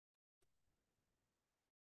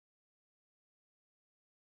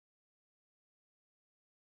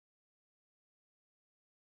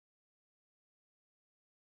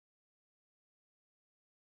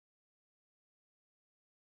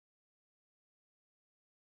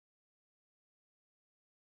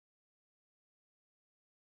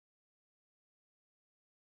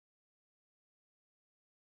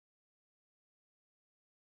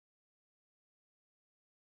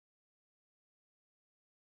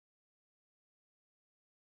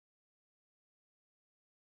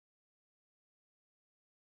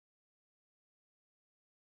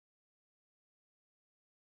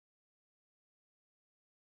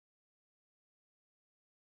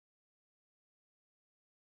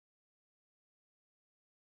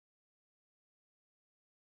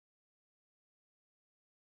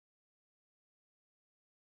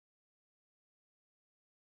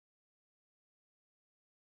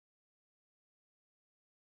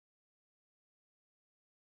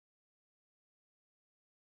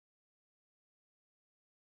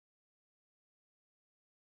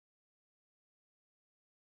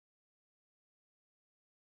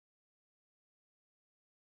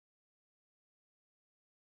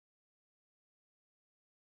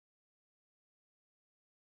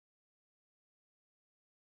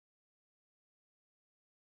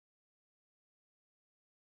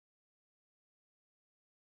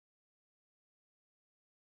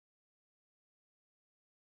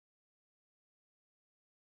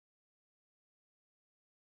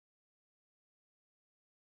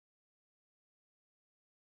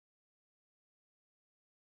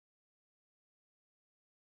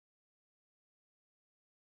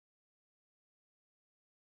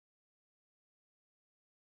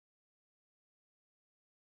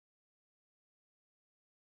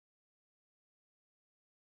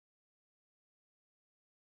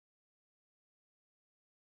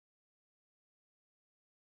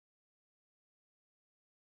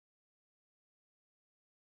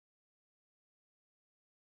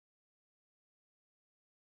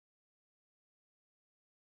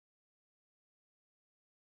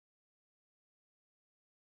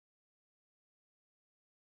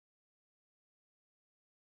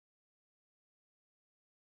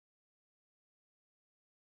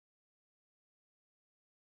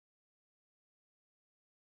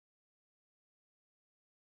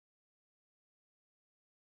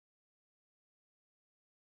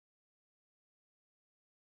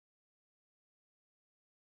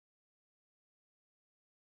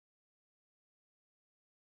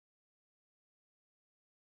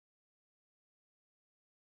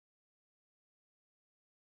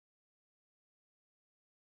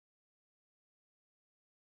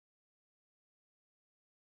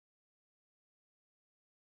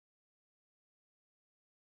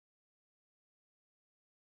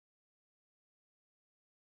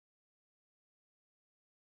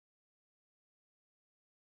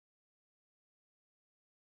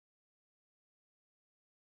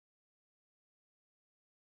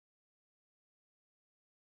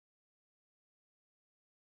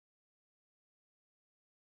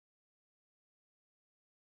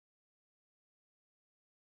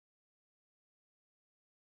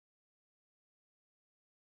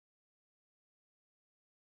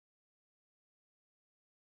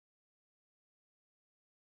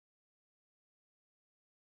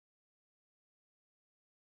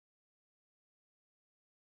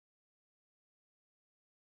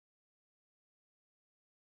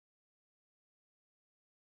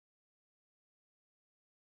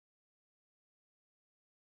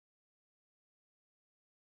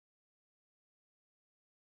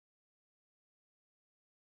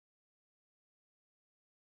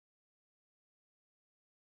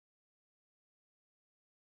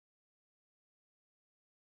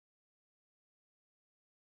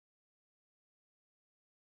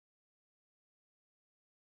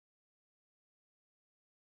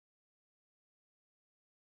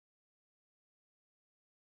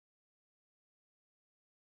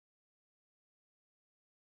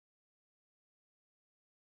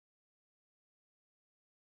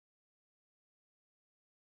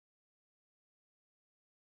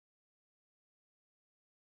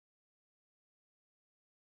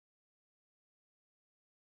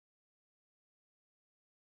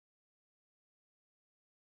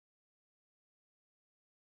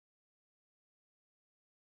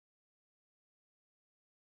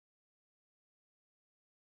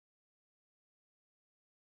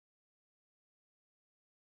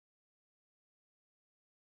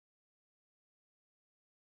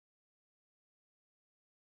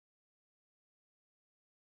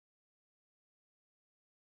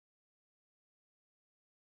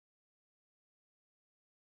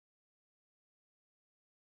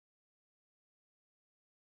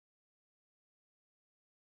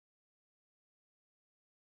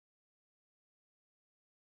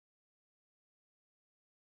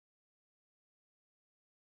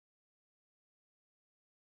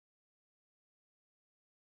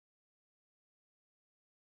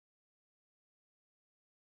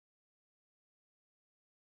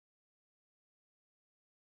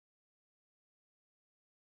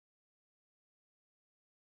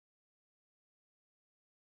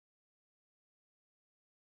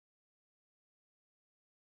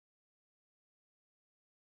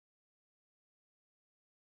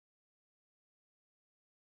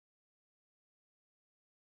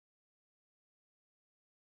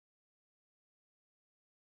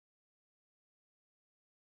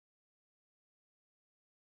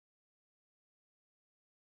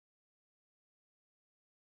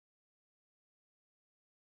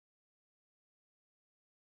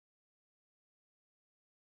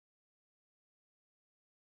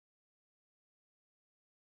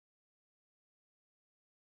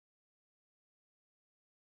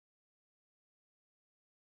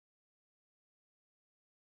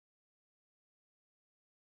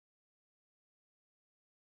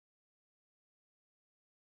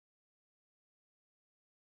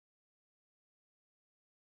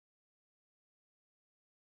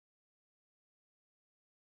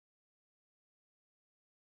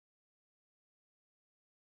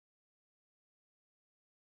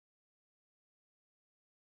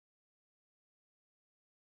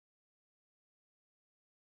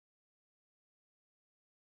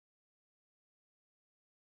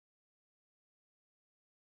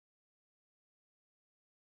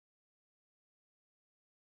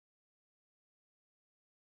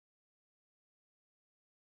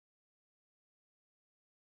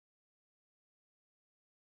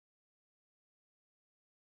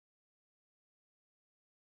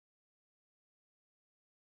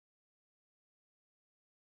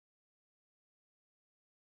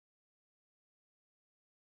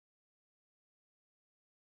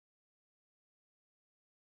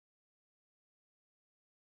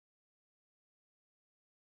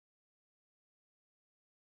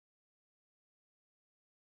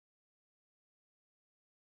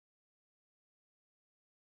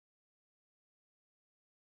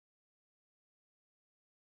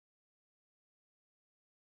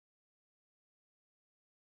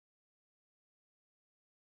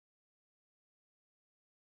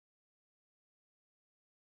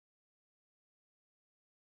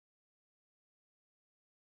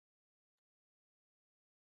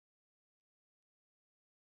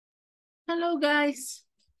Hello, guys.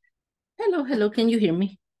 Hello, hello. Can you hear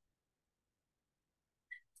me?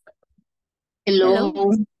 Hello.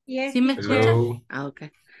 Hello. Yes, ¿Sí me escuchan? Hello. Ah, ok.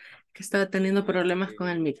 Que estaba teniendo problemas con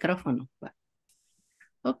el micrófono.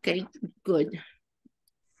 Okay, good.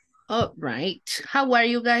 All right. How are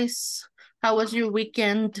you guys? How was your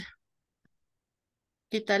weekend?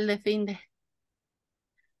 ¿Qué tal de fin de?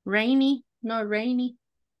 Rainy? No rainy?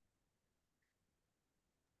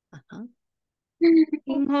 Uh-huh.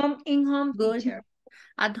 in home Good. teacher.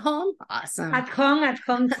 At home? Awesome. At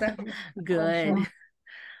home, sorry. Good.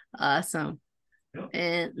 Awesome.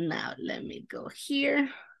 And now let me go here.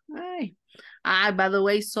 Ay. By the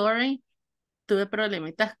way, sorry. Tuve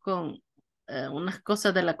problemitas con unas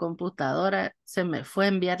cosas de la computadora. Se me fue a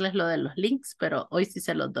enviarles lo de los links, pero hoy sí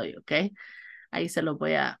se los doy, ¿ok? Ahí se los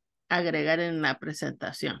voy a agregar en la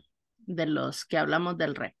presentación de los que hablamos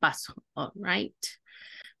del repaso. All right.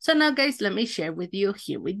 So now, guys, let me share with you.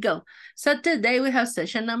 Here we go. So today we have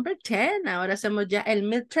session number 10. Ahora hacemos ya el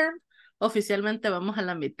midterm. Oficialmente vamos a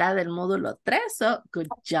la mitad del módulo 3, so good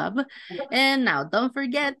job. And now, don't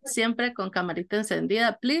forget, siempre con camarita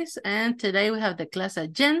encendida, please. And today we have the class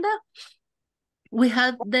agenda. We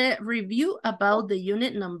have the review about the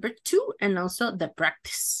unit number 2 and also the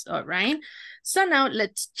practice, all right? So now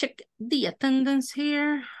let's check the attendance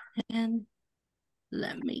here. And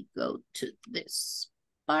let me go to this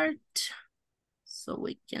part so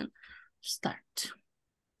we can start.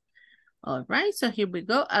 All right, so here we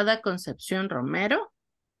go. Ada Concepción Romero.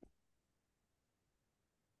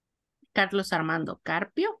 Carlos Armando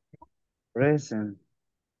Carpio. Present.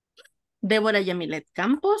 Débora Yamilet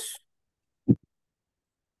Campos.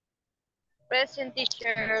 Present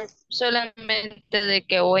teacher, solamente de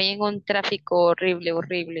que voy en un tráfico horrible,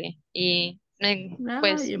 horrible. Y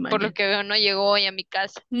pues por lo que veo no llegó hoy a mi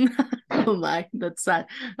casa. Oh my, that's sad.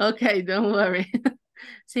 Okay, don't worry.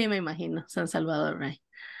 Sí, me imagino, San Salvador, right?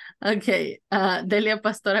 Okay, Delia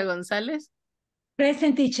Pastora González.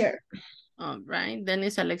 Present teacher. All right,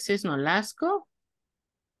 Denis Alexis Nolasco.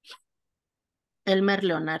 Elmer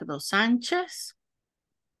Leonardo Sánchez.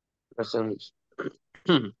 Present.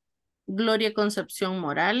 Gloria Concepción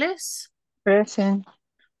Morales. Present.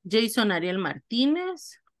 Jason Ariel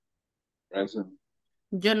Martínez. Present.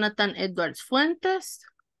 Jonathan Edwards Fuentes.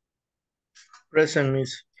 Present,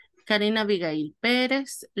 Miss. Karina Abigail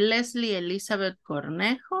Pérez. Leslie Elizabeth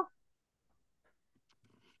Cornejo.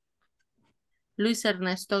 Luis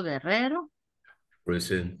Ernesto Guerrero.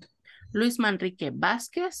 Present. Luis Manrique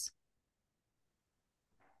Vázquez.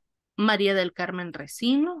 María del Carmen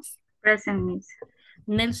Recinos. Present, Miss.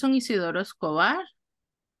 Nelson Isidoro Escobar.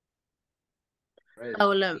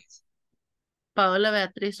 Paola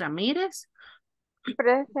Beatriz Ramírez.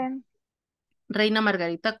 Present. Reina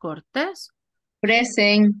Margarita Cortés.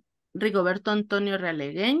 Present. Rigoberto Antonio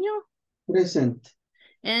Realegueño. Present.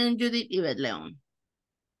 And Judith Yvette León.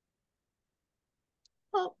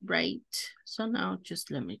 Oh, right. So now just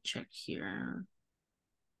let me check here.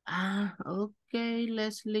 Okay,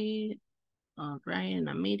 Leslie. All right, in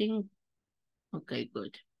a meeting. Okay,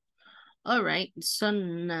 good. All right, so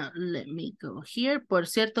now let me go here. Por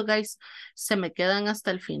cierto, guys, se me quedan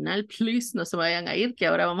hasta el final. Please, no se vayan a ir, que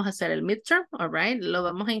ahora vamos a hacer el midterm. All right, lo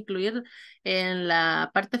vamos a incluir en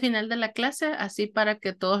la parte final de la clase, así para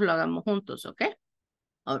que todos lo hagamos juntos, ¿ok?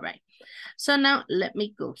 All right. So now let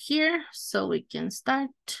me go here so we can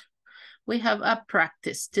start. We have a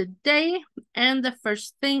practice today. And the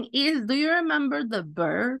first thing is, do you remember the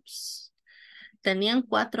verbs? Tenían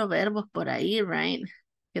 4 verbos por ahí, right?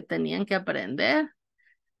 Que tenían que aprender.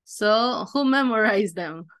 So, who memorized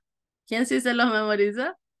them? ¿Quién sí se los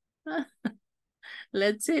memorizó?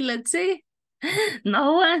 Let's see.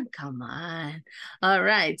 No one? Come on. All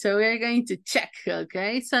right, so we're going to check,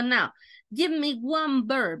 okay? So now, give me one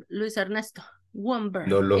verb, Luis Ernesto. One verb.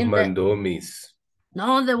 No los mandó, Miss.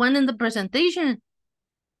 No, the one in the presentation.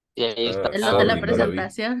 Yeah, Es lo de la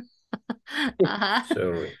presentación. Ajá.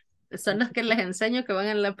 Sorry. Son los que les enseño que van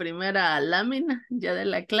en la primera lámina ya de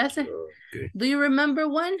la clase. Okay. Do you remember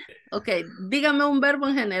one? Okay, dígame un verbo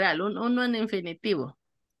en general, uno en infinitivo.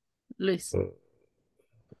 Luis.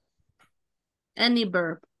 Any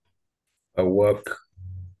verb. A walk.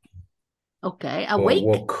 Okay,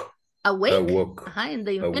 awake. Awake. Walk. Ajá, in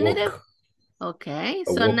the infinitive. Okay,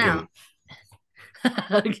 so walking. now.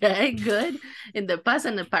 Okay, good. In the past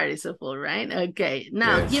and the participle, right? Okay,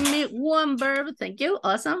 now yes. Give me one verb. Thank you,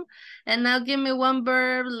 awesome. And now give me one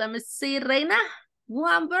verb. Let me see, Reina.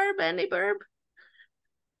 One verb, any verb.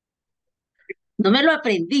 No me lo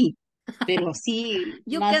aprendí, pero sí,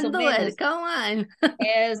 You más can o do menos. it, come on.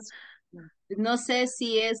 No sé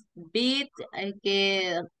si es beat, hay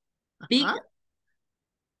que, big,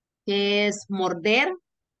 es morder.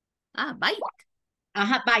 Ah, bite.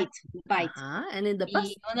 Ajá, bite. Ajá, and in the Y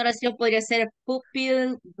past. una oración podría ser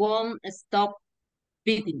pupil won't stop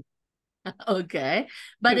beating. Okay,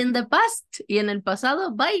 but in the past, y en el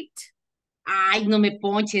pasado, bite. Ay, no me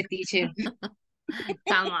ponche, teacher.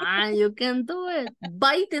 Come on, you can do it.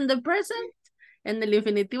 Bite in the present, en el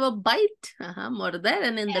infinitivo bite, ajá, morder,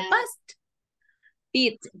 and in the past.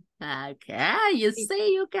 Beat. Okay, you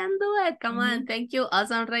say you can do it. Come on, thank you.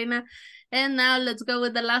 Awesome, Reina. And now let's go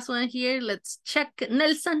with the last one here. Let's check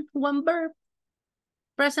Nelson, one verb.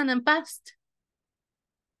 Present and past.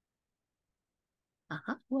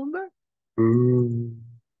 One verb.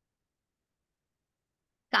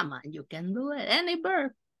 Come on, you can do it. Any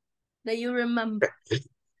verb that you remember.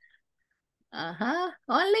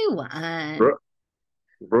 Only one.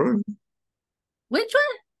 Run. Which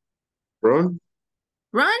one? Run.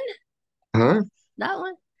 Run? Huh? That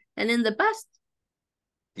one. And in the past?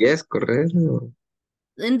 Yes, correcto.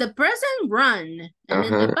 In the present, run. And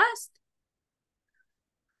in the past?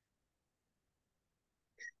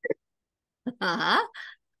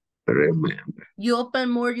 Remember. You open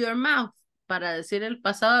more your mouth. Para decir el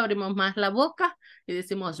pasado, abrimos más la boca y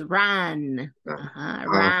decimos run.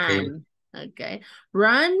 Run. Okay.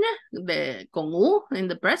 Run con U in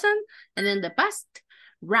the present, and in the past,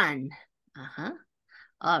 run.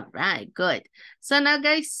 All right, good. So now,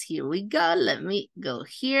 guys, here we go. Let me go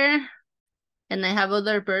here. And I have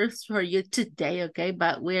other verbs for you today, okay?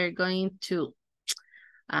 But we're going to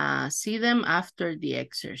see them after the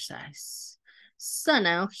exercise. So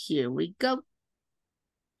now, here we go.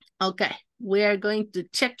 Okay, we are going to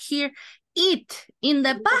check here. Eat in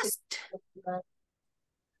the past.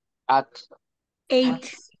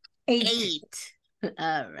 Ate.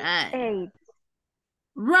 All right. Ate.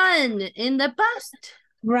 Run in the past.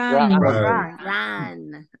 Run.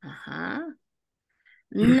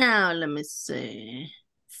 Now, let me see.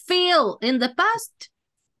 Feel in the past.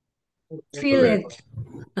 Feel it.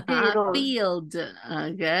 Field.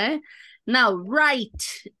 Okay. Now,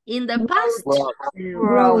 write in the past.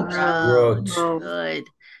 Wrote. Good.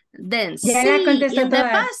 Then, Ya la see contesté in the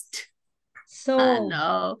todas. past. So.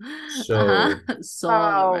 No. So.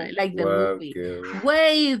 Right, like the movie.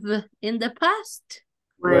 Wave in the past.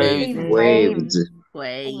 Waved.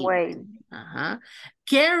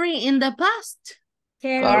 Carry in the past.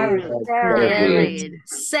 Carried.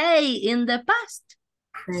 Say in the past.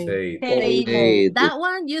 Said. That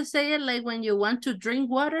one, you say it like when you want to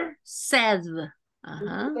drink water. Said.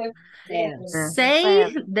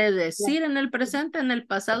 Say, de decir en el presente, en el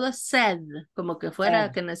pasado es said. Como que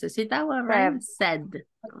fuera que necesita agua, right? Said.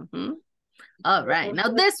 All right. Now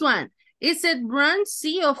this one. Is it run,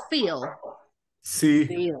 see, or feel? See.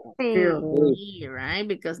 See, right?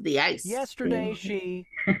 Because the ice. Yesterday she.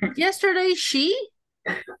 Yesterday she.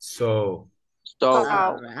 So.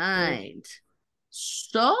 All right.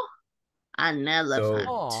 So, an elephant.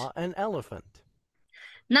 Saw an elephant.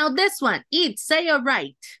 Now this one. Eat, say or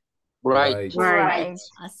write. Right.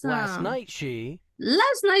 Awesome. Last night she.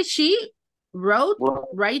 Last night she wrote,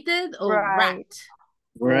 righted, or write.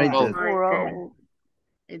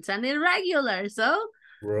 It's an irregular, so?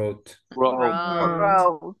 Wrote.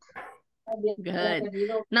 Good.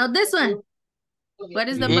 Now this one. What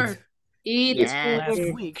is the verb? Eat. Yes.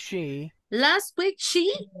 Last week she. Last week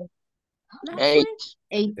she? Ate.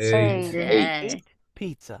 Ate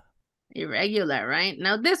pizza. Irregular, right?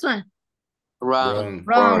 Now this one. Run.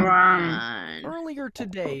 Earlier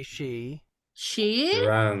today she. She?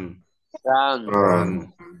 Run.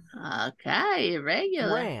 Okay,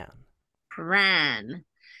 irregular. Ran.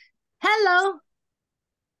 Hello.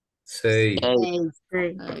 Say.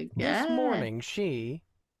 Okay. This morning she.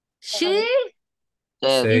 She?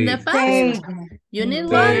 Say. In the past? You need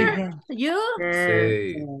water? You?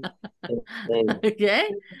 Say. Okay.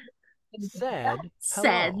 Said.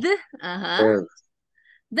 Said. Hello.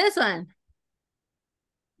 This one.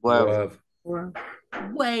 Wave.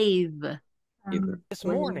 Wave. This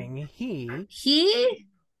morning he. He?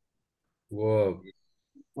 Wave.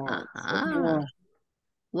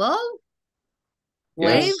 Well?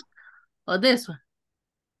 Yes. Wave? Or this one?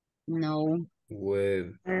 No.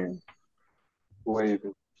 Wave. Waved.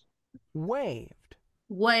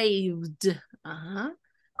 Waved.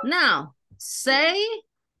 Now, say,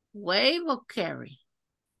 wave, or carry?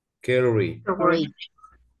 Carry.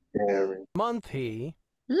 Month he.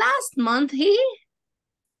 Last month he?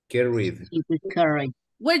 Carried.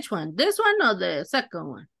 Which one? This one or the second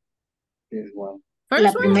one? La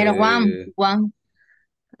First one? primera one.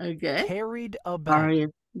 Okay. Carried a bag.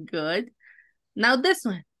 Good. Now this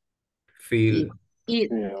one. Feel.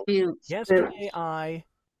 Feel. Yesterday I.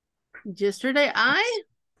 Yesterday I?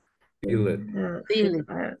 Fill it. Fill it.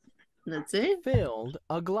 That's it. Filled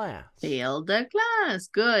a glass. Fill the glass.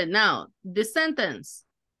 Good. Now, the sentence.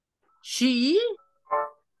 She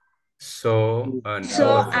Saw an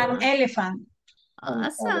Saw elephant. an elephant.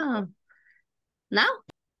 Awesome. Now,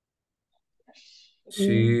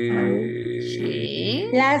 She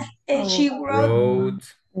She wrote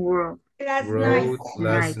wrote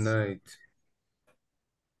last night.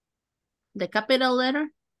 the capital letter.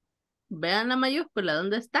 Vean la mayúscula.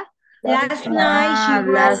 ¿Dónde está? Last night she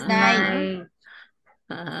wrote. Last night.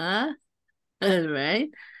 All right.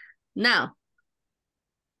 Now,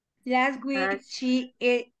 Last week she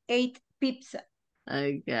ate pizza.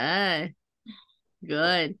 okay.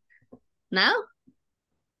 Good. Now,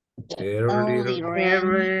 Early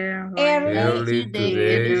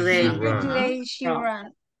today she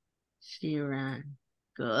ran. She ran.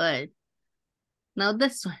 Good. Now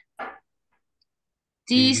this one.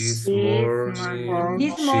 This morning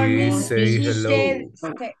This she morning say she hello.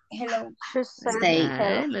 said hello.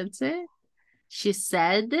 Okay, let's see. She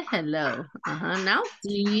said hello. Now?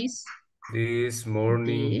 This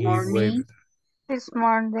morning he This waved. This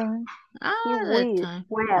morning. that time.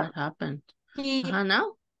 What happened?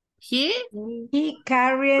 Now? He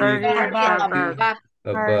Carried a bag.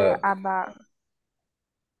 A bag.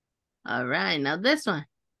 All right, now this one.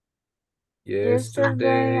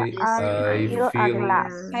 Yesterday I filled I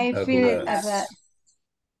a feel it glass. as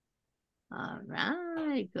All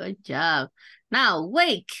right, good job. Now,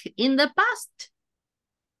 wake in the past.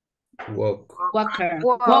 Walk.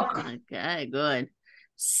 walk. Okay, good.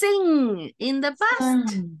 Sing in the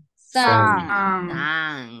past. Sang.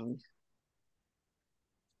 Sang.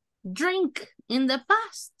 Drink in the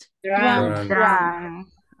past. Drank.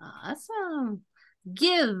 Awesome.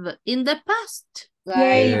 Give in the past.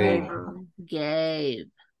 Gave. Gave.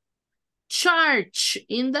 Charge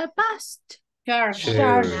in the past. Charged.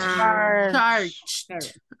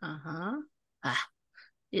 Charged.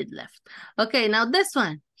 It left. Okay, now this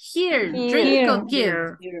one. Here, drink or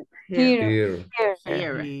give? Here.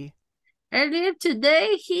 Here. He Earlier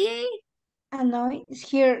today, he... Annoy is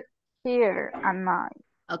here.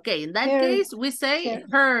 Okay, in that Heard. case, we say Heard.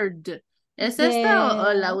 heard. ¿Es esta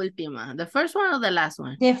o la última? The first one or the last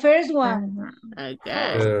one? The first one.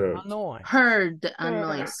 Okay. Heard. a noise. Heard a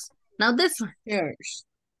noise. Now this one.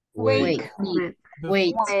 Wake.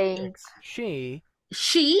 She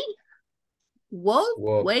She woke,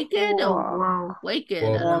 Woke. waked or waked, I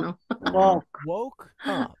don't know. woke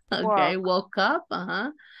up. Okay, woke up,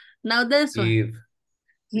 Now this one. Give.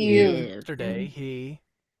 Yesterday he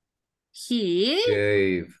He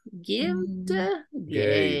Gave.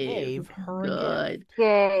 gave. her a Good.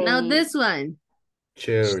 gift. Now this one.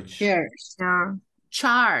 Church.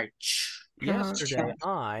 Charge. Yesterday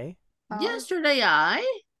I Yesterday I.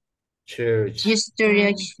 Church.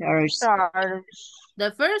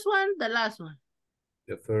 The first one, the last one.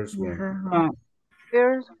 The first one.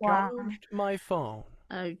 charged my phone.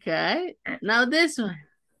 Okay. Now this one.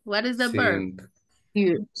 What is the verb?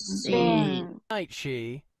 Sing. Sing. Night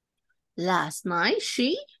she Last night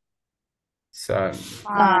she Sang.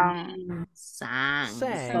 sang.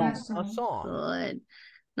 sang a song. Good.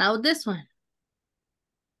 Now this one.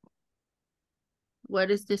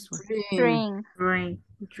 What is this one? Drink.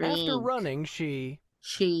 After running she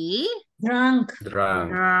She Drunk.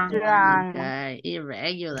 Drank. okay.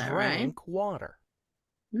 Irregular, right? drank water.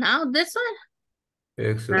 Now this one.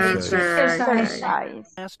 Exercise.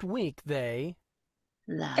 Exercise. Last week they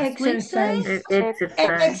Last Exercise. week.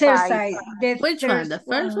 Exercise. The Which one? The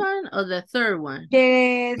first one or the third one?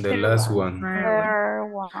 The The last one.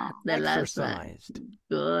 The last one. exercised.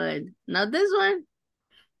 Good. Now this one.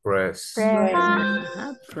 Press.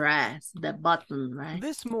 Press the button, right?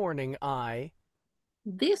 This morning I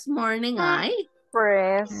This morning I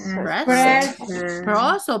press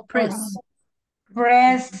or press.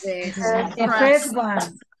 Press. The first one.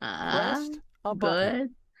 pressed a button. Good.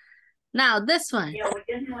 Now this one.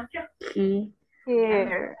 He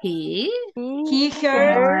He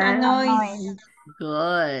heard a noise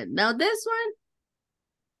good. Now this one.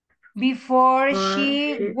 before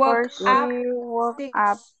she woke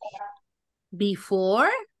up. Before.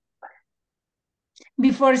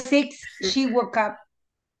 Before 6, she woke up.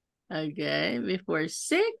 Okay. Before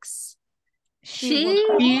 6. She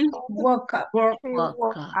woke up.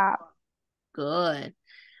 Woke up. Good.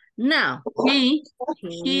 Now he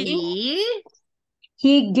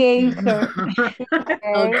gave her.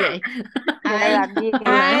 okay.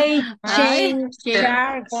 I changed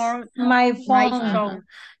my phone.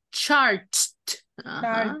 Charged.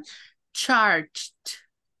 Charged.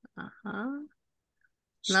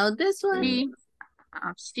 Now this one.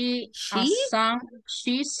 She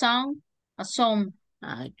sang a song.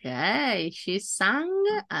 Okay, she sang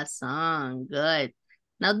a song. Good.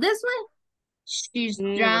 Now this one. She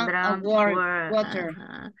drank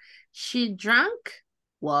water. She drank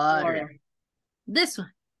water. This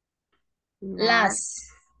one. Last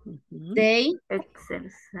day.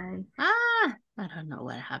 Exercise. I don't know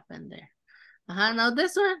what happened there. Now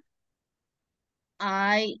this one.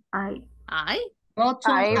 I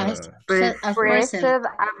Pressed a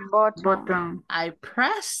button. I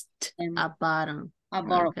pressed a button. A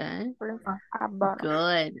button. Okay. A button.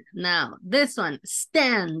 Good. Now this one.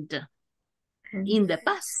 Stand. In the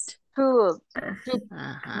past. Stood.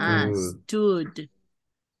 Stood.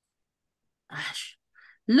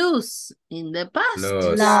 Lose. In the past.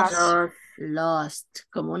 Lost.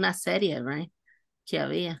 Como una serie, right? Que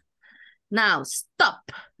había. Now,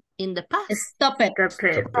 stop. In the past.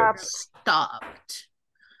 Stopped.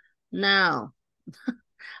 Now,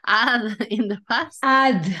 add in the past.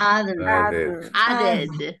 Added.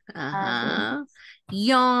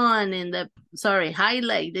 Yawn in the,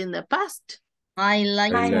 highlight in the past.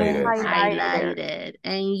 Highlighted.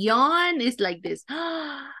 And yawn is like this.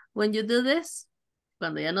 When you do this,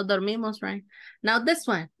 cuando ya nos dormimos, right? Now this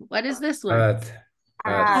one. What is this one?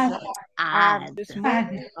 Add.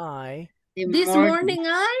 This morning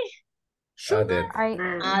I sugar.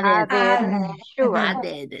 added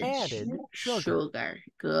Sugar.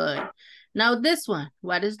 Good. Now this one.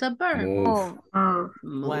 What is the verb? Move.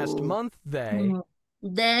 Last month they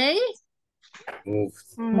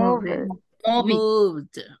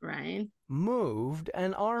moved, right? moved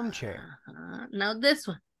an armchair. Now this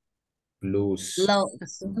one. Lose.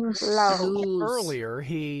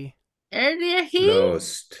 Earlier he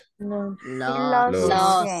Lost.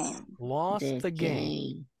 lost the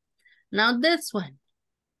game. Now this one.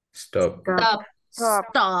 Stop. A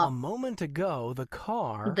moment ago the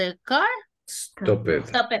car Stop it.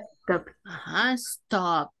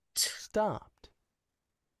 stopped.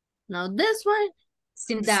 Now this one.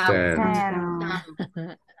 Sit down. Stand.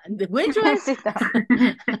 Which one?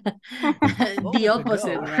 The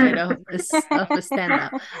opposite, right, of a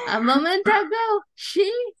stand-up. A moment ago,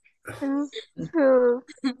 she.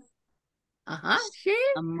 She.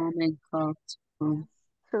 A moment ago.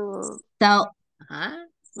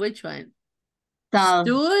 Which one?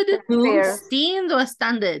 Stood. Stand or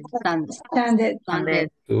standed? Standard.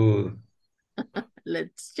 Stood.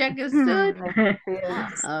 Let's check it. Stood.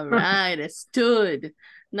 All right, it stood.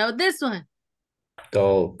 Now this one.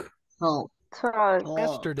 Talk.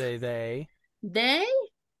 Yesterday they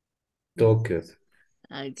Talked.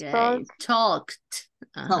 Okay, talked.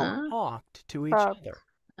 talked to each other.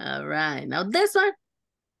 All right, now this one.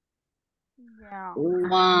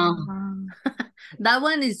 Wow. That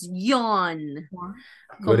one is yawn.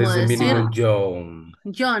 What is the Como meaning decir- of yawn?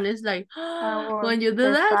 Yawn is like, when you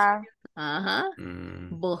do that,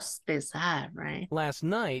 bostezar, right? Last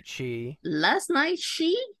night she Last night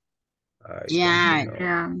she I Yeah.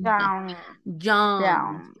 don't know.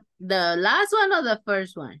 yawned. The last one or the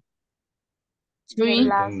first one? I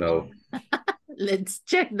don't know. Let's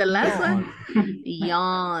check the last one.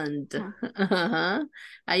 Yawned.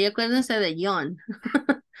 Ahí acuérdense de yawn.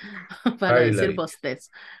 Para decir Highlight. bostez.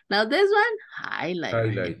 Now this one, highlight.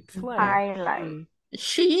 Highlight. flag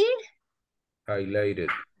She Highlighted.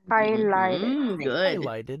 good.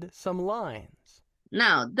 highlighted some lines.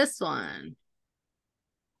 Now this one.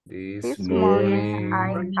 This morning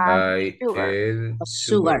I added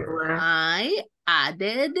sugar. I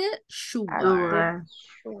added sugar.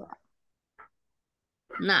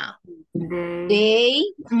 Now. They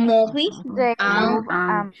moved They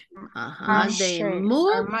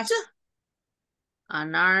moved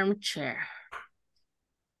an armchair.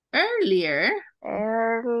 Earlier,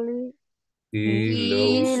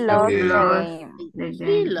 He lost the game.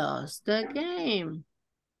 he lost the game.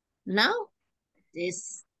 Now,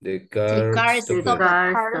 this The car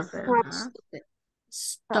stopped.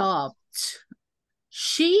 stopped.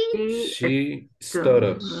 She Stood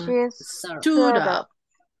up. stood up.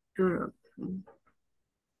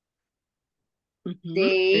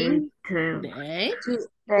 they They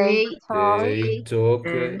They talk they to each talk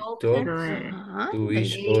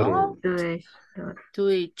other. to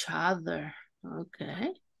each other. Okay.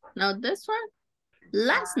 Now this one.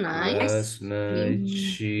 Last night,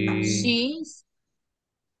 She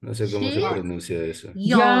no sé cómo se pronuncia eso.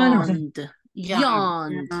 yawned.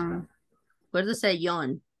 Where does it say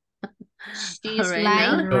yawn? she's Right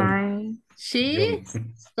like now? She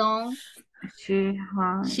stone.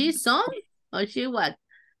 she sung or she what?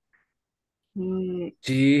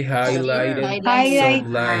 She highlighted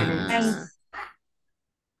some lines.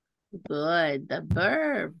 Good, the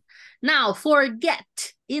verb. Now,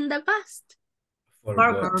 forget in the past.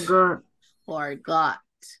 Forgot. Forgot.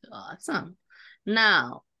 Awesome.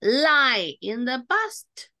 Now, lie in the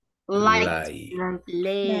past. Lie.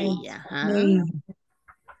 Lay. Uh-huh.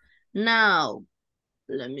 Now,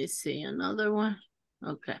 let me see another one.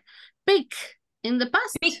 Okay. Pick in the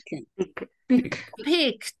past.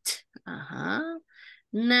 Picked. Uh-huh.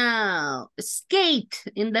 Now, skate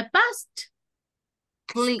in the past.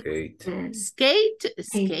 Skate.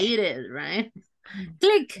 Skated, right?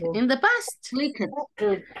 Click in the past.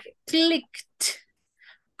 Clicked.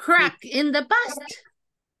 Crack in the past.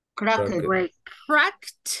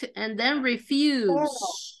 Cracked and then refuse.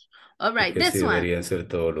 All right, Porque this sí one. deberían ser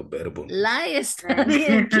todos los verbos. Lie, study,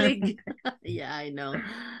 and click. Yeah, I know.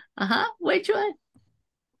 Which one?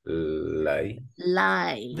 Lie.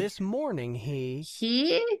 This morning he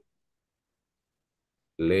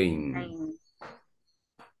Lane.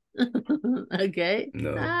 Okay.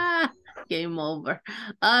 No. Game over.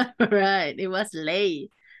 All right. It was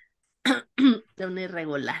late. Don't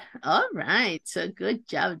irregular. All right. So good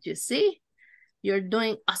job. You see, you're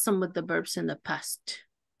doing awesome with the verbs in the past.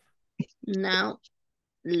 Now,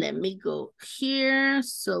 let me go here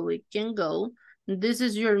so we can go. This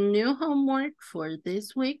is your new homework for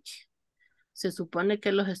this week. Se supone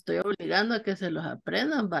que los estoy obligando a que se los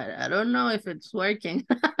aprendan, but I don't know if it's working.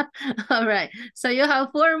 All right. So you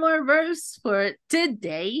have 4 more verbs for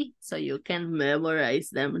today, so you can memorize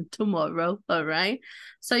them tomorrow. All right.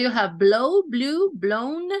 So you have blow, blew,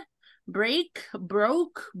 blown, break,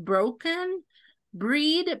 broke, broken,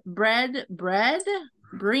 breed, bread, bread,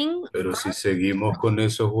 bring. Pero si seguimos con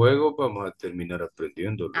esos juegos, vamos a terminar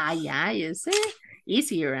aprendiéndolos. Ya, you see.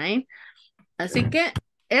 Easy, right? Así que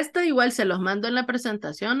esto igual se los mando en la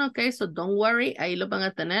presentación, ok, so don't worry, ahí lo van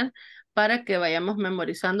a tener para que vayamos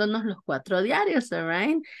memorizándonos los 4 diarios,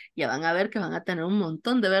 right? Ya van a ver que van a tener un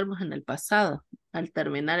montón de verbos en el pasado al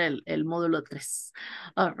terminar el módulo 3.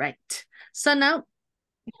 All right, so now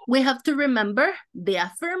we have to remember the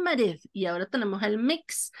affirmative y ahora tenemos el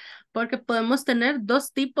mix porque podemos tener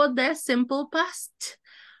 2 tipos de simple past.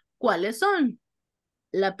 ¿Cuáles son?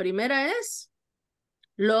 La primera es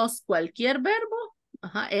cualquier verbo.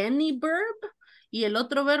 Any verb. Y el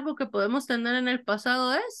otro verbo que podemos tener en el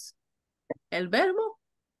pasado es el verbo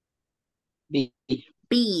Be,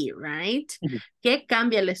 right? Que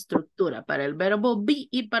cambia la estructura para el verbo be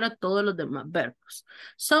y para todos los demás verbos.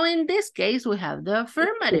 So in this case we have the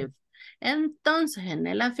affirmative. Entonces en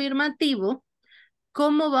el afirmativo,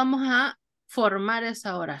 ¿cómo vamos a formar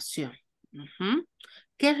esa oración?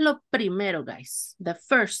 ¿Qué es lo primero, guys? The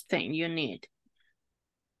first thing you need.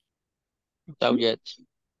 subject.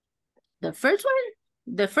 The first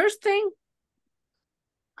one? The first thing?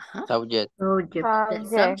 Subject. The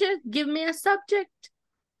subject, give me a subject.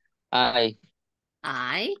 I.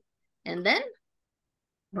 And then?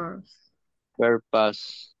 Verb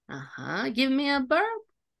past. Give me a verb.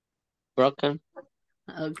 Broken.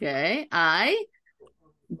 Okay,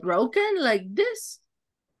 broken like this.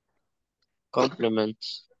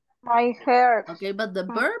 Compliments. My hair. Okay, but the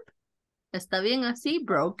verb, ¿está bien así?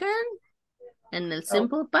 Broken. En el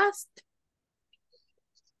simple past.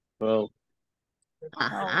 Broke.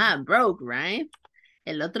 Broke, right?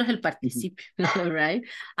 El otro es el participio, right?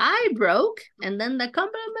 I broke, and then the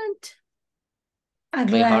complement. A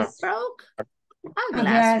glass. Broke. A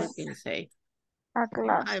glass, we can say. A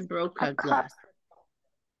glass. I broke a glass.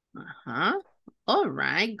 All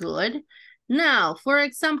right, good. Now, for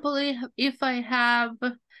example, if I have,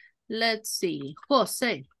 let's see,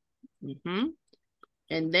 Jose.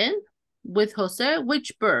 And then, with Jose,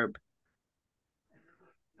 which verb?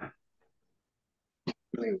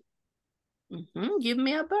 Give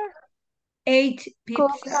me a verb. Ate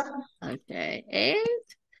pizza. Okay, ate,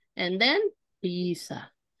 and then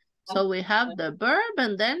pizza. So we have the verb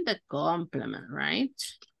and then the complement, right?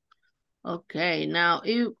 Okay, now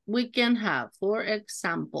if we can have, for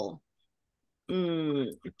example,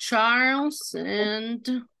 Charles and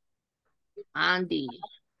Andy.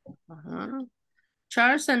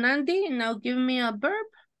 Charles and Andy, now give me a verb.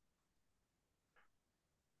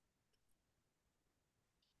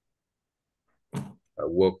 I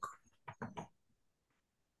walk.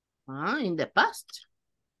 In the past.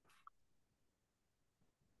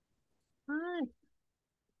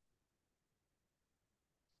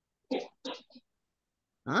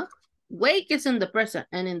 Wake is in the present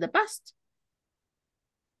and in the past.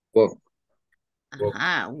 Walk.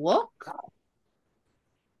 Walk.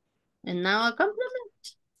 And now a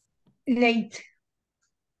complement. Late.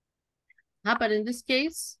 But in this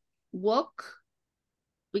case, walk.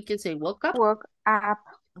 We can say woke up. Woke up.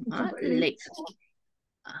 Late.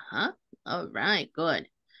 All right, good.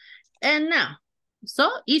 And now, so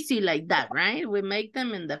easy like that, right? We make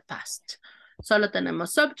them in the past. Solo tenemos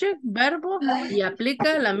subject, verbo y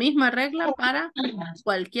aplica la misma regla para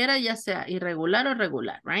cualquiera, ya sea irregular o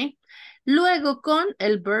regular, right? Luego con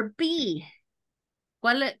el verb be.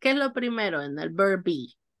 ¿Qué es lo primero en el verb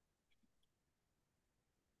be?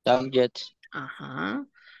 Subject.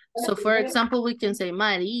 So for example, we can say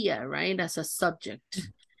Maria, right, as a subject.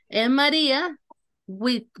 And Maria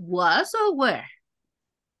with was or where?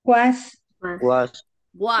 Was. Was.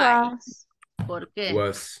 Why? ¿Por qué?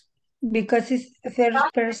 Was. Because it's third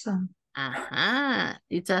person.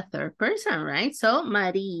 It's a third person, right? So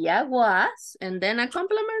Maria was, and then a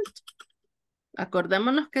complement.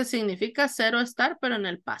 Acordémonos que significa ser o estar, pero en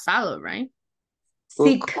el pasado, right?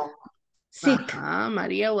 Sick. Sick.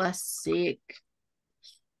 Maria was sick.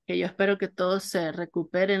 Que yo espero que todos se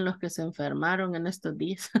recuperen los que se enfermaron en estos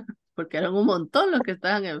días, porque eran un montón los que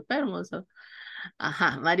estaban enfermos. So.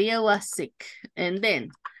 Maria was sick. And then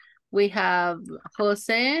we have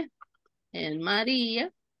Jose and Maria.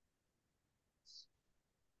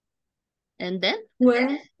 And then?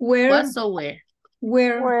 Where? Was or where?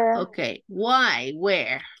 Where? Okay. Why?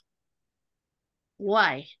 Where?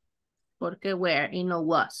 Why? ¿Por qué where y no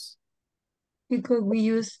was? Because we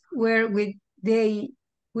use where with they,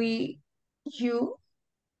 we, you.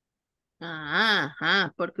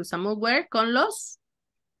 Porque usamos where con los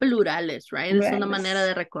plurales, right? Es una manera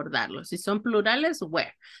de recordarlo. Si son plurales,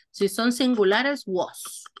 where. Si son singulares,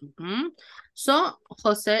 was. So,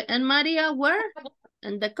 Jose and Maria were,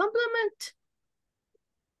 and the complement.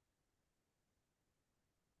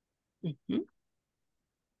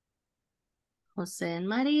 Jose and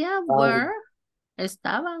Maria were,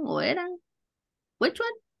 estaban o eran. Which one?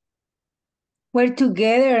 We're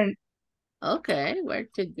together. Okay, we're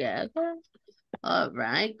together. All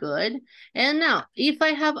right, good. And now, if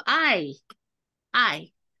I have I,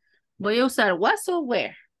 voy a usar was or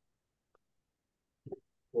where?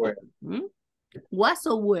 Where? Was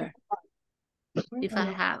or where? If I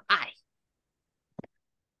have I.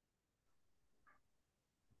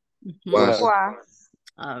 Was.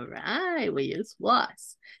 All right, we use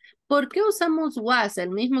was. ¿Por qué usamos was, el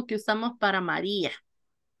mismo que usamos para María?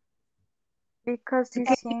 Because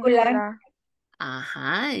it's singular.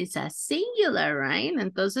 It's a singular, right?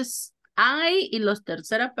 Entonces, I y los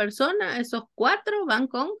tercera persona, esos cuatro van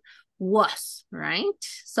con was, right?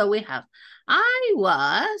 So we have, I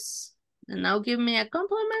was, and now give me a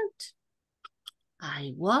compliment.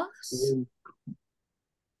 I was.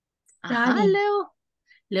 Leo.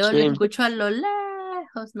 Leo, le escucho a lo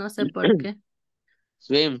lejos, no sé por qué.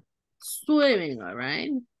 Swim. Swimming, all right?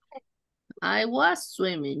 I was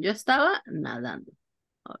swimming. Yo estaba nadando.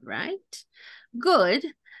 All right. Good.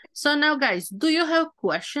 So now, guys, do you have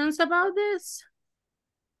questions about this?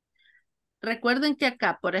 Recuerden que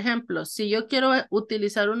acá, por ejemplo, si yo quiero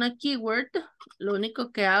utilizar una keyword, lo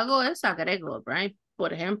único que hago es agrego, right?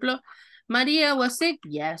 Por ejemplo, Maria was sick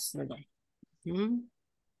yesterday.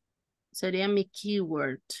 Sería mi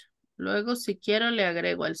keyword. Luego, si quiero, le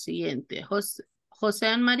agrego al siguiente. Jose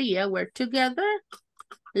and Maria were together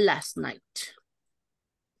last night.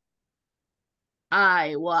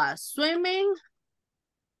 I was swimming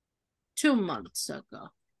 2 months ago.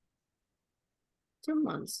 2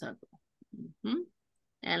 months ago.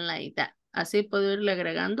 And like that. Así puedo irle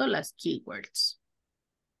agregando las keywords.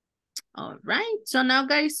 All right. So now,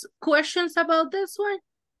 guys, questions about this one?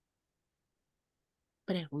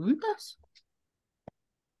 ¿Preguntas?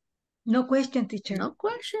 No question, teacher. No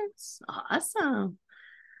questions. Awesome.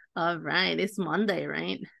 All right. It's Monday,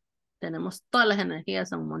 right? Tenemos todas las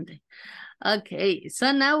energías on Monday. Okay.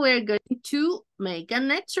 So now we're going to make an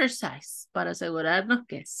exercise para asegurarnos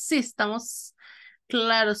que sí estamos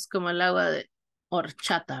claros como el agua de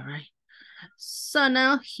horchata, right? So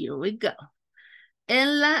now here we go.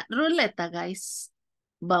 En la ruleta, guys,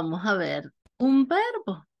 vamos a ver un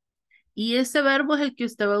verbo. Y ese verbo es el que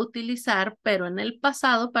usted va a utilizar, pero en el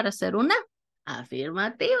pasado para hacer una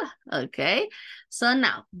afirmativa, okay? So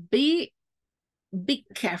now, be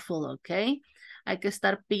careful, okay? Hay que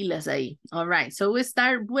estar pilas ahí. All right, so we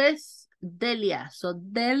start with Delia. So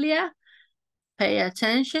Delia, pay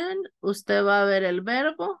attention. Usted va a ver el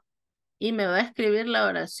verbo y me va a escribir la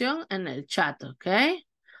oración en el chat, okay?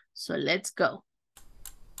 So let's go.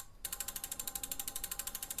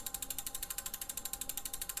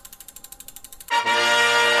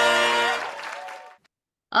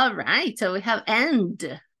 All right, so we have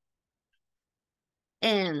end.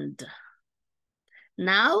 End.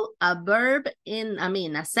 Now a verb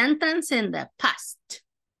a sentence in the past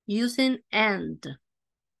using end.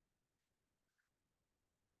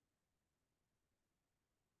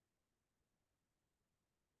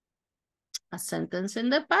 A sentence in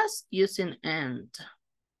the past using and.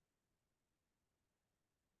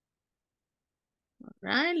 All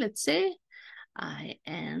right, let's see. I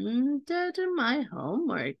ended my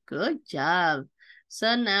homework. Good job.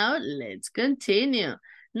 So now let's continue.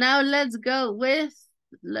 Now let's go with,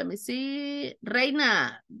 let me see,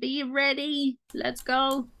 Reina, be ready. Let's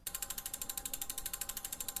go.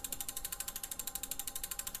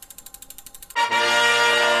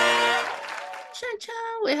 Cha-cha,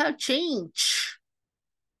 we have change.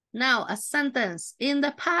 Now a sentence in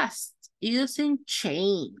the past using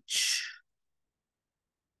change.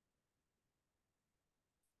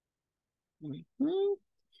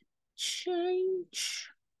 Change.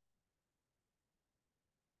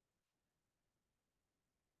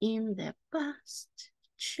 In the past,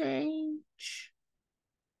 change.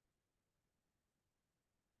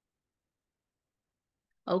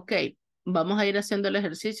 Ok, vamos a ir haciendo el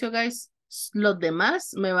ejercicio, guys. Los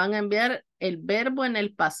demás me van a enviar el verbo en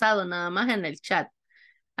el pasado, nada más en el chat.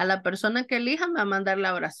 A la persona que elija me va a mandar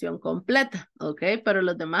la oración completa, ok, pero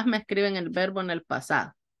los demás me escriben el verbo en el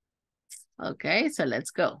pasado. Ok, so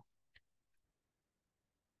let's go.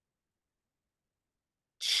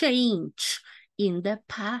 Change in the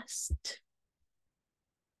past.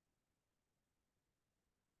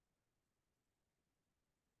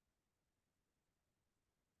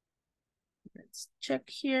 Let's check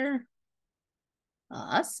here.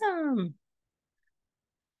 Awesome.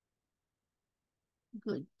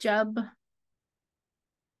 Good job.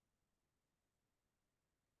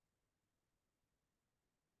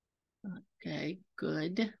 Okay,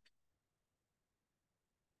 good.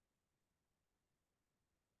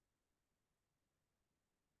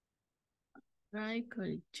 Right,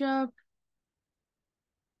 good job.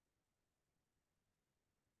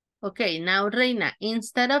 Okay, now Reina,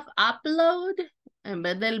 instead of upload, en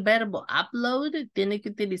vez del verbo upload, tiene que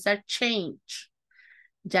utilizar change.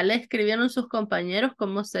 Ya le escribieron sus compañeros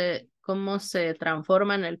cómo se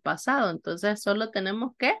transforma en el pasado. Entonces solo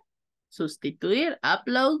tenemos que sustituir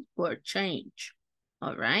upload por change.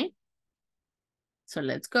 All right. So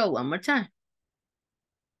let's go one more time.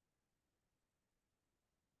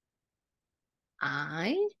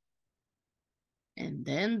 I, and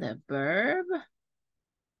then the verb.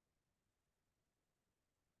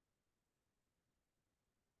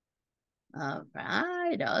 All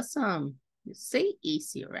right, awesome. You see,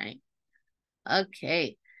 easy, right?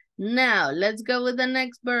 Okay, now let's go with the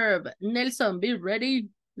next verb. Nelson, be ready.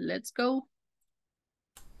 Let's go.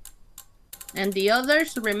 And the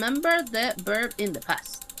others, remember the verb in the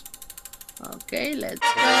past. Okay, let's go.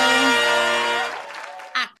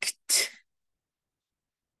 Act.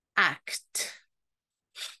 Act.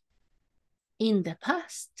 In the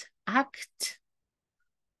past, act.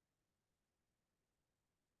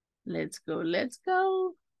 Let's go, let's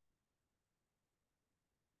go.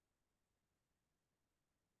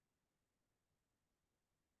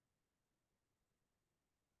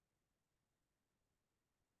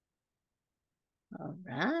 All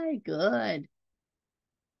right, good.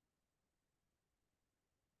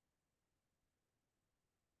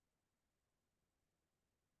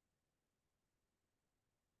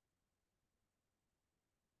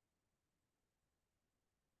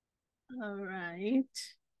 All right.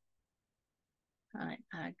 I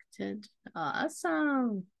acted.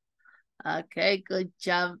 Awesome. Okay, good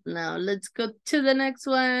job. Now let's go to the next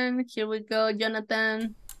one. Here we go,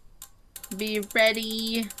 Jonathan. Be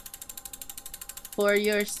ready for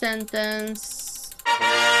your sentence.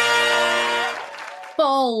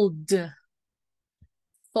 Fold.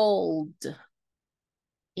 Fold.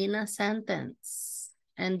 In a sentence.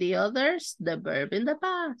 And the others, the verb in the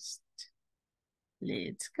past.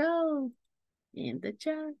 Let's go in the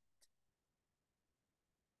chat.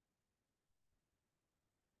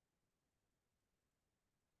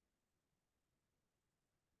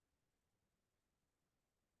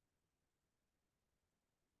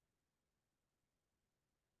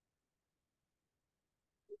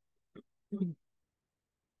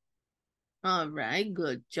 All right,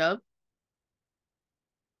 good job.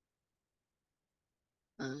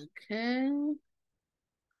 Okay.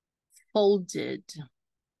 Folded.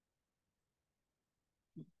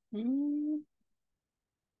 Good.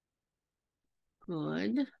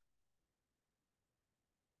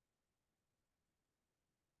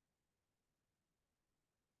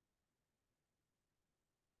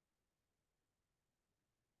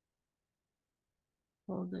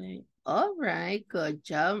 Folded. All right, good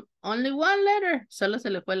job. Only one letter. Solo se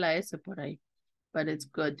le fue la S por ahí. But it's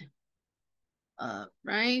good. All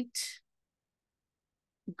right.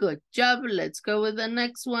 Good job. Let's go with the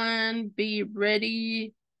next one. Be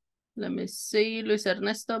ready. Let me see. Luis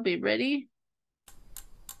Ernesto, be ready.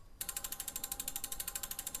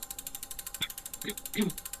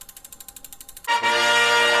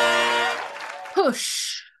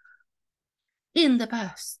 Push in the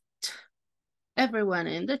past. Everyone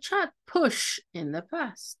in the chat, push in the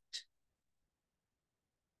past.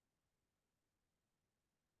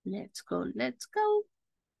 Let's go, let's go.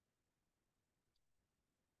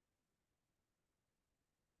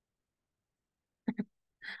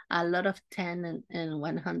 A lot of 10 and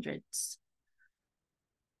 100s.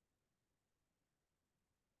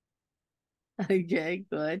 Okay,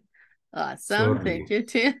 good. Awesome. Sorry. Thank you,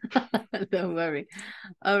 Tim. Don't worry.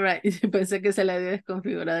 All right. Pensé que se le había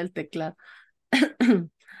desconfigurado el teclado.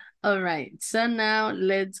 All right. So now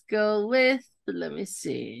let's go with, let me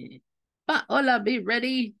see. Hola, be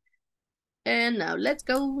ready. And now let's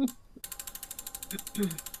go.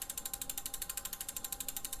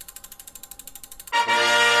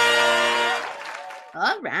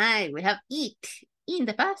 All right. We have eat in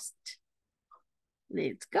the past.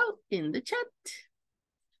 Let's go in the chat.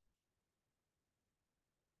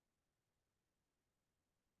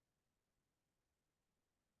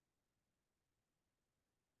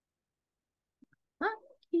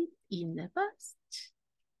 Eat in the past.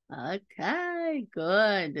 Okay,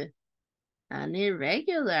 good. An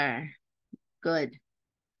irregular. Good.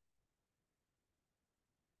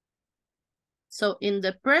 So in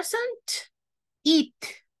the present,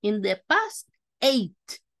 eat. In the past,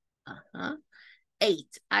 ate.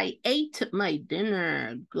 Ate. I ate my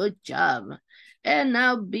dinner. Good job. And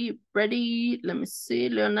now be ready. Let me see,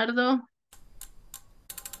 Leonardo.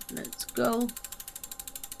 Let's go.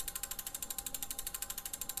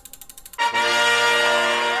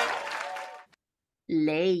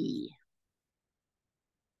 Lay.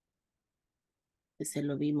 Ese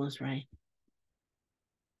lo vimos, right?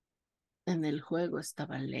 En el juego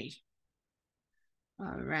estaba lay.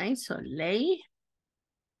 All right, so lay.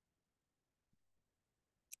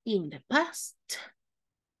 In the past.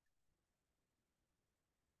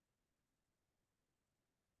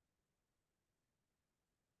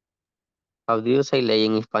 How do you say lay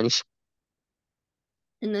in Spanish?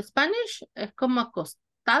 En Spanish es como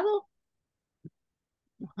acostado.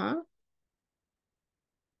 Ajá.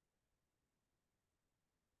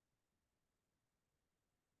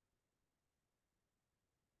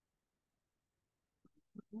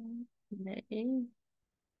 Lay.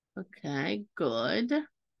 Okay, good.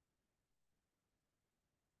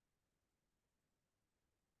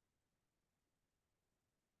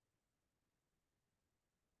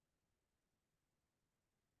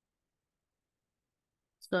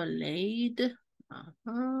 So laid.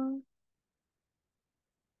 Uh-huh.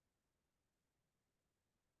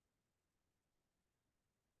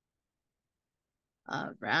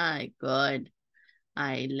 All right, good.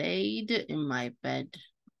 I laid in my bed.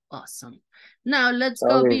 Awesome. Now let's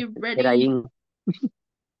go be Era ready. in.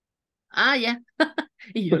 Yeah.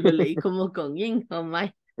 Y yo lo leí como con in. Oh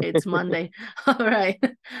my, it's Monday. All right.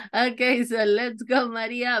 Okay, so let's go,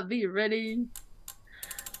 Maria. Be ready.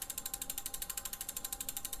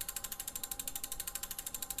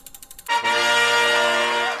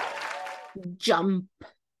 Jump.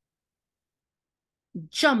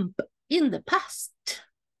 Jump in the past.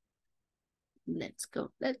 Let's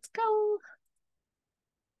go, let's go.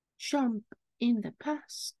 Jump in the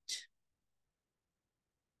past.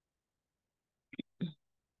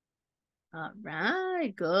 All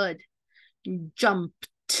right, good. Jumped.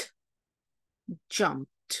 Jumped.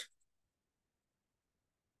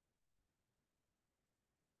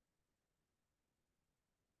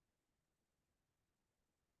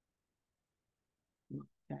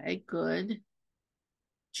 Okay, good.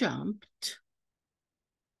 Jumped.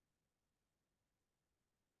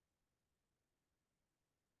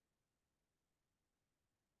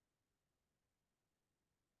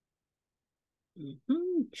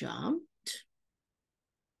 Jumped.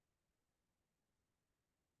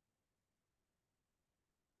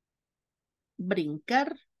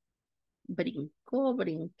 Brincar. Brincó,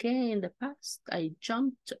 brinqué in the past. I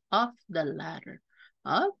jumped off the ladder.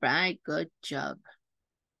 All right, good job.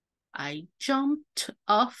 I jumped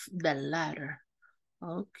off the ladder.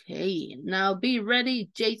 Okay, now be ready,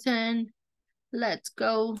 Jason. Let's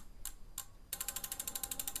go.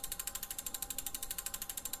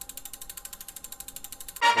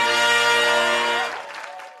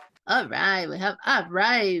 All right, we have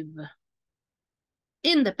arrive.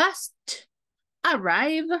 In the past,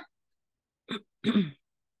 arrive.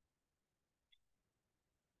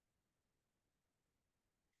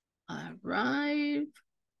 Arrive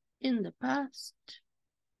in the past.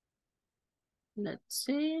 Let's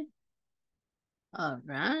see. All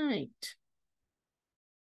right.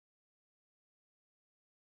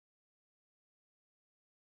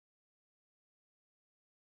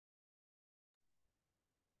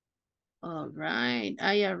 All right,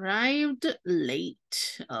 I arrived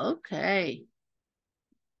late. Okay.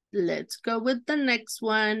 Let's go with the next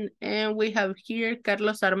one. And we have here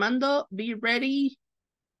Carlos Armando. Be ready.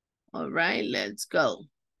 All right, let's go.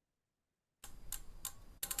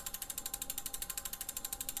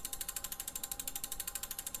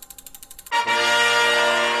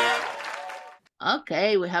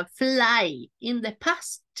 Okay, we have fly in the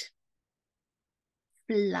past.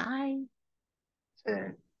 Fly.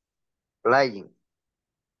 Flying.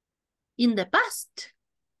 In the past.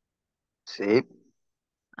 Sí.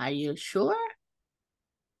 Are you sure?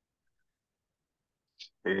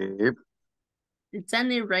 Sí. It's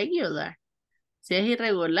an irregular. Si es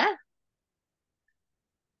irregular.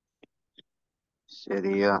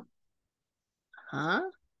 Sería. Ajá.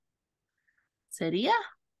 ¿Sería?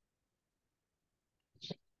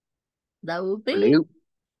 That would be Flew.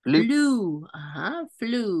 flew. Ajá,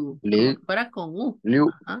 flew. Como que fuera con U.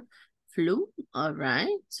 Flew. Ajá. Flew. All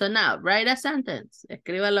right. So now, write a sentence.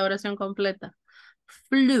 Escriba la oración completa.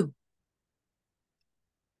 Flew.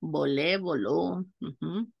 Volé, voló.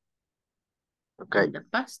 Okay. In the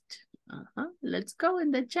past. Let's go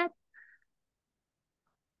in the chat.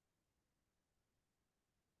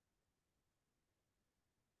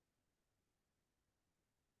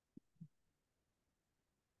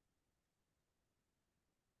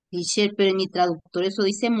 Teacher, pero en mi traductor eso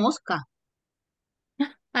dice mosca.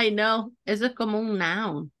 I know. Eso es como un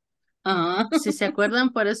noun. Ah. Si se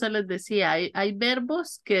acuerdan, por eso les decía, hay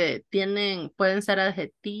verbos que pueden ser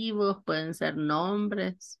adjetivos, pueden ser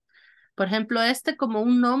nombres. Por ejemplo, este como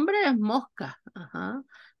un nombre es mosca, ajá,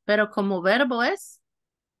 pero como verbo es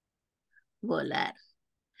volar,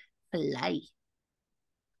 fly.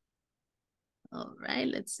 All right,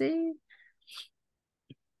 let's see.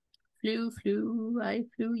 I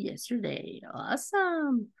flew yesterday.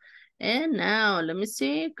 Awesome. And now, let me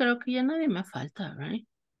see, creo que ya nadie me falta, right?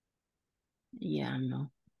 Ya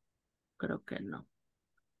no, creo que no.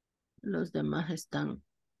 Los demás están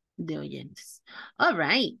de oyentes. All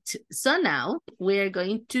right, so now we're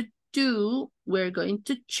going to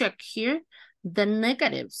check here the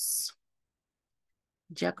negatives.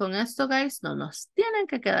 Ya con esto, guys, no nos tienen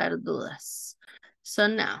que quedar dudas. So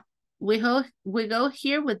now, we go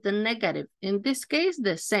here with the negative. In this case,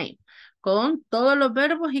 the same. Con todos los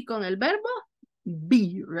verbos y con el verbo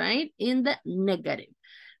be, right? In the negative.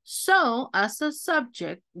 So, as a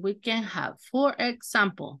subject, we can have, for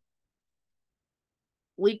example,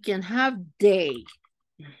 we can have day.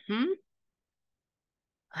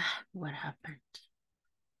 What happened?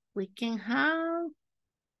 We can have,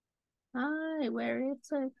 where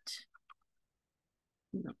is it?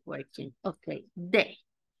 Not working. Okay, day.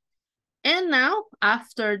 And now,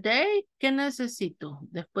 after day, ¿qué necesito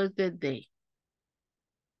después de day?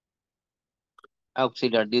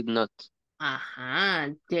 Auxiliar did not.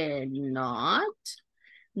 Ajá, did not.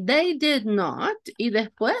 They did not. Y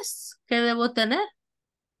después, ¿qué debo tener?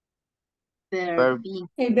 Verb.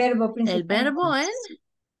 El verbo principal. El verbo en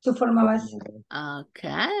Su forma base.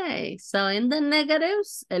 Okay, so in the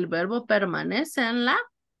negatives, el verbo permanece en la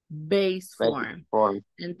base form.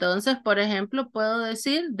 Entonces, por ejemplo, puedo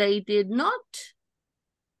decir, they did not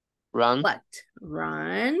Run. what?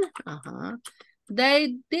 Run.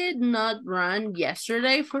 They did not run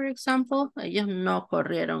yesterday, for example. Ellos no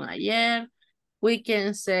corrieron ayer. We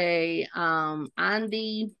can say,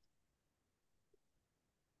 Andy,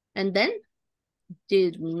 and then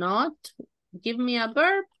did not give me a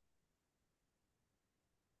verb.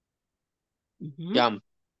 Jump.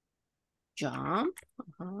 Jump.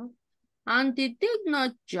 Andy did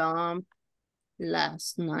not jump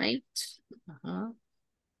last night.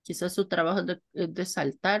 Quizás su trabajo de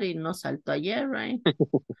saltar y no saltó ayer, right?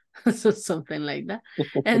 So something like that.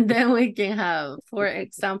 And then we can have, for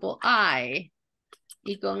example, I.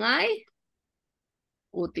 Y con I,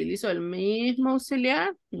 utilizo el mismo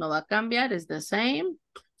auxiliar. No va a cambiar, es the same.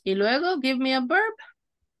 Y luego, give me a verb.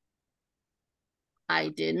 I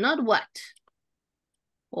did not what?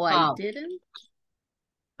 Or I didn't.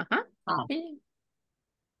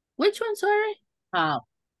 Which one, sorry?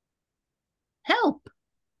 Help.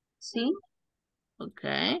 Sí.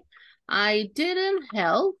 Okay. I didn't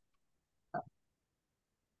help.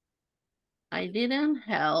 I didn't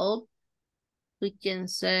help. We can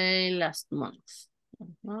say last month.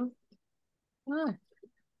 All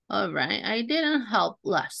right. I didn't help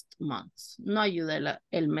last month. No ayudé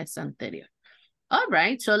el mes anterior. All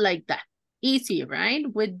right. So like that. Easy, right?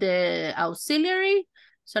 With the auxiliary,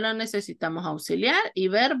 solo necesitamos auxiliar y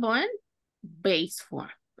verbo en base form.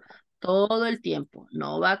 Todo el tiempo.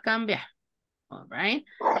 No va a cambiar. All right.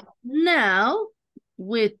 Now,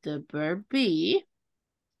 with the verb be,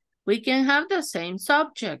 We can have the same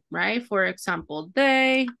subject, right? For example,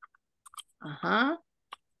 they.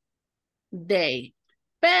 They.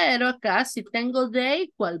 Pero acá si tengo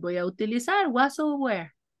they, ¿cuál voy a utilizar? Was o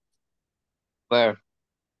where? Where.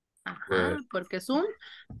 Porque es un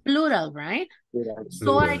plural, right?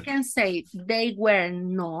 So Plural. I can say they were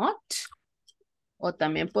not. O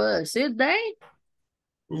también puedo decir they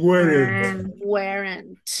weren't.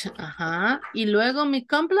 Y luego mi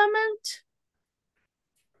complement.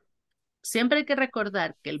 Siempre hay que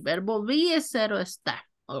recordar que el verbo be es ser o estar.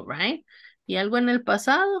 All right. Y algo en el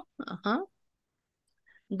pasado.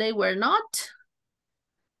 They were not.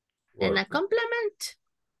 And a complement.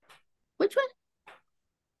 Which one?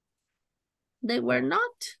 They were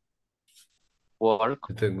not. Work.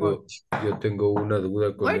 Yo tengo una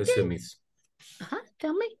duda con Working. ese mis.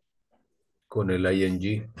 Tell me. Con el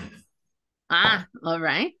ing. All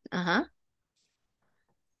right.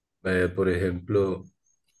 Por ejemplo,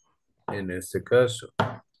 en este caso,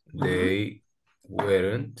 they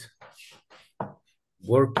weren't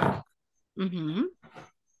working.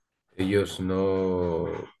 Ellos no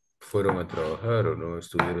fueron a trabajar o no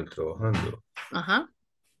estuvieron trabajando.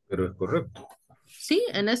 Pero es correcto. Sí,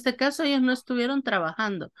 en este caso ellos no estuvieron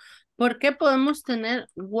trabajando. ¿Por qué podemos tener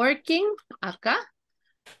working acá?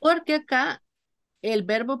 Porque acá el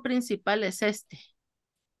verbo principal es este.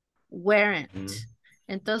 Weren't.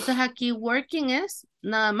 Entonces aquí working es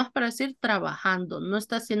nada más para decir trabajando. No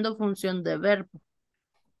está haciendo función de verbo.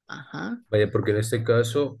 Vaya, porque en este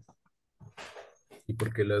caso, ¿y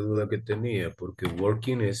por qué la duda que tenía? Porque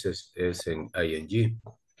working es en ing.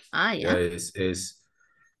 Ya.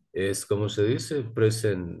 Es ¿cómo se dice?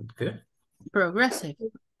 Present, ¿qué? Progressive.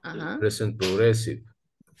 Present progressive.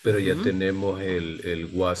 Pero ya tenemos el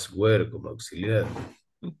was were como auxiliar.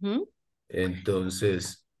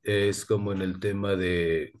 Entonces, es como en el tema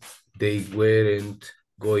de they weren't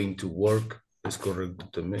going to work. Es correcto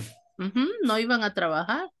también. No iban a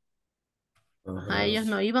trabajar. Ellos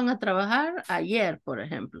no iban a trabajar ayer, por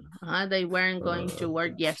ejemplo. They weren't going to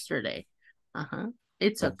work yesterday.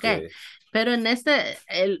 It's okay. Pero en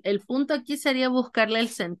el punto aquí sería buscarle el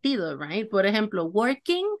sentido, right? Por ejemplo,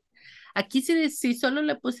 working. Aquí si solo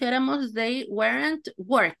le pusiéramos they weren't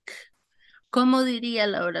work. ¿Cómo diría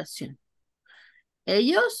la oración?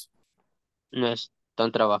 Ellos No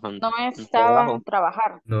están trabajando. No estaban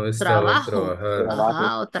trabajando. No estaban trabajo.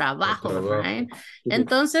 trabajando. O trabajo, right?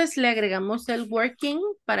 Entonces le agregamos el working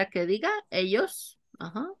para que diga ellos.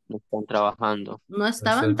 No están trabajando. No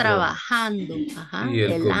estaban trabajando. Y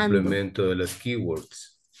el complemento de las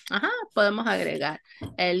keywords. Podemos agregar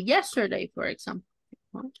el yesterday, for example.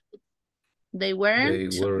 They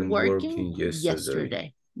weren't working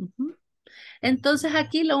yesterday. Entonces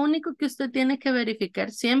aquí lo único que usted tiene que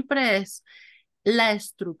verificar siempre es la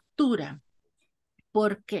estructura.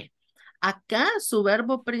 ¿Por qué? Acá su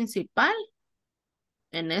verbo principal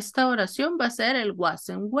en esta oración va a ser el was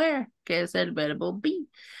and were, que es el verbo be.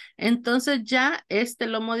 Entonces ya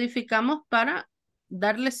lo modificamos para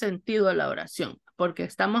darle sentido a la oración, porque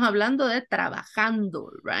estamos hablando de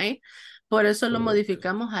trabajando, right? Por eso lo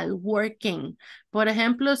modificamos al working. Por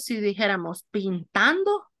ejemplo, si dijéramos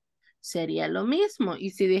pintando, sería lo mismo.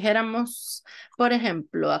 Y si dijéramos, por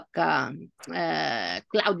ejemplo, acá,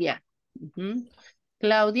 Claudia.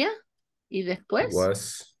 Claudia, y después.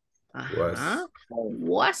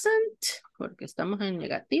 Wasn't, porque estamos en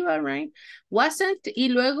negativa, right? Wasn't, y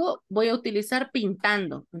luego voy a utilizar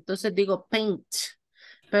pintando. Entonces digo paint.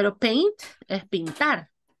 Pero paint es pintar.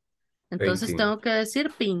 Entonces tengo que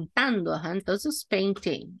decir pintando. Entonces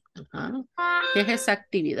painting. ¿Qué es esa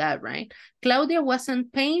actividad, right? Claudia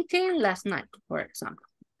wasn't painting last night, for example.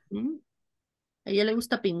 A ella le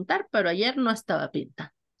gusta pintar, pero ayer no estaba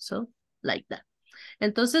pintando. So, like that.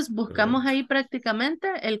 Entonces buscamos ahí prácticamente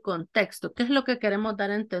el contexto, qué es lo que queremos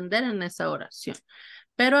dar a entender en esa oración.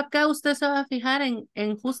 Pero acá usted se va a fijar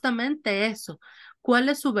en justamente eso. ¿Cuál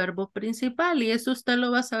es su verbo principal? Y eso usted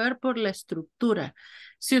lo va a saber por la estructura.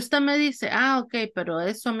 Si usted me dice, ok, pero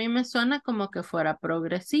eso a mí me suena como que fuera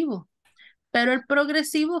progresivo. Pero el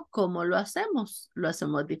progresivo, ¿cómo lo hacemos? Lo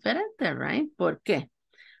hacemos diferente, right? ¿Por qué?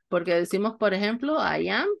 Porque decimos, por ejemplo, I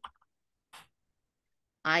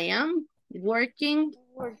am working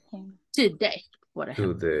today, por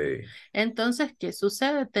ejemplo. Entonces, ¿qué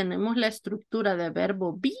sucede? Tenemos la estructura de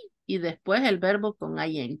verbo be y después el verbo con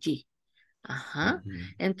ing.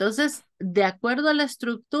 Entonces, de acuerdo a la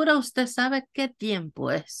estructura, usted sabe qué tiempo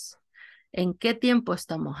es. ¿En qué tiempo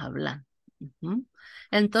estamos hablando?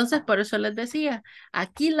 Entonces, por eso les decía,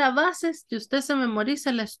 aquí la base es que usted se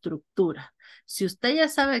memorice la estructura. Si usted ya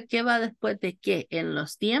sabe qué va después de qué en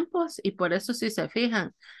los tiempos, y por eso si se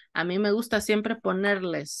fijan, A mí me gusta siempre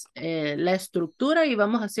ponerles la estructura y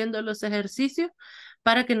vamos haciendo los ejercicios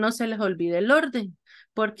para que no se les olvide el orden,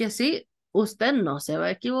 porque así usted no se va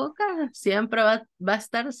a equivocar, siempre va a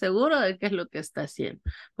estar seguro de qué es lo que está haciendo,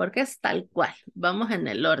 porque es tal cual, vamos en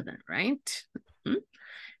el orden, right? ¿Mm?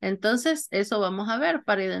 Entonces, eso vamos a ver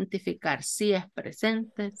para identificar si es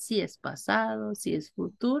presente, si es pasado, si es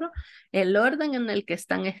futuro, el orden en el que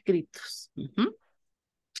están escritos.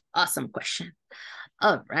 Awesome question.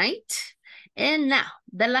 All right. And now,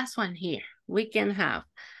 the last one here. We can have,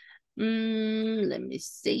 let me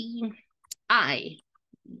see, I.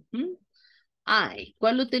 I.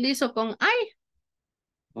 ¿Cuál utilizo con I?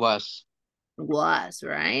 Was. Was,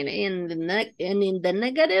 right? And in the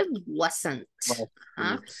negative, wasn't.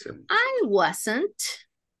 Was. I wasn't.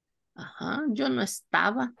 Yo no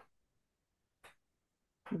estaba.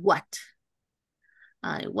 What?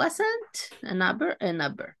 I wasn't an verb, and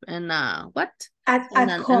what? At An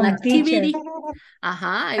home, activity. teacher.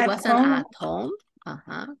 I wasn't at home.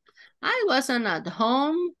 I wasn't at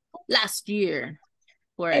home last year,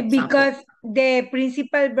 for example. Because the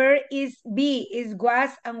principal verb is be, is was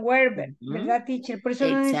and were, ¿verdad, teacher? Por eso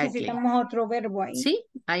no necesitamos otro verbo ahí. Sí,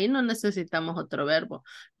 ahí no necesitamos otro verbo.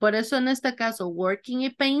 Por eso en este caso, working y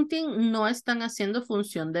painting no están haciendo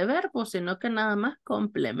función de verbo, sino que nada más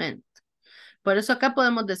complemento. Por eso acá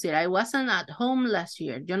podemos decir, I wasn't at home last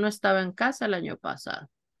year. Yo no estaba en casa el año pasado.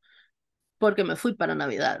 Porque me fui para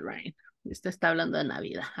Navidad, right? Usted está hablando de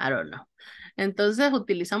Navidad. I don't know. Entonces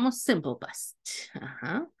utilizamos simple past.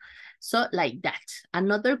 So, like that.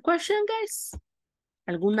 Another question, guys?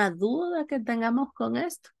 ¿Alguna duda que tengamos con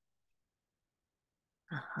esto?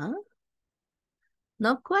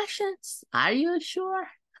 No questions? Are you sure?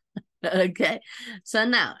 Okay. So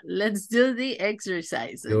now, let's do the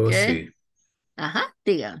exercise, okay? Yo sí.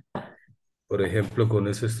 Diga. Por ejemplo, con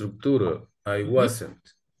esa estructura, I wasn't.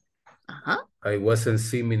 I wasn't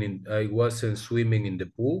swimming in the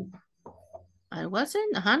pool. I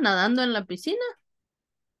wasn't, nadando en la piscina.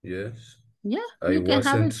 Yes. Yeah, I you can have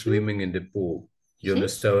wasn't it too. swimming in the pool. Yo ¿Sí? no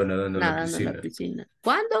estaba nadando en Nadando en la la piscina.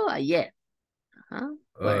 ¿Cuándo? Ayer.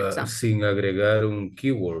 Por ejemplo. Sin agregar un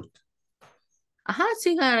keyword.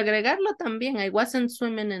 Sin agregarlo también. I wasn't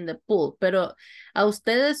swimming in the pool. Pero a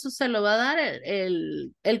ustedes eso se lo va a dar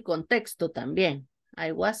el contexto también.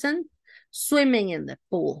 I wasn't swimming in the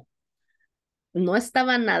pool. No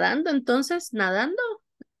estaba nadando, entonces nadando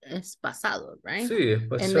es pasado, right? Sí, es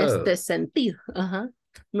pasado. En este sentido.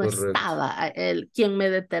 No Correcto. estaba. Quien me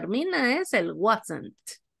determina es el wasn't.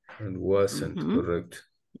 El wasn't, correcto.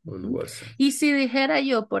 El wasn't. Y si dijera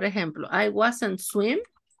yo, por ejemplo, I wasn't swim,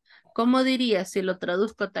 ¿cómo diría si lo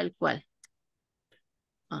traduzco tal cual?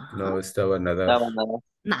 No estaba nadar.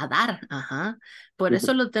 Nadar, Por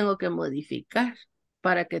eso lo tengo que modificar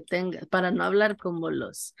para no hablar como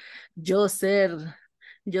yo ser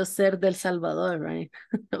del Salvador, right?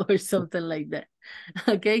 Or something like that.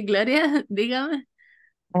 Okay, Gloria, dígame.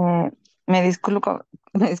 Me disculpo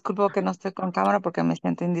que no estoy con cámara porque me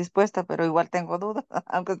siento indispuesta, pero igual tengo dudas,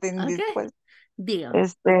 aunque esté indispuesta.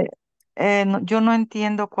 Dígame. Yo no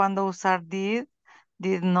entiendo cuándo usar did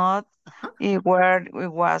not y where it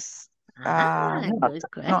was. Good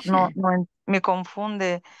question. Me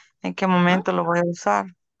confunde en qué momento lo voy a usar.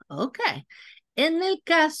 Ok. En el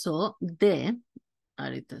caso de,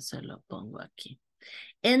 ahorita se lo pongo aquí.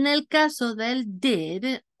 En el caso del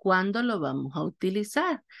did, ¿cuándo lo vamos a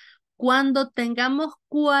utilizar? Cuando tengamos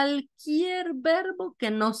cualquier verbo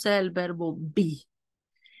que no sea el verbo be.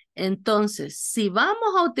 Entonces, si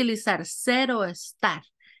vamos a utilizar ser o estar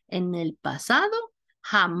en el pasado,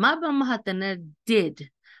 jamás vamos a tener did,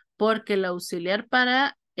 porque el auxiliar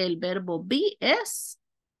para el verbo be es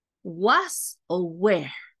was o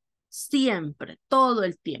were. Siempre, todo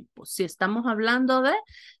el tiempo. Si estamos hablando de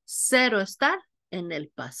ser o estar en el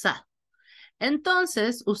pasado.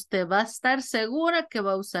 Entonces, usted va a estar segura que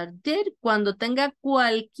va a usar did cuando tenga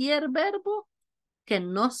cualquier verbo que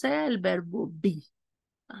no sea el verbo be.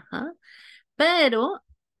 Pero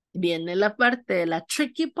viene la parte, la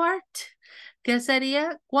tricky part, que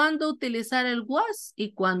sería cuando utilizar el was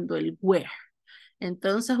y cuando el were.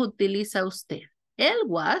 Entonces utiliza usted el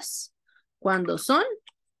was cuando son,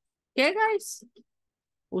 ¿qué, guys?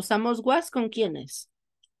 ¿Usamos was con quiénes?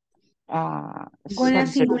 Con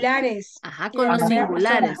las singulares. Con los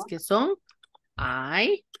singulares, que son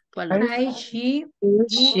I, I, she,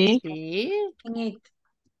 and it.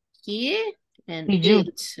 He, and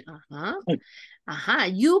it.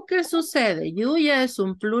 You, ¿qué sucede? You ya es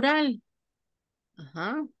un plural.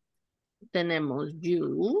 Tenemos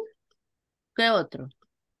you. ¿Qué otro?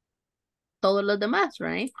 Todos los demás,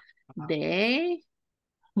 right? They,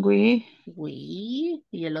 We. We.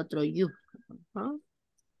 Y el otro you.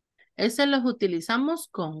 Ese los utilizamos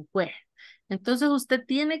con where. Entonces usted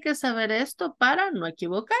tiene que saber esto para no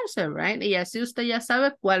equivocarse, right? Y así usted ya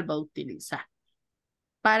sabe cuál va a utilizar.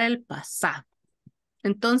 Para el pasado.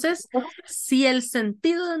 Entonces, si el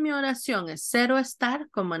sentido de mi oración es cero estar,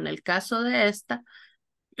 como en el caso de esta,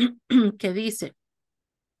 que dice,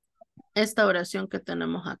 esta oración que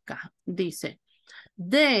tenemos acá, dice,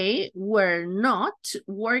 they were not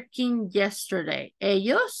working yesterday.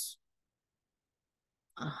 Ellos,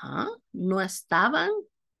 no estaban,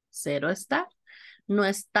 cero estar, no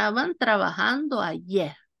estaban trabajando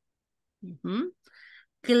ayer.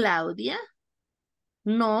 Claudia,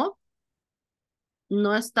 no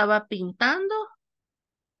estaba pintando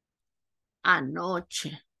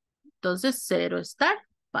anoche. Entonces, cero estar,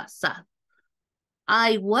 pasado.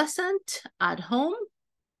 I wasn't at home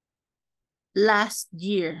last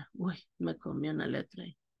year. Uy, me comí una letra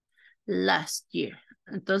ahí. Last year.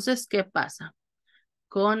 Entonces, ¿qué pasa?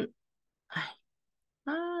 Con,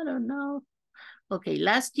 I don't know. Ok,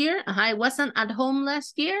 last year, I wasn't at home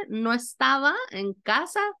last year. No estaba en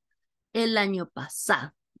casa el año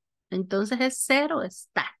pasado. Entonces es cero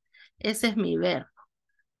estar. Ese es mi verbo.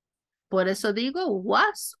 Por eso digo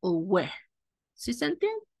was o were. ¿Sí se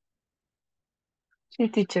entiende? Sí,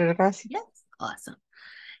 teacher, gracias. Yes, awesome.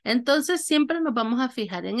 Entonces siempre nos vamos a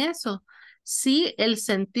fijar en eso. Si el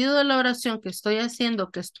sentido de la oración que estoy haciendo,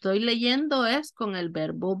 que estoy leyendo es con el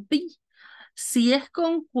verbo be. Si es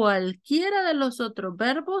con cualquiera de los otros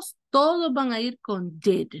verbos, todos van a ir con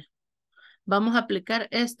did. Vamos a aplicar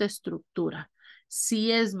esta estructura.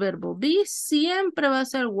 Si es verbo be, siempre va a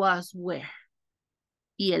ser was, were.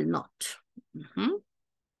 Y el not.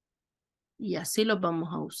 Y así los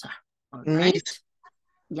vamos a usar. All right.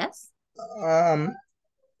 Yes.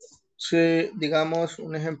 Sí, digamos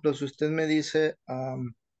un ejemplo, si usted me dice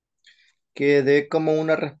que dé como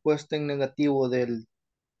una respuesta en negativo del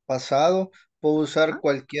pasado, puedo usar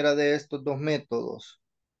cualquiera de estos dos métodos.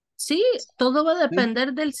 Sí, todo va a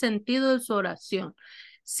depender del sentido de su oración.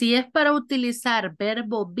 Si es para utilizar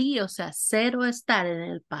verbo be, o sea, cero estar en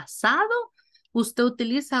el pasado, usted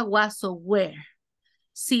utiliza was o were.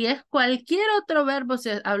 Si es cualquier otro verbo,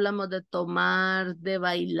 si hablamos de tomar, de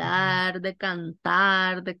bailar, de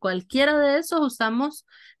cantar, de cualquiera de esos, usamos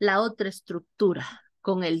la otra estructura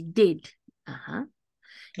con el did.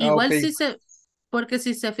 Igual Okay. porque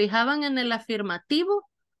si se fijaban en el afirmativo,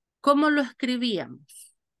 ¿cómo lo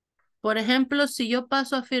escribíamos? Por ejemplo, si yo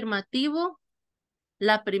paso afirmativo,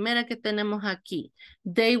 la primera que tenemos aquí,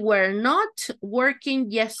 they were not working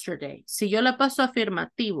yesterday. Si yo la paso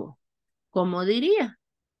afirmativo, ¿cómo diría?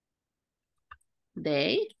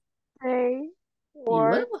 They y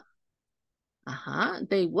work, luego.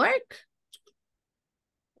 They work.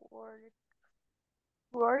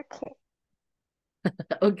 working.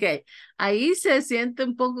 Ok, ahí se siente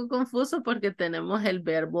un poco confuso porque tenemos el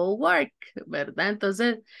verbo work, ¿verdad?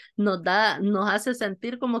 Entonces nos hace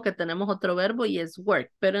sentir como que tenemos otro verbo y es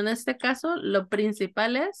work, pero en este caso lo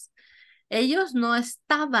principal es, ellos no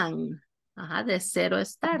estaban, de cero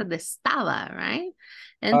estar, de estaba, right?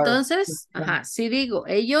 Entonces, si digo,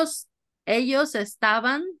 ellos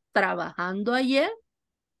estaban trabajando ayer,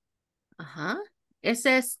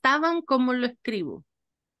 ese estaban, ¿cómo lo escribo?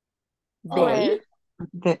 They.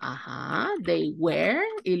 They were,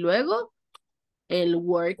 y luego el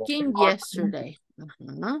working yesterday.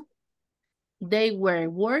 They were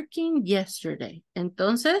working yesterday.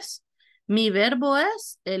 Entonces, mi verbo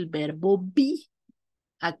es el verbo be.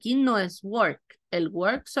 Aquí no es work. El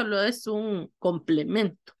work solo es un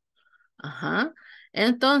complemento.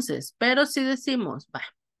 Entonces, pero si decimos,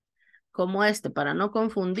 como para no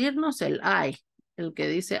confundirnos, el I, el que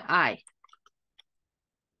dice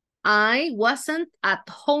I wasn't at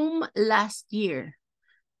home last year.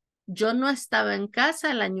 Yo no estaba en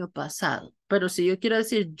casa el año pasado. Pero si yo quiero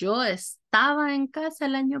decir yo estaba en casa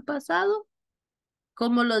el año pasado,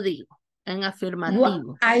 ¿cómo lo digo? En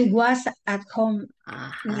afirmativo. I was at home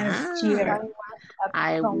last year.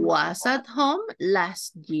 I was at home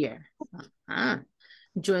last year.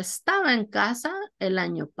 Yo estaba en casa el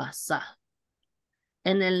año pasado.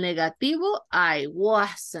 En el negativo, I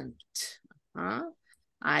wasn't.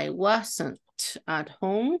 I wasn't at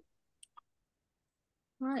home.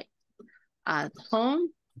 Right. At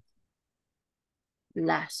home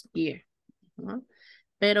last year.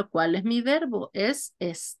 Pero ¿cuál es mi verbo? Es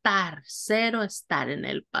estar, cero estar en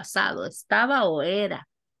el pasado. Estaba o era.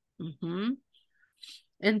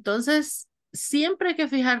 Entonces, siempre hay que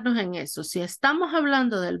fijarnos en eso. Si estamos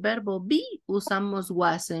hablando del verbo be, usamos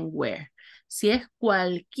was and were. Si es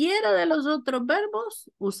cualquiera de los otros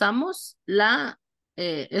verbos, usamos la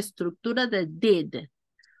estructura de did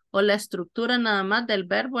o la estructura nada más del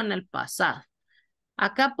verbo en el pasado.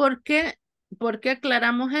 Acá, ¿por qué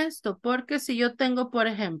aclaramos esto? Porque si yo tengo, por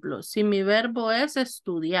ejemplo, si mi verbo es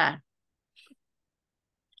estudiar,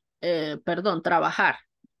 perdón, trabajar.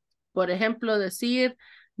 Por ejemplo, decir,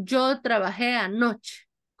 yo trabajé anoche.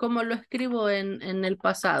 ¿Cómo lo escribo en el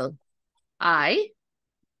pasado? I,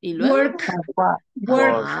 y luego, Work.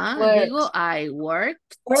 Work. ajá, Work. digo, I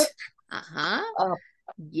worked, Work. ajá, A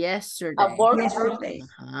yesterday. work. Yesterday.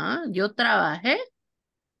 Ajá, yo trabajé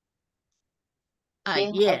Yes, a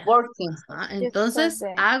ayer. working. Ajá, entonces,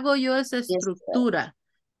 hago yo esa Yesterday. estructura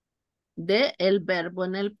de el verbo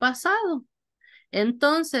en el pasado.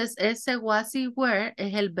 Entonces, ese was y were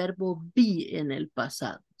es el verbo be en el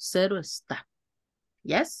pasado. Cero está.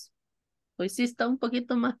 ¿Yes? Hoy sí está un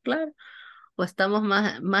poquito más claro. ¿O estamos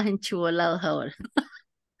más enchivolados ahora?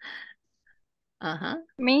 Ajá.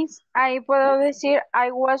 Miss, ahí puedo decir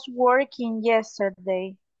I was working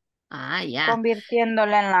yesterday, Ah, ya.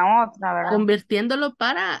 convirtiéndola en la otra, ¿verdad? Convirtiéndolo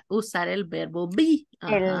para usar el verbo be.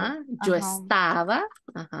 Ajá. Yo Ajá. estaba.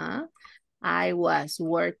 Ajá. I was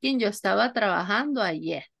working. Yo estaba trabajando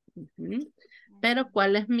ayer. Ujú. Pero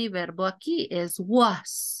 ¿cuál es mi verbo aquí? Es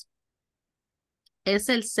was. Es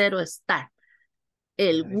el cero estar.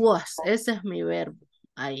 El was. Ese es mi verbo.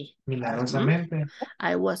 Ahí. Milagrosamente.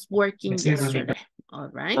 I was working yesterday. All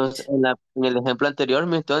right. Entonces, en el ejemplo anterior,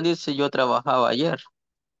 mi entonces dice yo trabajaba ayer.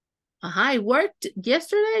 Ajá, I worked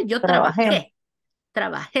yesterday. Yo Trabajé.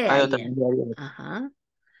 Trabajé Ah, yo ayer. trabajé ayer. Ajá.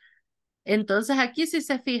 Entonces aquí si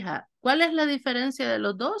se fija, ¿cuál es la diferencia de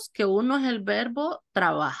los dos? Que uno es el verbo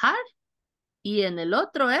trabajar y en el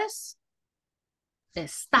otro es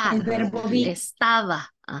estar. El verbo be.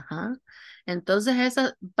 Estaba. Ajá. Entonces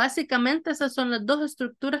básicamente esas son las dos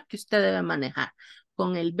estructuras que usted debe manejar.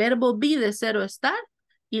 Con el verbo be de cero estar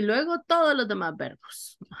y luego todos los demás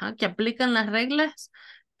verbos. Ajá, que aplican las reglas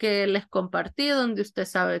que les compartí, donde usted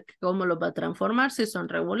sabe cómo los va a transformar, si son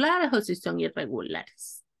regulares o si son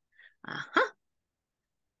irregulares. Ajá.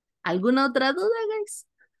 ¿Alguna otra duda, guys?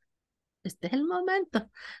 Este es el momento.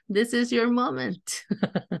 This is your moment.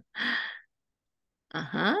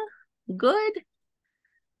 Ajá. Good.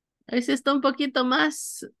 Ahí sí está un poquito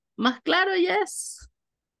más claro, yes.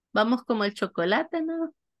 Vamos como el chocolate,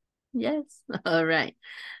 ¿no? Yes. All right.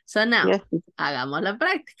 So now, Yes. hagamos la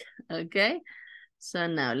práctica. Okay. So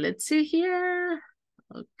now, let's see here.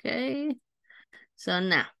 Okay. So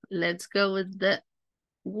now, let's go with the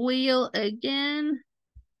wheel again.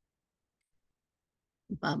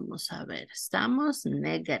 Vamos a ver, estamos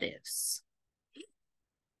negatives.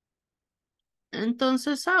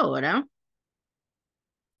 Entonces ahora,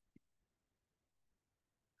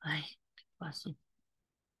 ay, ¿qué pasó?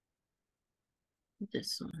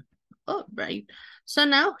 This one. Oh, right. So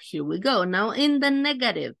now, here we go. Now in the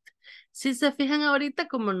negative. Si se fijan ahorita,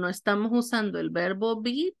 como no estamos usando el verbo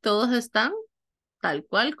be, todos están tal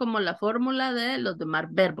cual como la fórmula de los demás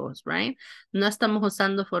verbos, right? No estamos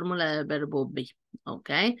usando fórmula del verbo be,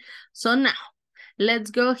 okay? So now,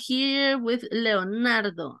 let's go here with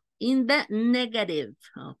Leonardo in the negative,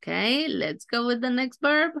 okay? Let's go with the next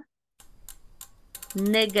verb.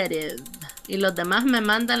 Negative. Y los demás me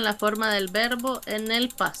mandan la forma del verbo en el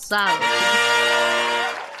pasado.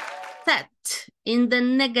 Set. In the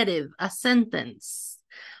negative, a sentence.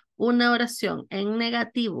 Una oración en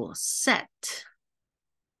negativo. Set.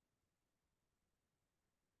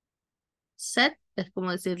 Set es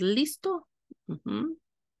como decir listo.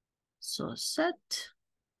 So set.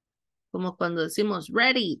 Como cuando decimos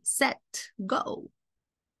ready, set, go.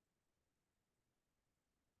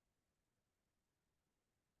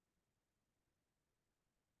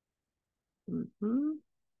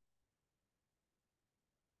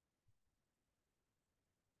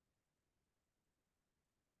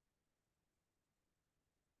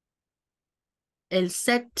 El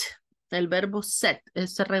set, el verbo set,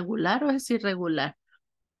 ¿es regular o es irregular?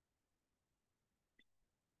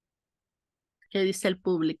 ¿Qué dice el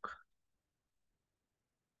público?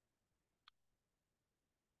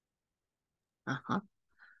 Ajá.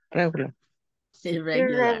 Regular.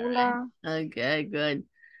 Irregular, right? Okay, good.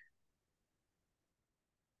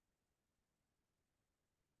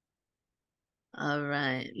 All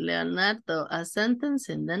right. Leonardo, a sentence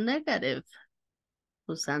in the negative.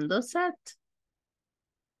 Usando set.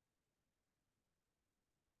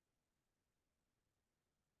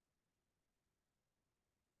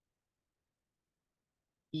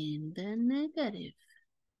 In the negative.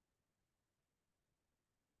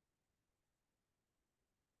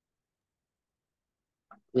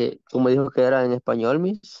 ¿Cómo dijo que era en español,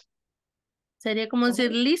 Miss? Sería como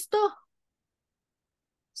decir listo.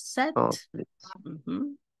 set. Complete.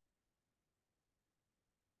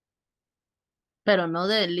 Pero no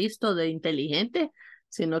de listo de inteligente,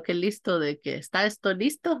 sino que listo de que está esto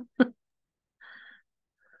listo.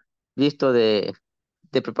 Listo de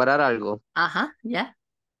preparar algo. Ajá, ya.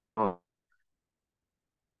 Oh,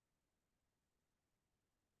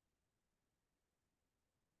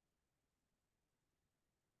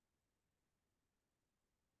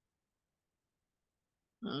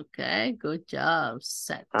 Okay, good job.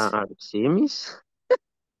 Set. sí, miss.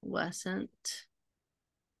 Wasn't.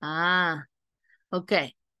 Ah, ok.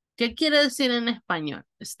 ¿Qué quiere decir en español?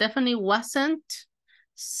 Stephanie wasn't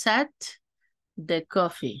set the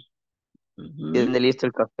coffee. ¿Tiene listo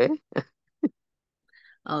el café?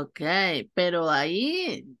 Ok, pero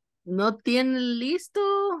ahí no tiene listo.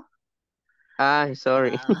 Ay,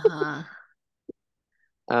 sorry. Ajá,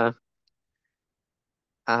 Ah,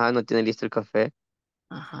 ajá, no tiene listo el café.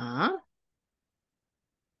 ajá.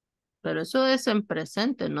 Pero eso es en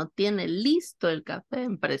presente, no tiene listo el café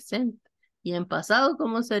en presente. ¿Y en pasado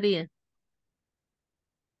cómo sería?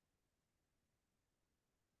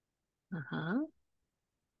 Ajá,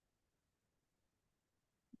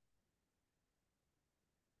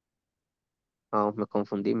 Oh, me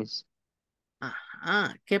confundí, miss.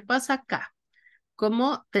 ajá. ¿Qué pasa acá?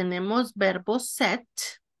 Como tenemos verbo set,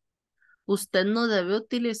 usted no debe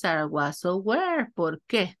utilizar was o were. ¿Por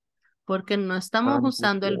qué? Porque no estamos Ah, sí,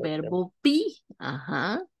 usando el cierto. verbo be.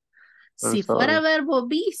 Ajá. I'm Si fuera sorry. verbo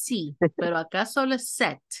be, sí, pero acá solo es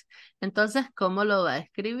set. Entonces, ¿cómo lo va a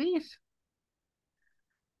escribir?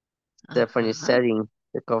 Stephanie Ajá. setting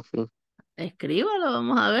the coffee. Escríbalo,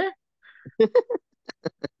 vamos a ver.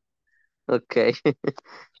 Ok.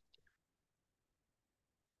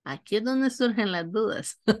 Aquí es donde surgen las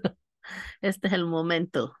dudas. Este es el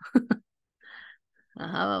momento.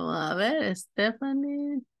 Ajá, vamos a ver,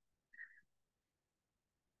 Stephanie.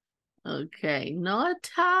 Ok, not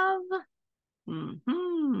have.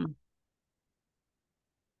 Ujú.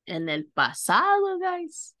 En el pasado,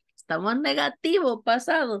 guys. Estamos negativo,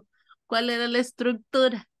 pasado. ¿Cuál era la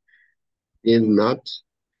estructura? Did not,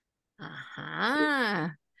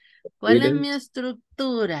 Ajá. ¿Cuál es mi didn't.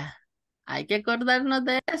 estructura? Hay que acordarnos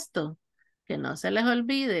de esto. Que no se les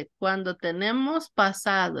olvide. Cuando tenemos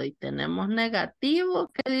pasado y tenemos negativo,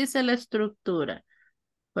 ¿qué dice la estructura?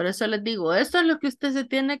 Por eso les digo, esto es lo que usted se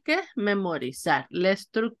tiene que memorizar. La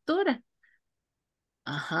estructura.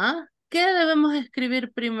 Ajá. ¿Qué debemos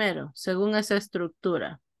escribir primero según esa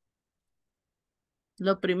estructura?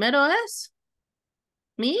 Lo primero es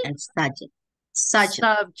mi El subject.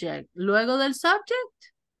 subject. Luego del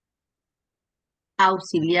subject.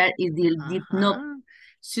 Auxiliar y did not. Ajá.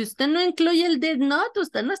 Si usted no incluye el did not,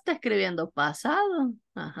 usted no está escribiendo pasado.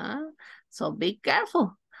 Ajá. So be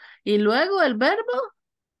careful. Y luego el verbo,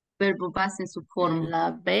 Verbo base en su forma.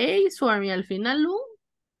 la base form y al final un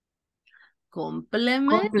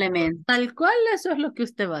complemento. Complemento. Tal cual, eso es lo que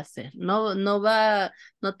usted va a hacer. No,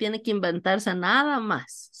 no tiene que inventarse nada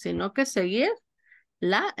más, sino que seguir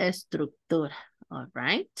la estructura. All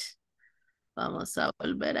right. Vamos a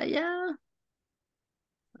volver allá.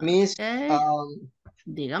 Miss, Ok.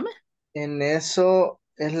 Dígame. en eso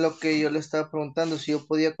es lo que yo le estaba preguntando, si yo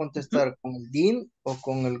podía contestar con el did o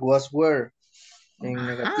con el was were en Ajá.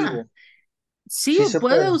 negativo. Sí, Sí se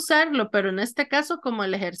puede puede. usarlo, pero en este caso, como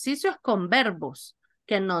el ejercicio es con verbos,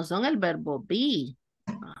 que no son el verbo be.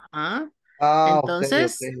 Ajá. Ah, ok, ok,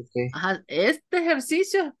 Entonces, ok. ajá, este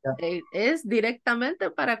ejercicio Ya. es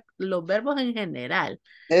directamente para los verbos en general.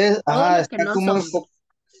 Todo Ajá, lo que está no como son.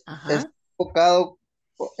 Ajá. enfocado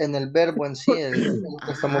en el verbo en sí, lo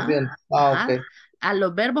que estamos Ajá, viendo. Ah, ok. ajá. A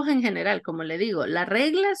los verbos en general, como le digo, la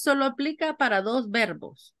regla solo aplica para dos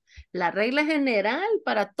verbos. La regla general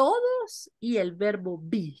para todos y el verbo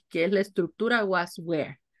be, que es la estructura was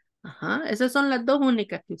were. Ajá, esas son las dos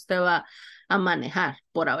únicas que usted va a manejar,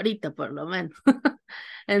 por ahorita por lo menos.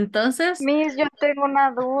 Entonces, Miss, yo tengo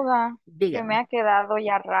una duda que me dígame. ha quedado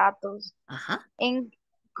ya ratos. Ajá, En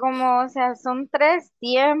como, o sea, son tres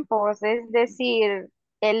tiempos, es decir,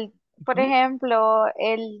 por ujú. ejemplo,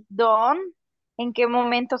 el don, ¿en qué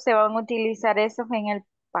momento se van a utilizar esos en el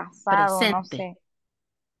pasado? No Presente. sé.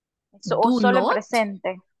 O Do solo en not,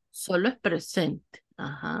 presente. solo es presente.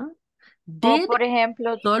 Ajá. O Did, por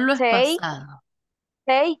ejemplo, solo es take, pasado.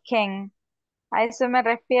 taken. A eso me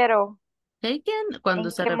refiero. Taken, cuando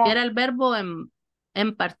 ¿En se qué refiere al verbo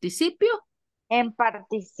en participio, en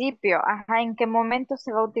participio? Ajá, ¿en qué momento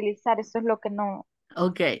se va a utilizar? Eso es lo que no.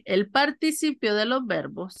 Ok, el participio de los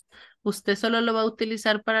verbos, usted solo lo va a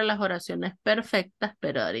utilizar para las oraciones perfectas,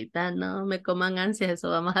 pero ahorita no me coman ansias, eso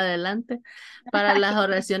va más adelante. Para las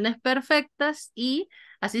oraciones perfectas y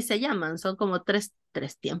así se llaman, son como tres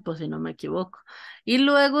tiempos si no me equivoco. Y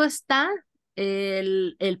luego está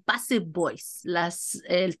el passive voice,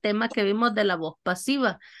 el tema que vimos de la voz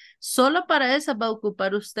pasiva. Solo para esa va a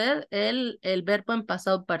ocupar usted el verbo en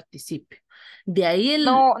pasado participio. De ahí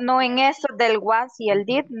No, no en eso del was y el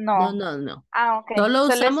did, no, no. no, no. Ah, ok. Solo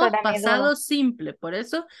Solo eso usamos era mi duda. pasado simple. Por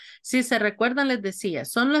eso, si se recuerdan, les decía,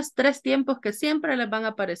 son los tres tiempos que siempre les van a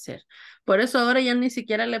aparecer. Por eso ahora ya ni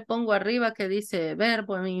siquiera le pongo arriba que dice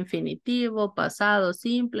verbo en infinitivo, pasado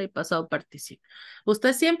simple y pasado participio.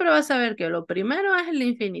 Usted siempre va a saber que lo primero es el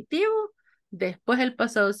infinitivo, después el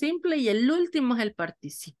pasado simple y el último es el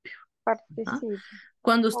participio. ¿Ah? Participo.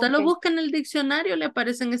 Cuando usted lo Ok. busca en el diccionario, le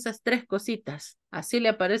aparecen esas tres cositas. Así le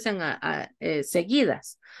aparecen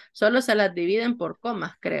seguidas. Solo se las dividen por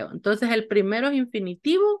comas, creo. Entonces, el primero es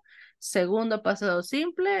infinitivo, segundo pasado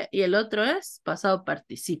simple y el otro es pasado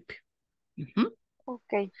participio. Ujú. Ok.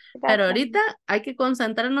 Pero Gracias. ahorita hay que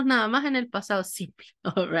concentrarnos nada más en el pasado simple,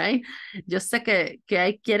 all right? Yo sé que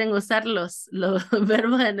ahí quieren usar los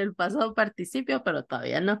verbos en el pasado participio, pero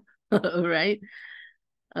todavía no, all right?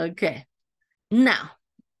 Ok. Now,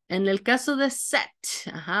 en el caso de set,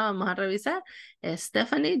 vamos a revisar.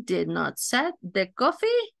 Stephanie did not set the coffee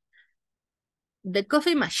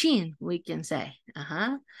machine, we can say.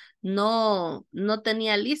 No, no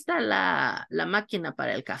tenía lista la máquina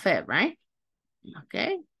para el café, right?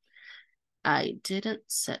 Okay. I didn't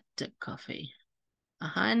set the coffee.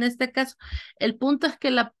 En este caso, el punto es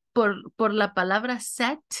que por la palabra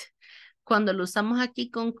set, cuando lo usamos aquí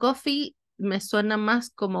con coffee, me suena más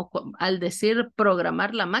como al decir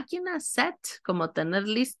programar la máquina, set, como tener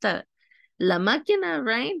lista la máquina,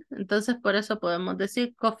 right? Entonces por eso podemos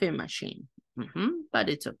decir coffee machine. But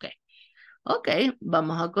it's okay. Ok,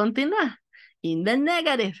 vamos a continuar. In the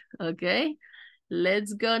negative, ok.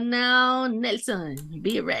 Let's go now, Nelson.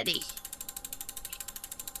 Be ready.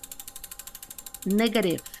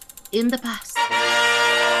 Negative. In the past.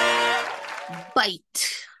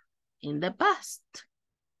 Bite. In the past.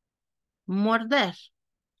 Morder.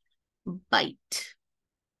 Bite.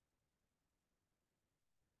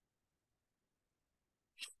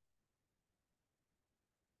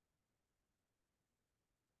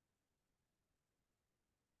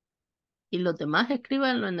 Y los demás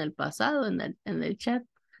escríbanlo en el pasado, en el chat.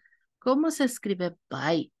 ¿Cómo se escribe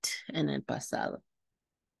bite en el pasado?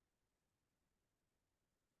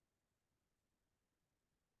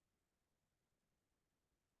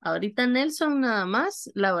 Ahorita Nelson nada más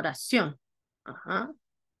la oración.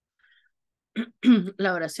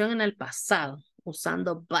 La oración en el pasado,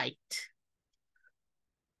 usando bite.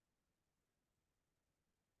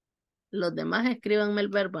 Los demás escríbanme el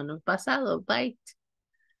verbo en el pasado, bite.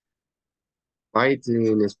 Bite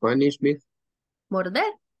in Spanish, Miss.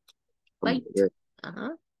 Morder. Bite.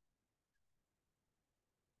 Morder.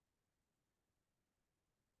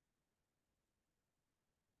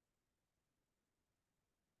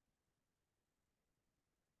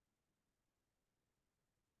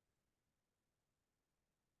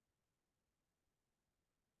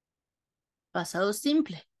 Pasado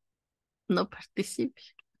simple. No participe.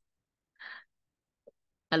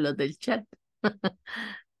 A los del chat.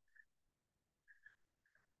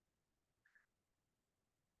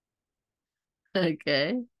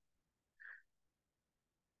 Ok.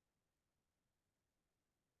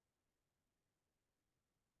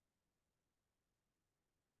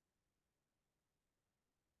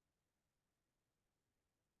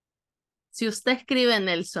 Si usted escribe,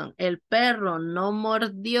 Nelson, el perro no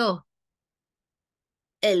mordió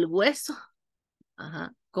el hueso,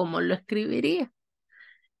 ¿cómo lo escribiría?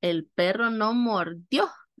 El perro no mordió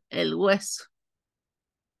el hueso.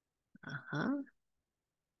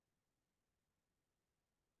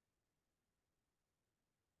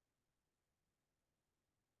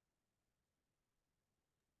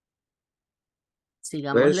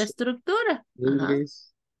 Sigamos la Hueso, estructura.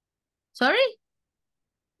 English. Sorry?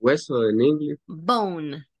 Hueso en inglés.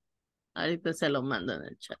 Bone. Ahorita se lo mando en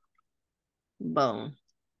el chat. Bone.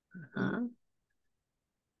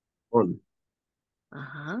 On.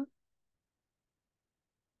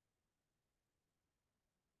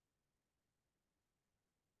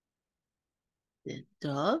 The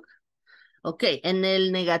dog. Ok, en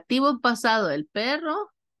el negativo pasado, el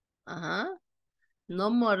perro, no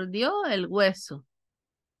mordió el hueso.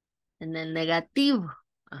 En el negativo,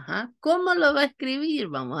 ¿cómo lo va a escribir?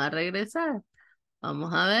 Vamos a regresar.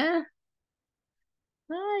 Vamos a ver.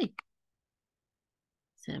 Ay,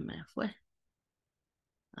 se me fue.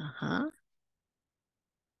 Ajá.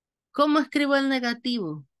 ¿Cómo escribo el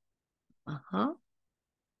negativo? Ajá.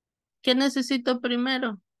 ¿Qué necesito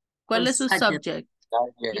primero? ¿Cuál es su subject?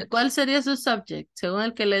 ¿Y cuál sería su subject? Según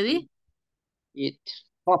el que le di. It.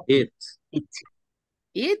 It.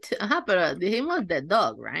 It. Ajá, pero dijimos the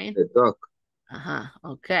dog, right? The dog. Ajá,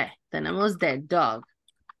 ok. Tenemos the dog.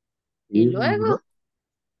 Y Did luego. not.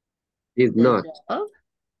 Did The not. dog.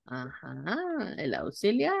 Ajá, el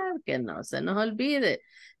auxiliar, que no se nos olvide.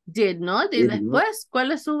 Did not, y Did not después,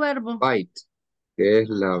 ¿cuál es su verbo? bite, que es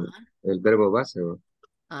el verbo base, ¿no?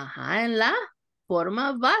 Ajá, en la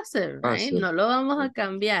forma base, right? Base. No lo vamos a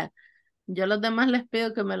cambiar. Yo a los demás les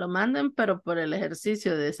pido que me lo manden, pero por el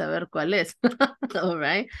ejercicio de saber cuál es. All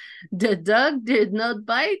right. The dog did not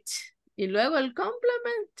bite. Y luego el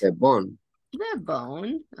complement. The bone. The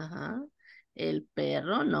bone. Ajá. El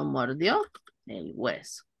perro no mordió el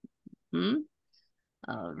hueso. ¿Mm?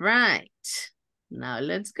 All right. Now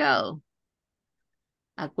let's go.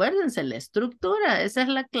 Acuérdense, la estructura, esa es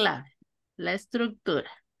la clave. La estructura.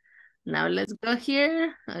 Now let's go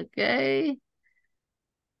here. Okay.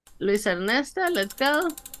 Luis Ernesto, let's go.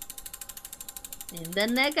 In the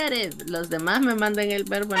negative. Los demás me mandan el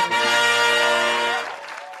verbo en el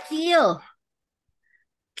kill.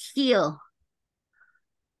 Kill.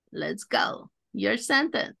 Let's go. Your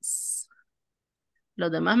sentence.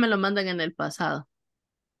 Los demás me lo mandan en el pasado.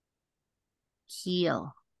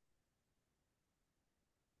 Kill.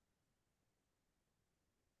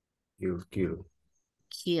 Kill.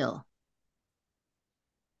 Kill.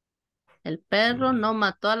 El perro no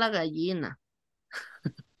mató a la gallina.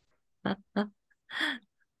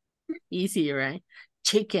 Easy, right?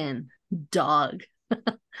 Chicken. Dog.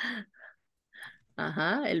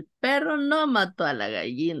 Ajá. El perro no mató a la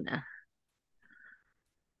gallina.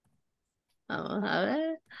 Vamos a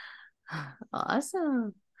ver.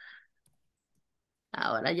 Awesome.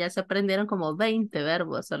 Ahora ya se aprendieron como 20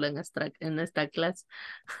 verbos solo en esta clase.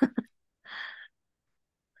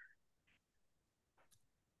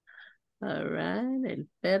 All right. El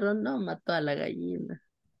perro no mató a la gallina.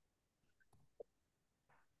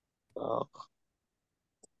 Dog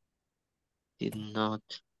did not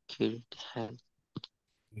kill the hen.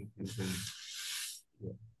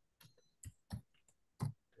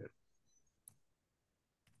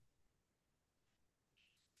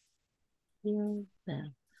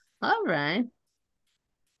 All right.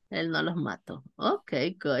 Él no los mató.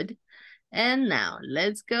 Okay, good. And now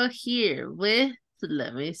let's go here with,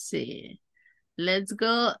 let me see. Let's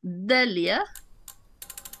go Delia.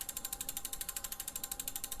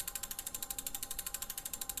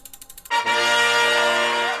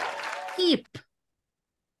 Keep.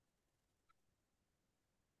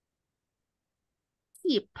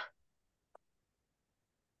 Keep.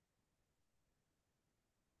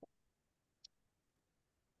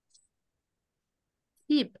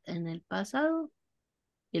 Keep en el pasado.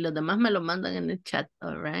 Y los demás me lo mandan en el chat,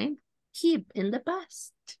 all right? Keep in the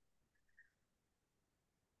past.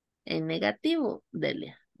 En negativo,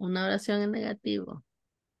 Delia. Una oración en negativo.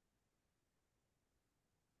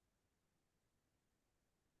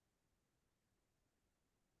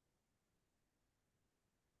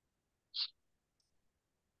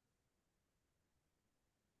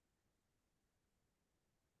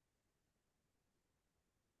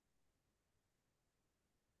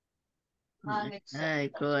 Very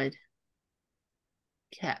good.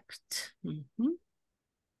 Kept.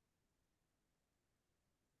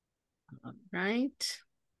 All right.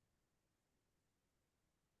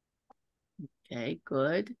 Okay,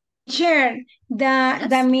 good. Sure.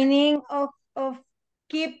 The meaning of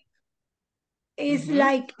keep is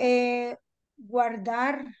like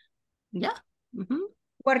guardar. Yeah.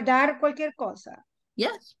 Guardar cualquier cosa.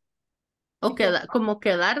 Yes. O como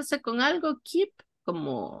quedarse con algo, keep,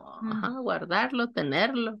 como guardarlo,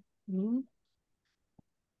 tenerlo.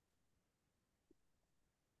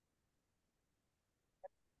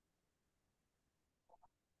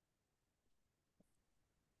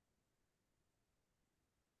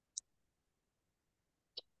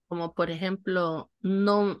 Como por ejemplo,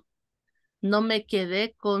 no me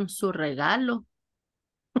quedé con su regalo.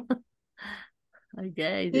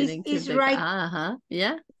 Okay, I didn't keep the right. car.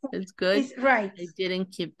 Yeah, it's good. It's right. I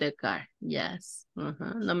didn't keep the car. Yes.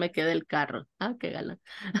 No me quedé el carro. Qué galán.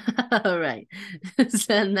 All right.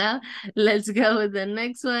 So now let's go with the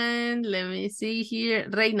next one. Let me see here.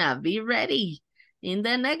 Reina, be ready. In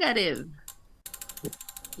the negative.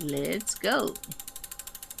 Let's go.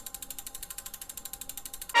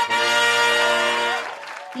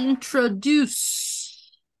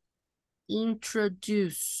 Introduce.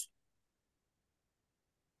 Introduce.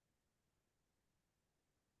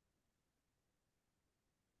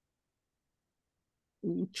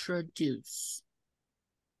 Introduce.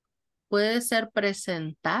 Puede ser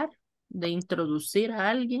presentar, de introducir a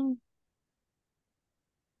alguien.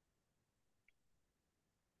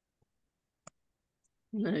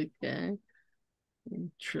 Okay.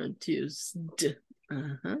 Introduced.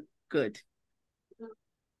 Good.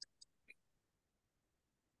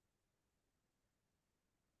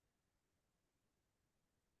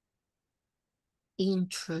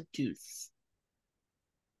 Introduce.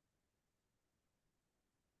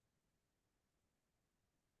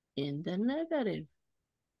 In the negative.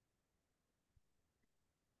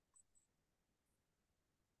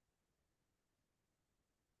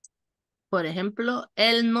 Por ejemplo,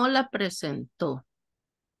 él no la presentó.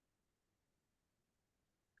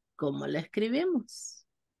 ¿Cómo la escribimos?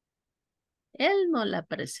 Él no la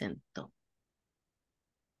presentó.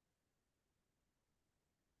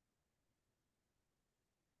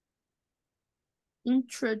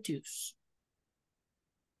 Introduce.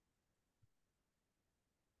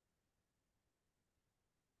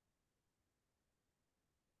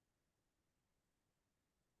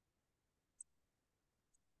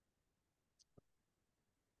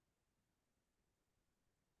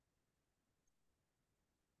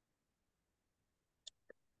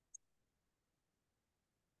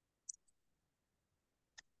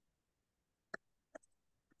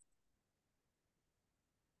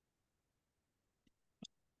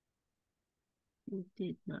 You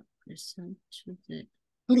did not present to the...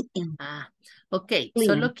 Ok.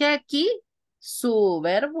 Solo que aquí su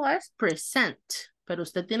verbo es present, pero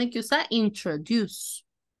usted tiene que usar introduce.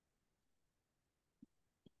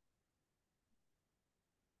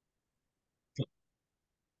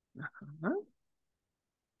 Ajá.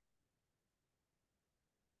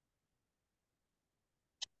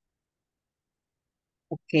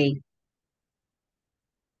 Ok.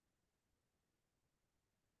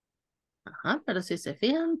 Ajá, pero si se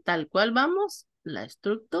fijan, tal cual vamos, la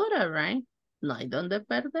estructura, right? No hay donde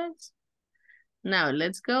perderse. Now,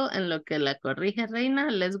 let's go. En lo que la corrige Reina,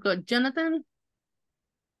 let's go. Jonathan.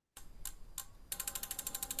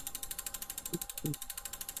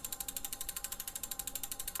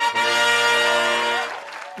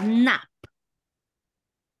 Nap.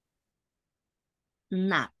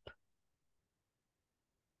 Nap.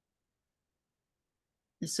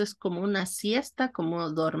 Eso es como una siesta,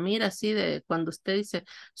 como dormir así de cuando usted dice,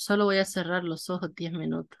 solo voy a cerrar los ojos 10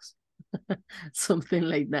 minutos. Something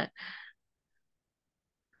like that.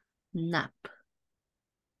 Nap.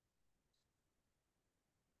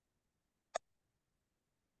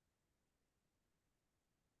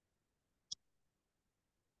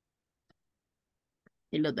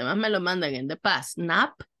 Y los demás me lo mandan en the past.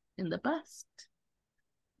 Nap in the past.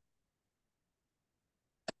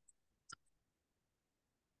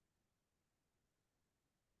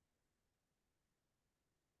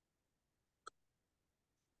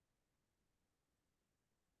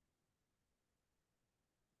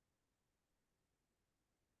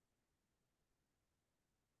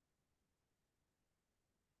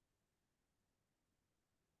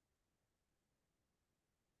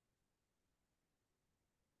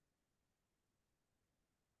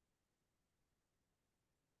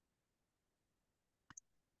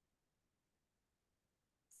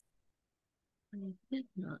 I did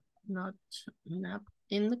not nap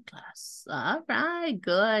in the class. All right,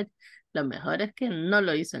 good. Lo mejor es que no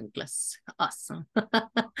lo hizo en clase. Awesome.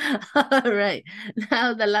 All right.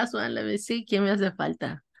 Now the last one, let me see. ¿Quién me hace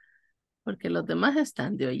falta? Porque los demás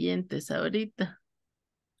están de oyentes ahorita.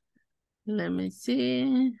 Let me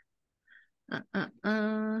see.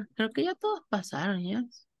 Creo que ya todos pasaron,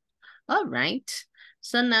 yes. All right.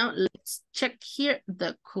 So now let's check here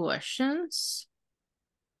the questions.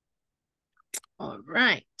 All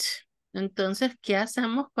right. Entonces, ¿qué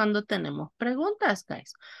hacemos cuando tenemos preguntas,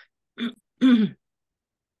 guys?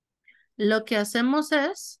 Lo que hacemos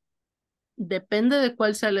es, depende de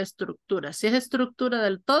cuál sea la estructura. Si es estructura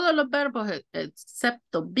del todos los verbos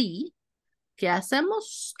excepto be, ¿qué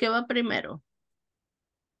hacemos? ¿Qué va primero?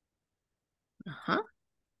 Ajá.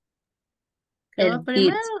 ¿Qué va El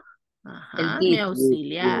primero? did. El Ajá, mi did.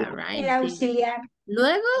 auxiliar, El right? auxiliar.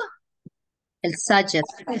 Luego, El subject.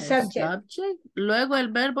 El el subject. subject. Luego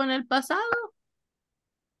el verbo en el pasado.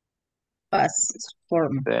 Past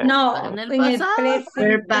form. No, En el en el pasado. Verb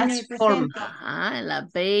en el past form. presente. Ajá, en la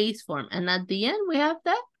base form. And at the end we have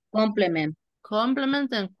that Complement.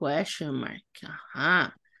 complement and question mark.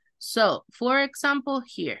 Ajá. So, for example,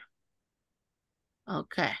 here.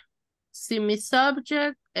 Okay. Si mi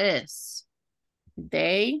subject es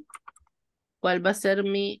they, ¿cuál va a ser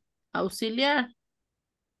mi auxiliar?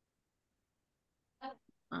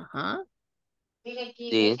 Ajá.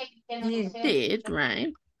 Did. Did,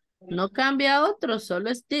 right? No cambia otro, solo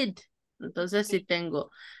es did. Entonces, si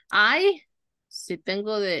tengo I, si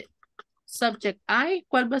tengo de subject I,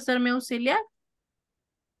 ¿cuál va a ser mi auxiliar?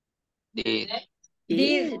 Did.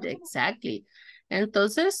 Did, exactly.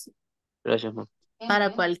 Entonces, Gracias, ma.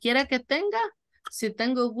 para cualquiera que tenga, si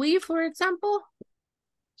tengo we, for example,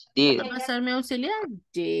 Did. ¿cuál va a ser mi auxiliar?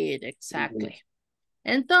 Did, exactly.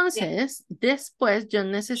 Entonces, después yo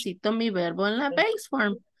necesito mi verbo en la base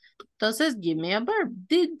form. Entonces, give me a verb.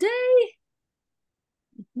 Did they?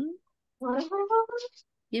 Ujú.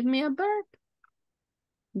 Give me a verb.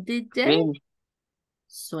 Did they Swim.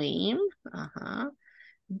 swim? Ajá.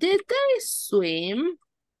 Did they swim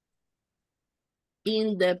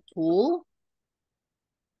in the pool?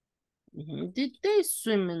 Ujú. Did they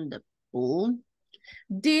swim in the pool?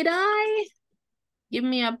 Did I? Give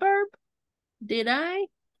me a verb. Did I?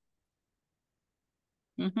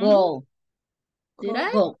 Ujú. Go. Did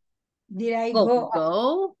I? Go. Did I Go. go?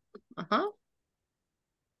 Go. Uh-huh.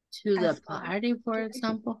 To the party, for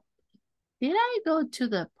example. Did I go to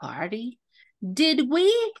the party? Did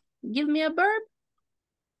we? Give me a verb.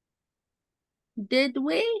 Did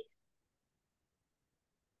we?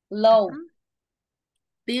 Love.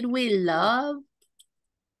 Did we love?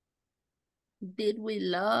 Did we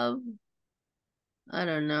love? I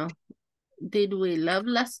don't know. Did we love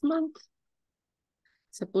last month?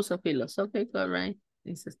 Se puso filosófico, right?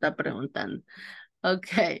 Y se está preguntando.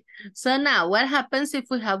 Okay. So now, what happens if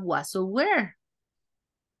we have was or were?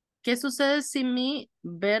 ¿Qué sucede si mi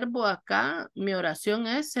verbo acá, mi oración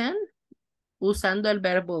es en usando el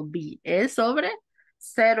verbo be? Es sobre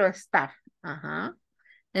cero estar. Ajá.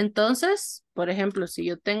 Entonces, por ejemplo, si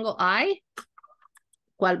yo tengo I,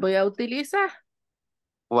 ¿cuál voy a utilizar?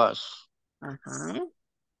 Was. Ajá.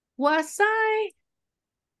 Was I?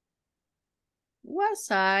 Was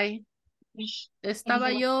I?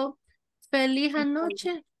 ¿Estaba yo feliz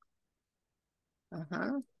anoche?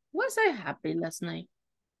 Ajá. Was I happy last night?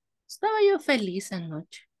 ¿Estaba yo feliz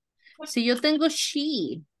anoche? Si yo tengo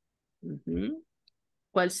she, ujú,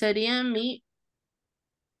 ¿cuál sería mi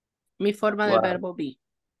forma del Was. verbo be?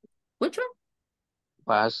 Which one?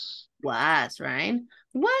 Was. Was, right?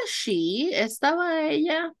 Was she? ¿Estaba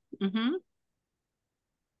ella? Ujú.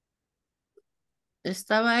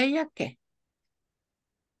 ¿Estaba ella qué?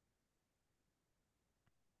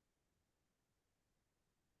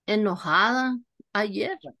 ¿Enojada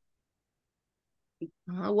ayer?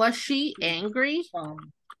 Was she angry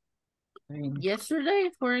yesterday,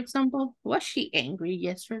 for example? Was she angry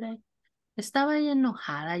yesterday? ¿Estaba ella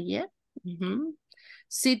enojada ayer? Ujú.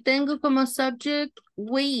 Si tengo como subject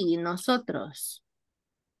we, nosotros.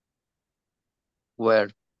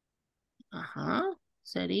 Were. Ajá,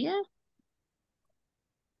 sería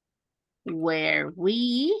were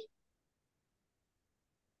we.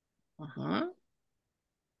 Ajá.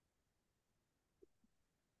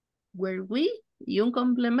 Were we. Y un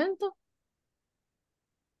complemento.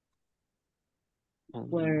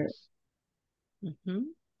 Were.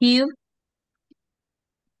 Ujú. Here.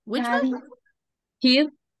 Which Daddy. one? Here.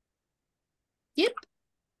 Keep.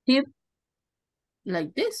 Here.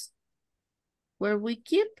 Like this. Where we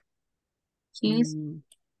keep. His.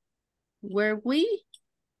 Where we.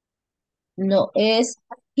 No, es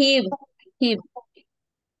him. Him.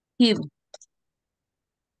 Him.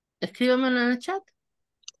 Escríbamelo en el chat.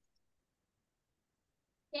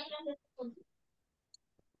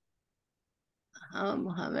 Ajá,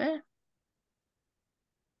 vamos a ver.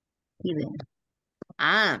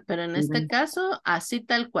 Ah, pero en este caso, así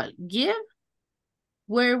tal cual. Give.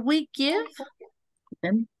 Where we give.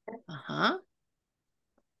 Ajá.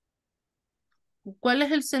 ¿Cuál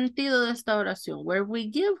es el sentido de esta oración? Where we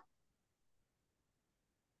give.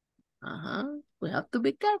 Ajá. We have to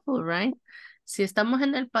be careful, right? Si estamos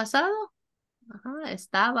en el pasado, ajá,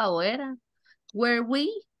 estaba o era. Where we.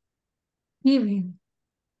 Giving.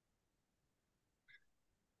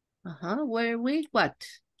 Ajá. Where we what?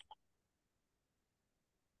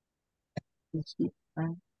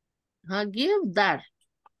 Ajá. Give, dar.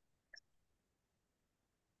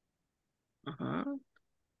 Ajá.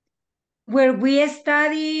 Where we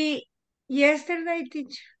study yesterday,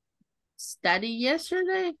 teacher. Study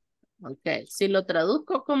yesterday. Ok. Si lo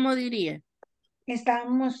traduzco, ¿cómo diría?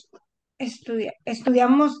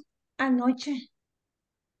 Estudiamos anoche.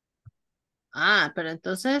 Ah, pero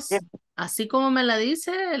entonces, así como me la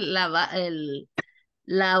dice,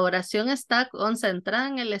 la oración está concentrada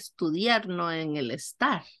en el estudiar, no en el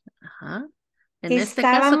estar. Ajá. En este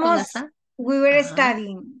caso con Estábamos, esa. we were Ajá.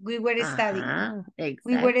 studying. We were studying. Ajá.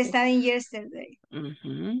 We were Exactly. studying yesterday.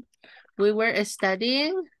 We were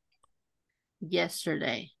studying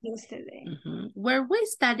Yesterday. Yesterday. Were we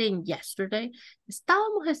studying yesterday?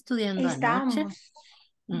 Estábamos estudiando anoche.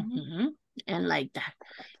 And like that.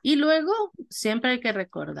 Y luego, siempre hay que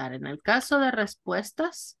recordar, en el caso de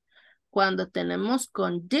respuestas, cuando tenemos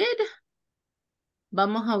con did,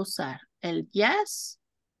 vamos a usar el yes,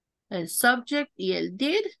 el subject y el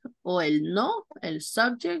did, o el no, el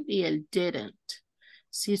subject y el didn't.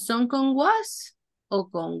 Si son con was o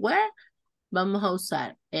con were, vamos a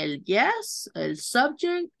usar el yes, el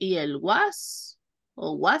subject y el was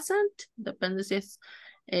o wasn't, depende si es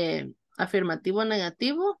afirmativo o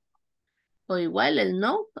negativo, o igual el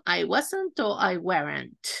no, I wasn't o I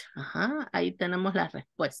weren't. Ahí tenemos la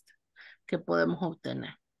respuesta que podemos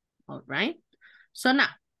obtener. All right. So now,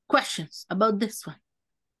 questions about this one.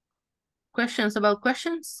 Questions about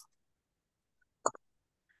questions.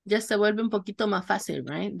 Ya se vuelve un poquito más fácil,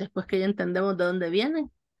 right? Después que ya entendemos de dónde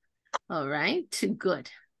vienen. All right, good.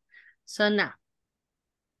 So now,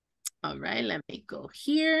 all right, let me go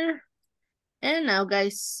here. And now,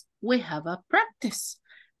 guys, we have a practice.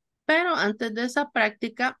 Pero antes de esa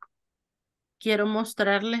práctica, quiero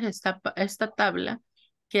mostrarles esta tabla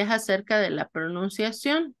que es acerca de la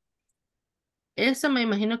pronunciación. Esa me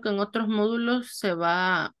imagino que en otros módulos se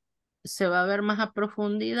va a ver más a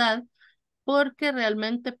profundidad, porque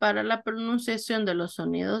realmente para la pronunciación de los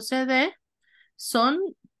sonidos ed son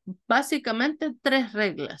básicamente 3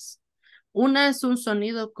 reglas. Una es un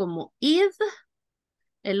sonido como id,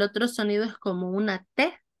 el otro sonido es como una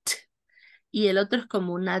t, y el otro es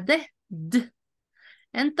como una d.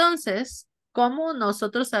 Entonces, ¿cómo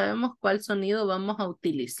nosotros sabemos cuál sonido vamos a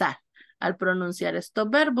utilizar al pronunciar estos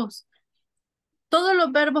verbos? Todos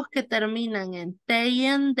los verbos que terminan en T y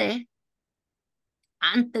en D,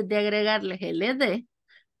 antes de agregarles el ED,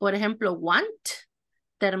 por ejemplo, want,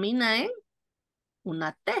 termina en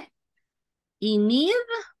una T. Y need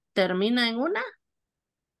termina en una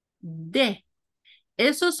D.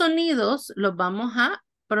 Esos sonidos los vamos a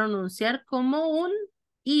pronunciar como un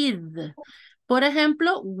id. Por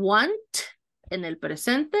ejemplo, want en el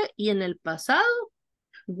presente y en el pasado,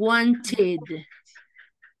 wanted.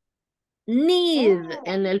 Need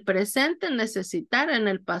en el presente, necesitar, en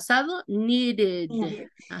el pasado, needed.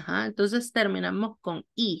 Entonces terminamos con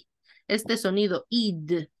I. Este sonido,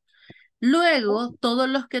 id. Luego, todos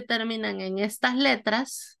los que terminan en estas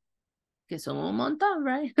letras, que son un montón,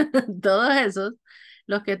 right? Todos esos,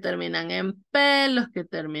 los que terminan en P, los que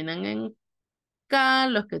terminan en K,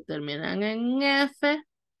 los que terminan en F,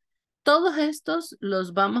 todos estos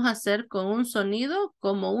los vamos a hacer con un sonido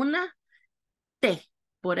como una T.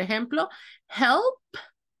 Por ejemplo, help,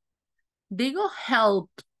 digo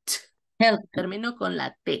helped. Termino con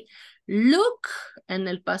la T. Look, en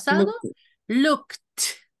el pasado, looked.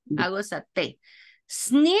 Hago esa T.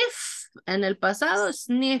 Sniff, en el pasado,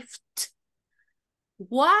 sniffed.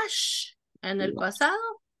 Wash, en el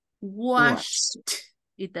pasado, washed.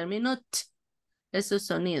 Y termino T. Ese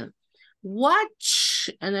sonido. Watch,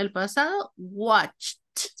 en el pasado, watched.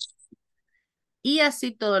 Y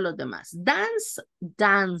así todos los demás. Dance,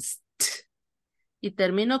 danced. Y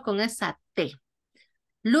termino con esa T.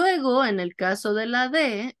 Luego, en el caso de la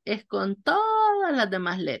D, es con todas las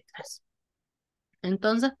demás letras.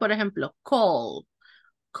 Entonces, por ejemplo, call.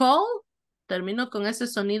 Call, termino con ese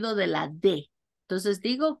sonido de la D. Entonces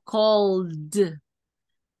digo called.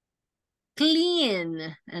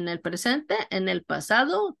 Clean, en el presente, en el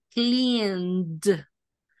pasado, cleaned.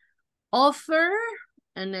 Offer,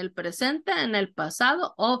 en el presente, en el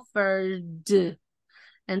pasado, offered.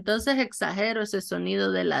 Entonces exagero ese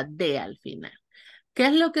sonido de la D al final. ¿Qué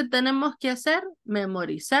es lo que tenemos que hacer?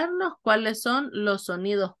 Memorizarnos cuáles son los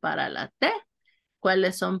sonidos para la T,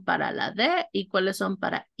 cuáles son para la D y cuáles son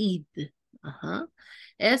para id.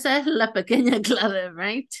 Esa es la pequeña clave,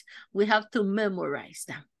 right? We have to memorize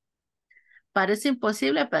them. Parece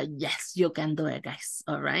imposible, pero yes, you can do it, guys.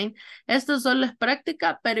 All right. Esto solo es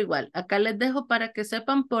práctica, pero igual. Acá les dejo para que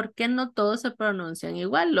sepan por qué no todos se pronuncian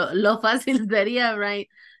igual. Lo fácil sería, right,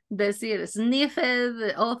 decir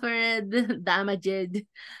sniffed, offered, damaged,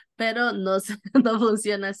 pero no, no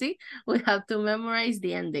funciona así. We have to memorize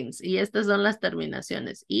the endings. Y estas son las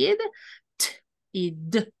terminaciones. Id, t y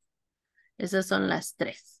d. Esas son las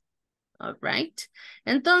 3. All right.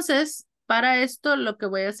 Entonces, para esto lo que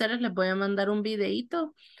voy a hacer es les voy a mandar un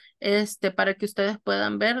videito para que ustedes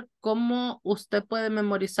puedan ver cómo usted puede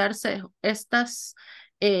memorizarse estas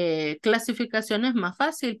clasificaciones más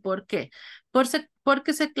fácil. ¿Por qué?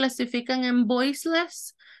 Porque se clasifican en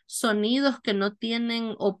voiceless, sonidos que no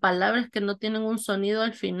tienen o palabras que no tienen un sonido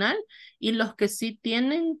al final y los que sí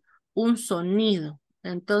tienen un sonido.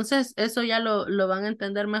 Entonces eso ya lo van a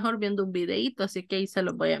entender mejor viendo un videito, así que ahí se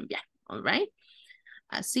los voy a enviar. all right?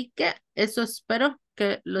 Así que eso espero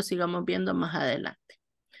que lo sigamos viendo más adelante.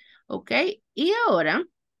 Ok, y ahora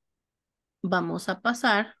vamos a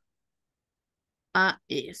pasar a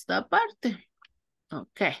esta parte.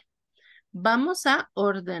 Ok, vamos a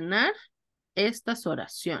ordenar estas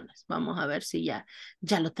oraciones. Vamos a ver si ya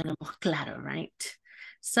lo tenemos claro, right?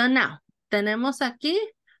 So now, tenemos aquí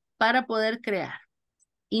para poder crear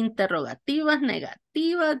interrogativas,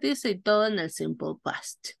 negativas, dice, y todo en el simple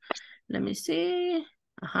past. Let me see.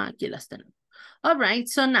 Ajá, aquí las tenemos. All right,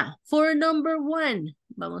 so now, for number 1,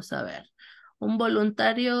 vamos a ver. Un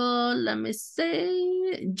voluntario, let me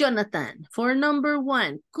see, Jonathan, for number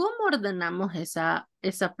 1, ¿cómo ordenamos esa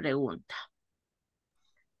pregunta?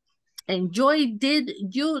 Enjoy, did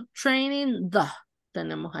you, training, the.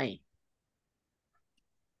 Tenemos ahí.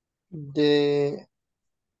 You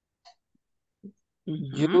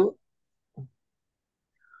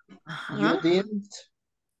didn't.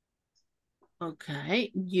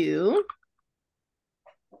 Okay, you.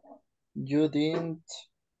 You didn't.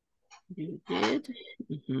 You did.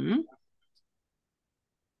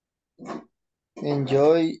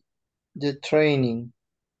 Enjoy the training.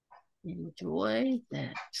 Enjoy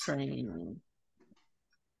the training.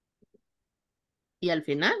 Y al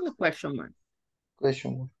final, el question mark.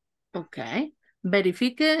 Question mark. Ok.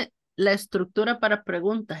 Verifique la estructura para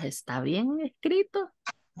preguntas. ¿Está bien escrito?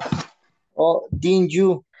 Oh, didn't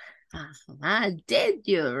you? Did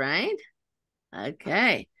you, right?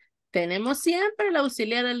 Ok. Tenemos siempre el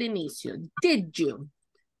auxiliar al inicio. Did you?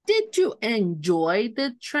 Did you enjoy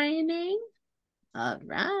the training? All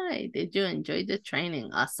right. Did you enjoy the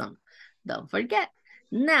training? Awesome. Don't forget.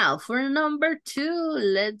 Now, for number 2,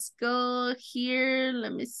 let's go here.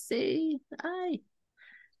 Let me see.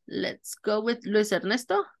 Let's go with Luis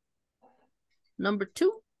Ernesto. Number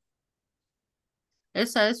 2.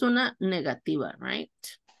 Esa es una negativa, right?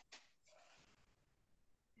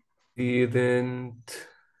 Didn't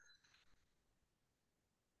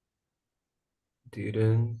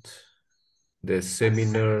the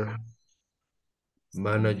seminar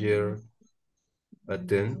manager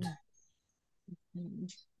attend?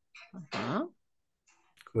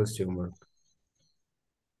 Question mark.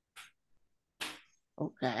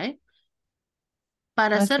 Ok.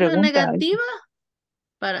 Para No es hacerla pregunta.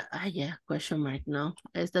 negativa, question mark, no.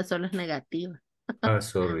 Esta solo es negativa.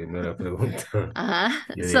 Sorry, no era pregunta. Ajá.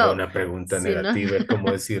 Yo digo una pregunta negativa, es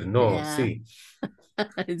como decir no, Yeah. sí.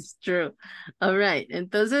 It's true. All right.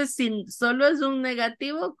 Entonces, si solo es un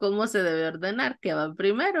negativo, ¿cómo se debe ordenar? ¿Qué va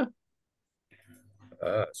primero?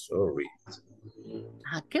 Sorry.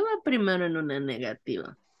 ¿Qué va primero en una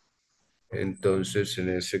negativa? Entonces, en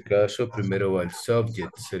ese caso, primero va el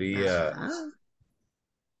subject, sería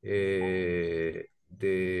de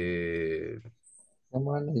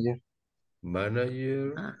manager.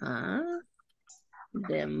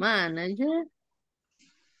 The manager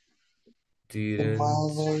didn't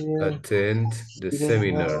attend the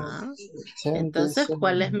seminar. Entonces,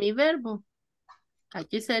 ¿cuál es mi verbo?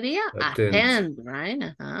 Aquí sería attend,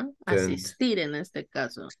 right? Asistir en este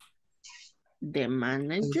caso. The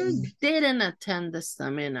manager didn't attend the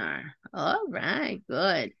seminar. All right,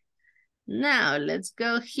 good. Now, let's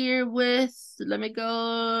go here with, let me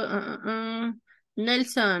go,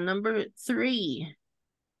 Nelson, number 3.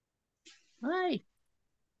 Hi.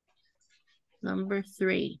 Number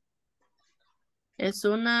 3. Es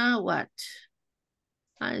una what?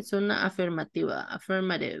 Es una afirmativa,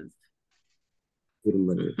 affirmative.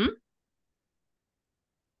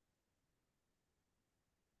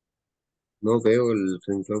 No veo el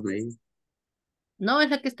renglón ahí. No,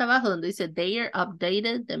 es la que está abajo, donde dice they are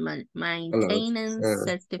updated, the maintenance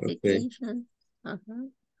certification.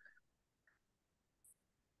 Okay.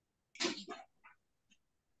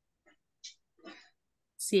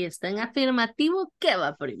 Si está en afirmativo, ¿qué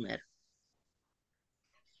va primero?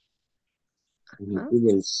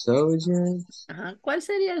 El subject. ¿Cuál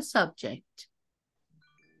sería el subject?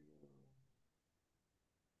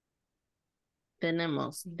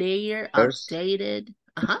 Tenemos they are updated.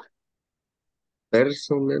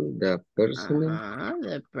 Personal, the personal.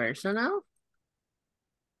 The personal.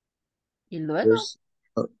 Y luego,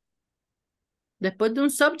 después de un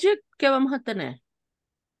subject, ¿qué vamos a tener?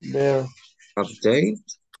 There. Update.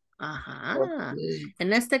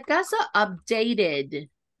 En este caso, updated.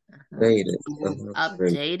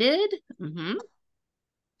 Updated.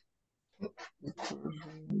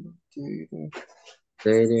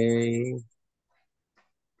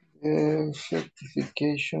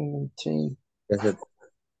 Certification maintain. The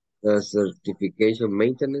certification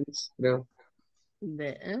maintenance, creo.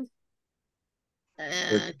 The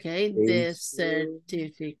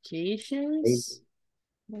certifications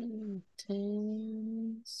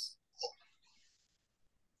Maintains.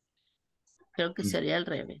 Creo que sería al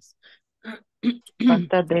revés.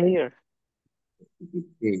 Falta there.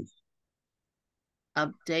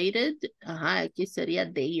 Updated. Ajá, aquí sería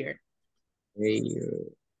there.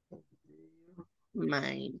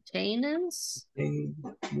 Maintenance.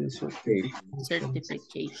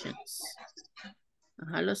 Certifications.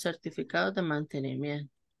 Ajá, los certificados de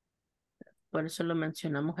mantenimiento. Por eso lo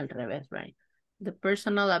mencionamos al revés, right? The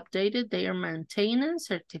personal updated their maintenance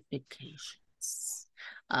certifications.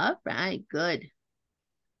 All right, good.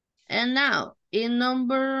 And now, in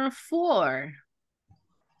number 4,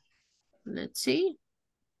 let's see.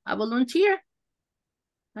 A volunteer.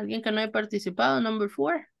 Alguien que no haya participado, number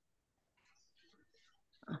 4.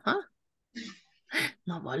 Ajá.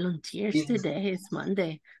 No volunteers today, it's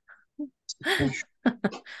Monday.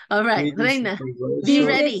 All right, Reina, be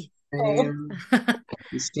ready.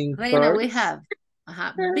 Reina, we have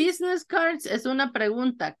business cards es una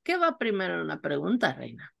pregunta. ¿Qué va primero en una pregunta,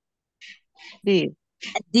 Reina? Did.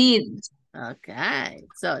 Okay,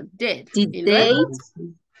 so did. Did ¿Y they? luego?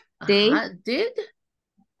 They. Ajá, did.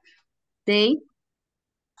 They.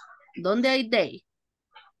 ¿Dónde hay they?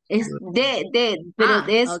 Es pero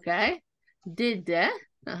es. Okay. Did they?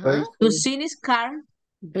 Ajá. Business card.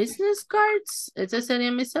 Business cards. Ese sería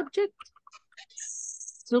mi subject.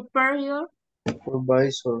 Superior.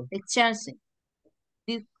 Supervisor. Exchange.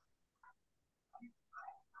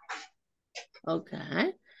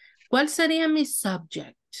 Okay. ¿Cuál sería mi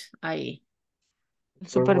subject ahí?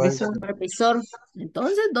 Supervisor. Supervisor.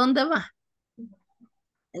 Entonces, ¿dónde va?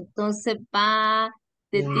 Entonces va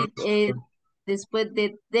después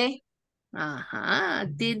de. Ajá.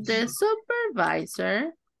 Did the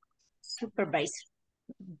supervisor. Supervisor.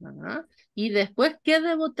 Ajá. Y después, ¿qué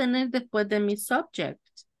debo tener después de mi subject?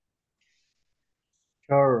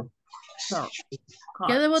 Sure.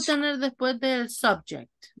 ¿Qué debo tener después del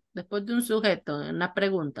subject? Después de un sujeto en la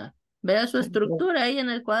pregunta. Vea su estructura ahí en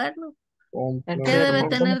el cuaderno. ¿Qué debe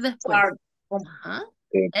tener después? Ajá.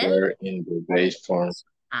 In the base form.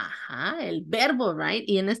 Ajá, el verbo, right?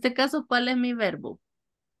 Y en este caso, ¿cuál es mi verbo?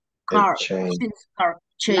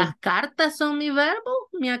 Las cartas son mi verbo,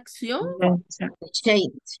 mi acción.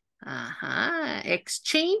 Exchange. Ajá,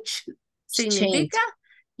 exchange significa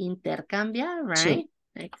intercambiar, right?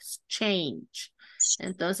 Exchange.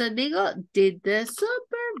 Entonces digo, did the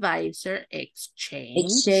supervisor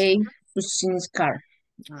exchange? Business card.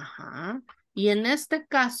 Ajá. Y en este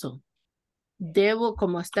caso, debo,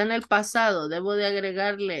 como está en el pasado, debo de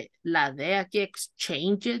agregarle la de aquí,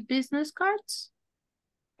 exchange business cards.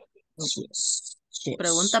 Yes.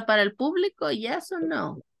 Pregunta para el público, yes o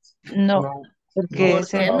no. No, porque ¿Por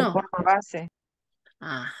ese qué es no? por base.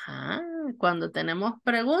 Ajá, cuando tenemos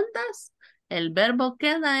preguntas, el verbo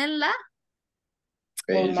queda en la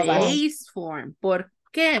base form. ¿Por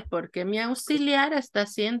qué? Porque mi auxiliar está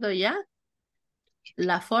haciendo ya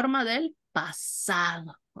la forma del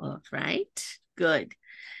pasado. All right, good.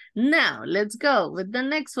 Now, let's go with the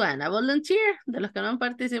next one. A volunteer, de los que no han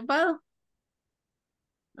participado.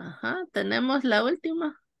 Ajá, tenemos la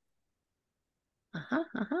última. Ajá,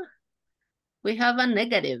 ajá. We have a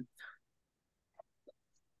negative.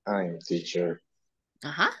 I'm teacher.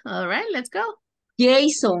 Ajá, all right, let's go.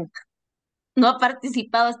 Jason. No ha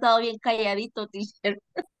participado, ha estado bien calladito, teacher.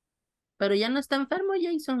 Pero ya no está enfermo,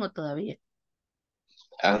 Jason, o todavía.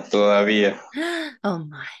 Todavía. Oh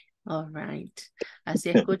my, all right. Así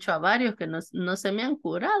escucho a varios que no se me han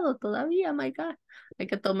curado todavía, my God. Hay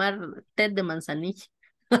que tomar té de manzanilla.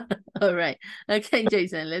 All right. Okay,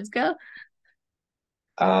 Jason, let's go.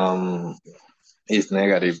 It's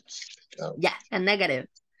negative. Ya, a negative.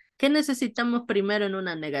 ¿Qué necesitamos primero en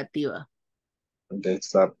una negativa? The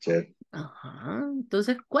subject. Ajá.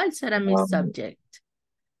 Entonces, ¿cuál será mi subject?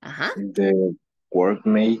 Ajá. The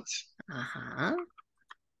workmate. Ajá.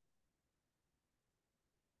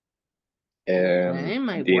 Okay,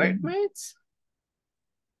 my workmates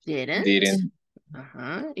didn't.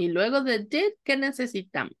 Ajá. Y luego de did, ¿qué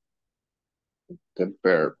necesitamos? The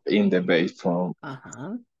verb in the base form.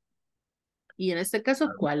 Ajá. Y en este caso,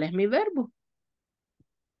 ¿cuál es mi verbo?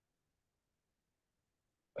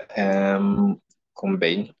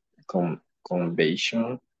 Convention.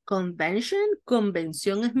 Convention.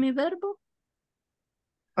 Convención es mi verbo.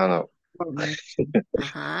 No.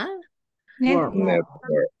 Ajá. Network.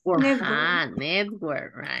 Ajá,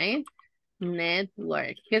 network, right?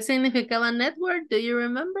 Network. ¿Qué significaba network? Do you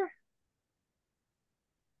remember?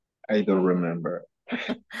 I don't remember.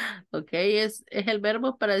 Ok, es el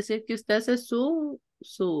verbo para decir que usted hace su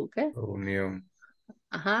 ¿qué? Unión.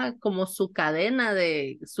 Ajá, como su cadena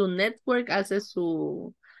de su network, hace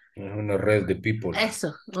su Es una red de people.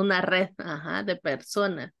 Eso, una red, ajá, de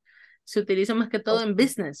personas. Se utiliza más que todo en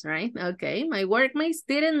business, right? Okay, my workmates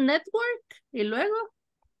didn't network. ¿Y luego?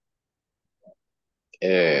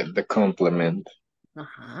 The complement.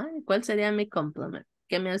 Ajá, ¿cuál sería mi complement?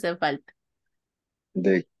 ¿Qué me hace falta?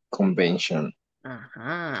 The convention.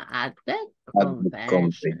 Ajá, at the At the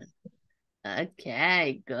convention.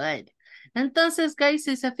 Okay, good. Entonces, guys,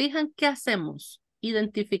 si se fijan, ¿qué hacemos?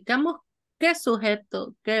 Identificamos qué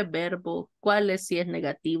sujeto, qué verbo, cuál es si es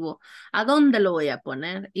negativo, a dónde lo voy a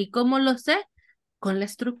poner y cómo lo sé con la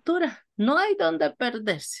estructura. No hay dónde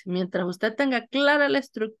perderse. Mientras usted tenga clara la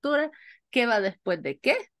estructura, ¿qué va después de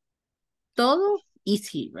qué? Todo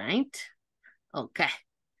easy, right? Okay.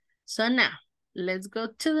 So now, let's go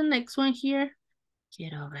to the next one here.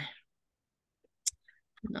 Quiero ver.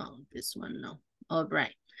 No, this one no. All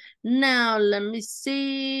right. Now, let me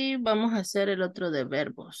see. Vamos a hacer el otro de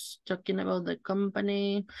verbos. Talking about the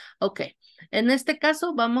company. Ok. En este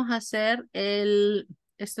caso vamos a hacer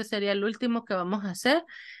este sería el último que vamos a hacer.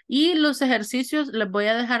 Y los ejercicios, les voy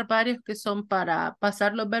a dejar varios que son para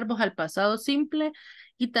pasar los verbos al pasado simple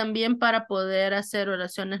y también para poder hacer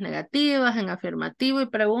oraciones negativas en afirmativo y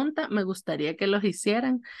pregunta. Me gustaría que los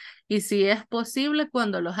hicieran. Y si es posible,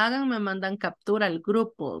 cuando los hagan, me mandan captura al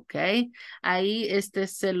grupo, ¿ok? Ahí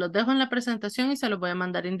se los dejo en la presentación y se los voy a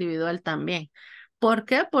mandar individual también. ¿Por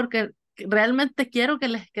qué? Porque realmente quiero que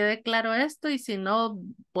les quede claro esto y si no,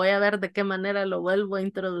 voy a ver de qué manera lo vuelvo a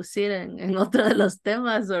introducir en otro de los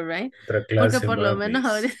temas, ¿all right? Otra Porque clase por lo más, menos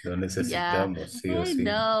Miss. ahorita, Lo ya, necesitamos, sí o I sí.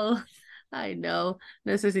 know, I know.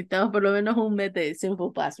 Necesitamos por lo menos un mes de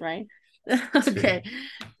Simple Past, right? Okay, Sí.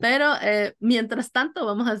 pero mientras tanto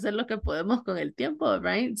vamos a hacer lo que podemos con el tiempo,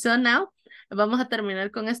 right? So now vamos a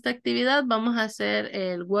terminar con esta actividad, vamos a hacer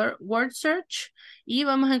el word search y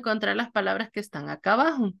vamos a encontrar las palabras que están acá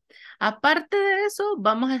abajo. Aparte de eso,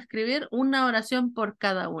 vamos a escribir una oración por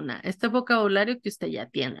cada una. Este vocabulario que usted ya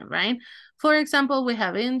tiene, right? For example, we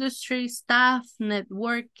have industry, staff,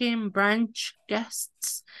 networking, branch,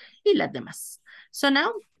 guests y las demás. So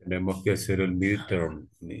now, Tenemos que hacer el midterm,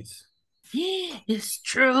 Miss. it's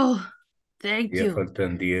true. Thank Ya you.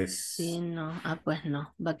 faltan 10. Sí, no. Pues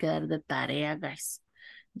no. Va a quedar de tarea, guys.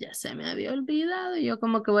 Ya se me había olvidado. Yo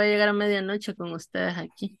como que voy a llegar a medianoche con ustedes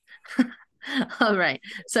aquí. All right.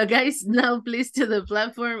 So, guys, now please to the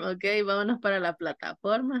platform. Ok, vámonos para la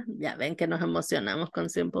plataforma. Ya ven que nos emocionamos con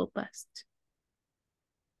Simple Past.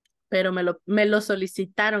 Pero me lo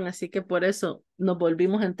solicitaron, así que por eso nos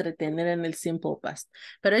volvimos a entretener en el Simple Past.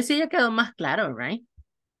 Pero ahí sí ya quedó más claro, right?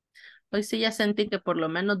 Hoy sí ya sentí que por lo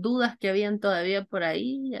menos dudas que habían todavía por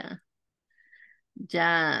ahí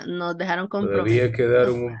ya nos dejaron Todavía comprometidos.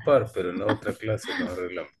 quedaron un par, pero en la otra clase nos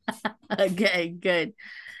arreglamos. Okay, good.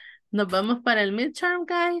 Nos vamos para el midterm,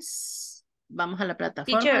 guys. Vamos a la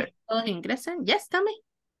plataforma. Teacher, Todos ingresen. Yes, Tami.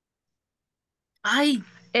 Ay,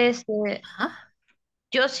 ajá,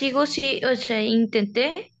 yo sigo, sí, o sea,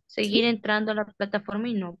 intenté seguir sí, entrando a la plataforma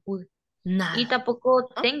y no pude. Y nada. tampoco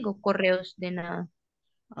 ¿No? tengo correos de nada.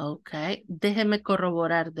 Ok, déjeme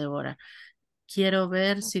corroborar, Débora. Quiero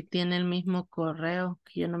ver si tiene el mismo correo,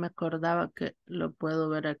 que yo no me acordaba que lo puedo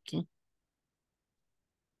ver aquí.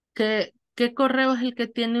 ¿Qué correo es el que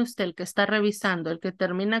tiene usted, el que está revisando? ¿El que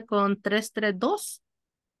termina con 332?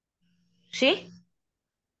 ¿Sí?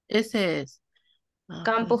 Ese es. Pues,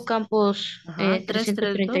 Campos ajá,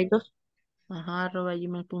 332. 332. Ajá,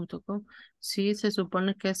 @gmail.com. Sí, se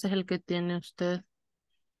supone que ese es el que tiene usted.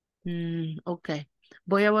 Ok.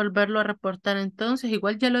 Voy a volverlo a reportar entonces.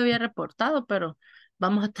 Igual ya lo había reportado, pero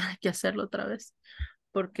vamos a tener que hacerlo otra vez.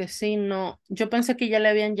 Porque si no, yo pensé que ya le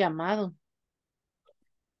habían llamado,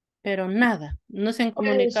 pero nada, no se han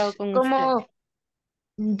comunicado Pues con usted. como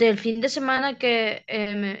del fin de semana que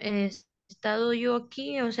he estado yo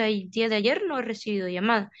aquí, o sea, el día de ayer no he recibido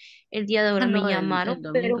llamada. El día de Ah, ahora me no, el llamaron,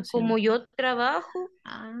 domingo pero sí. como yo trabajo,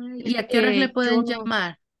 Ay, ¿y a qué horas le yo pueden no,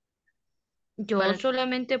 llamar? yo Para...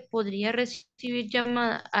 solamente podría recibir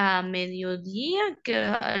llamada a mediodía, que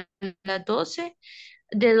a las 12,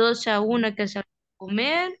 de 12 a 1 que salgo a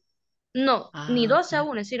comer. No, ni Ah, 12 a ok.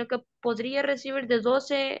 1, sino que podría recibir de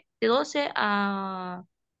doce A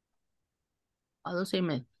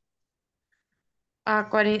 12:30.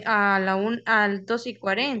 al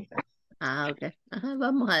 12:40. Ah, ok. Ajá,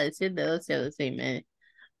 vamos a decir de 12 a 12:30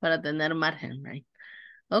 para tener margen, right?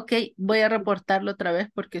 Ok, voy a reportarlo otra vez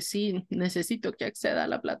porque sí necesito que acceda a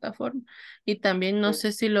la plataforma. Y también no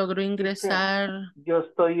sé si logró Teacher, ingresar yo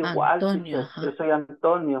estoy igual, Antonio, teacher. Yo ajá. soy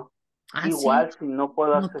Antonio. Ah, sí, Igual, si no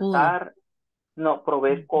puedo no pudo. accesar, no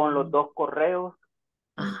probé con los Ujú. dos correos,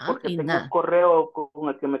 Ajá, porque y tengo un nada. correo con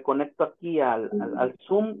el que me conecto aquí al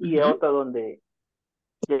Zoom y Ujú. otro donde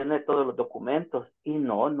llené todos los documentos y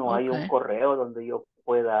no hay un correo donde yo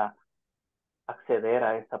pueda acceder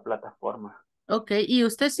a esta plataforma. Ok, y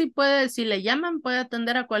usted sí puede, si le llaman, puede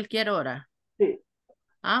atender a cualquier hora. Sí.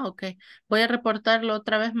 Ah, ok. Voy a reportarlo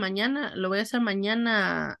otra vez mañana. Lo voy a hacer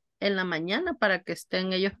mañana en la mañana para que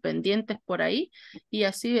estén ellos pendientes por ahí. Y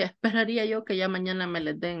así esperaría yo que ya mañana me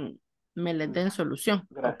les den solución.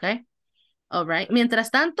 Gracias. Ok. All right.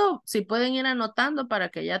 Mientras tanto, si pueden ir anotando para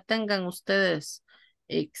que ya tengan ustedes,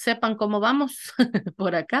 sepan cómo vamos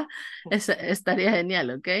por acá, estaría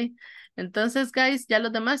genial, ¿ok? Entonces, guys, ya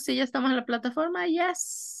los demás, sí, ya estamos en la plataforma.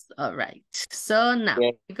 Yes. All right. So now,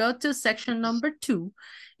 Yeah. we go to section number 2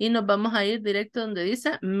 y nos vamos a ir directo donde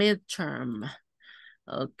dice midterm.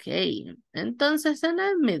 Ok. Entonces, en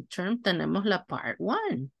el midterm tenemos la part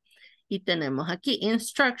 1. Y tenemos aquí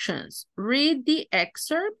instructions. Read the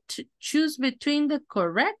excerpt, choose between the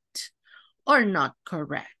correct or not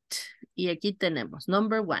correct. Y aquí tenemos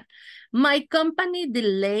number 1. My company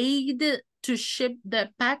delayed to ship the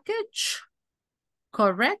package.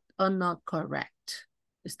 Correct or not correct?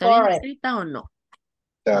 ¿Está bien escrita o no?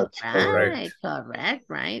 That's Correct,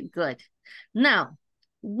 right? Good. Now,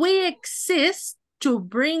 we exist to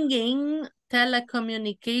bring in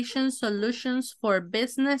telecommunication solutions for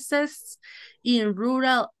businesses in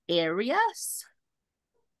rural areas.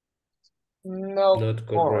 Not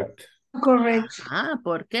correct. Correct. Ah,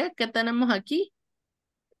 ¿por qué? ¿Qué tenemos aquí?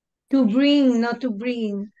 To bring, not to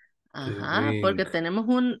bring. Ajá, porque tenemos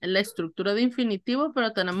la estructura de infinitivo,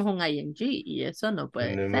 pero tenemos un ing y eso no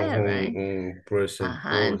puede Tenemos ser, right? un present Ajá,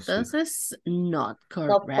 perfect. entonces, not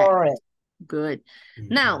correct. Good.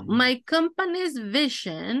 Now, my company's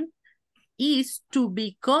vision is to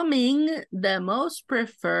becoming the most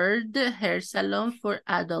preferred hair salon for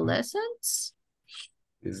adolescents.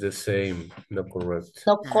 It's the same, not correct.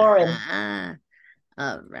 Ah,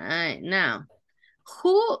 all right. Now,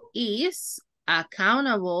 who is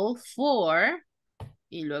accountable for,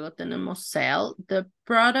 y luego tenemos sell, the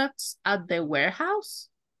products at the warehouse?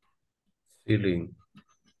 Selling.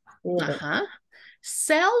 Ajá.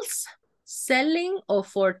 Sells, selling, or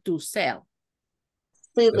for to sell?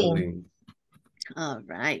 Selling. All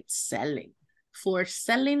right, selling. For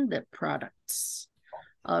selling the products.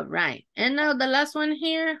 All right. And now the last one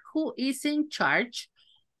here, who is in charge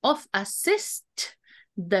of assist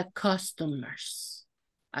the customers?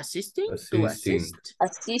 Assisting? To assist?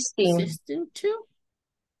 Assisting to?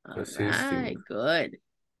 All right, good.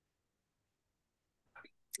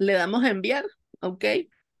 Le damos a enviar, ok.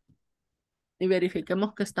 Y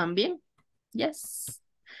verifiquemos que están bien. Yes.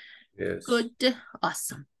 Yes. Good.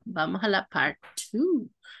 Awesome. Vamos a la part 2.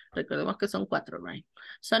 Recordemos que son 4, right?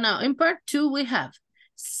 So now in part 2 we have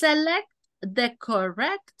select the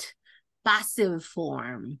correct passive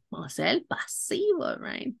form. O sea, el pasivo,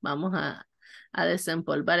 right? Vamos a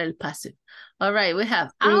desempolvar el passive. All right, we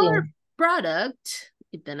have our product,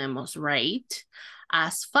 y tenemos rate,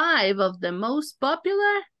 as 5 of the most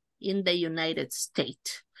popular in the United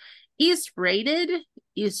States. Is rated,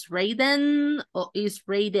 o is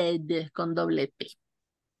rated con doble T?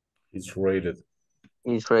 It's rated.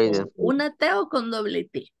 It's rated. ¿Una T o con doble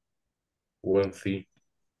T? One T.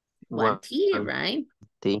 One T, right?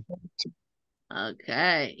 T.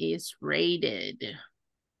 Okay, is rated.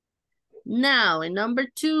 Now, in number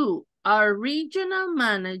 2, our regional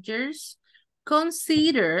managers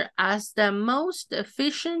consider as the most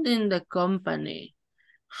efficient in the company.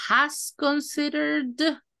 Has considered,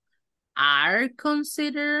 are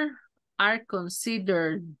considered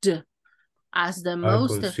as the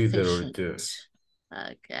most efficient.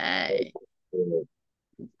 Okay,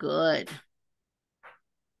 good.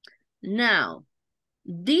 Now,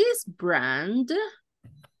 this brand,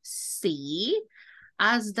 see,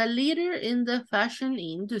 as the leader in the fashion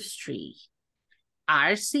industry,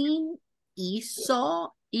 are seen, is saw,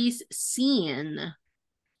 is seen.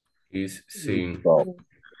 Is seen.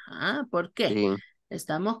 Ah, ¿por qué? Sí.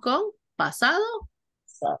 Estamos con pasado.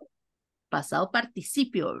 Pasado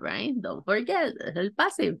participio, right? Don't forget, es el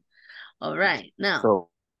passive. All right, now,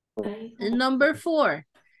 number 4.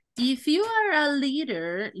 If you are a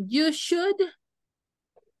leader, you should...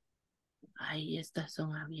 Ay, estas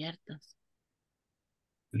son abiertas.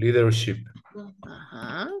 Leadership.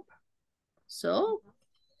 Ajá. So,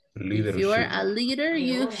 Leadership. if you are a leader,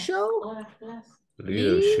 you show...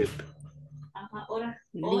 Leadership.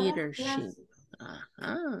 Leadership.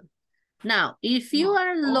 Ajá. Now, if you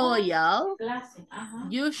are loyal,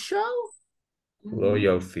 you show...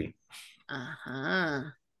 Loyalty.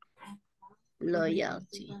 Ajá.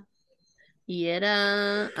 Loyalty. Y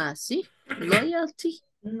era así. Loyalty.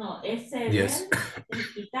 No, ese Yes.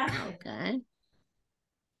 Okay.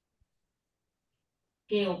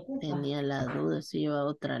 Tenía la duda si lleva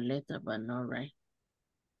otra letra, but no, right?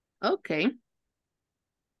 Ok.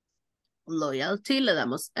 Loyalty, le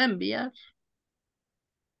damos enviar.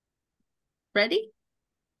 Ready?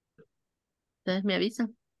 Ustedes me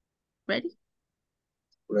avisan. Ready?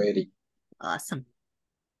 Ready. Awesome.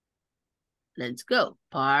 Let's go.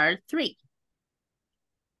 Part 3.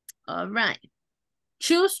 All right.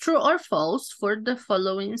 Choose true or false for the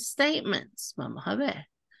following statements. Vamos a ver.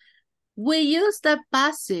 We use the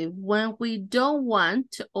passive when we don't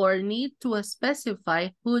want or need to specify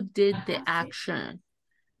who did the action.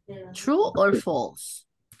 True or false?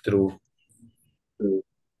 True.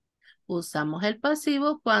 Usamos el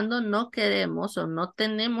pasivo cuando no queremos o no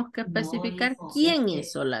tenemos que especificar quién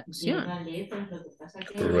hizo la acción.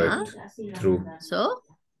 Correct. True. So,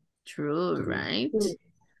 true, right?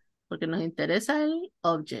 Porque nos interesa el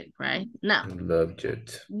object, right? Now, The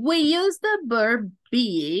object. we use the verb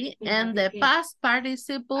be and the past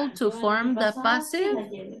participle to form the passive.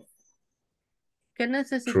 ¿Qué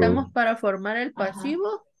necesitamos para formar el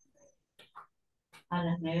pasivo? A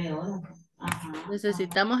las 9 horas.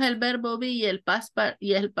 Necesitamos el verbo be y el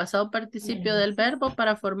pasado participio del verbo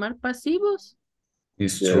para formar pasivos.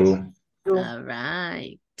 It's true. All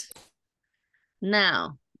right.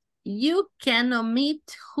 Now, you can omit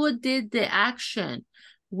who did the action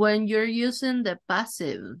when you're using the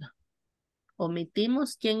passive.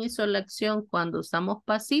 ¿Omitimos quién hizo la acción cuando usamos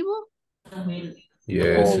pasivo?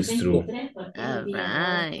 Yes, it's true. All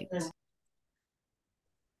right.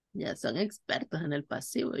 Ya son expertos en el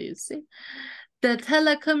pasivo, you see. The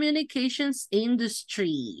telecommunications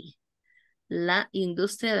industry. La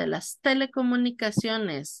industria de las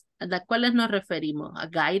telecomunicaciones. ¿A las cuales nos referimos? A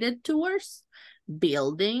guided tours,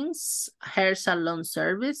 buildings, hair salon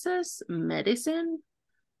services, medicine,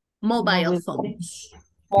 mobile phones.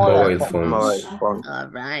 Mobile phones. All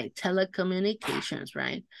right, telecommunications,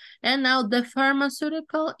 right? And now the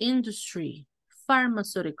pharmaceutical industry.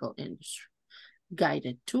 Pharmaceutical industry.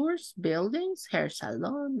 Guided tours, buildings, hair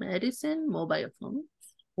salon, medicine, mobile phones.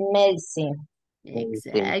 Medicine.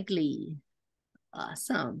 Exactly.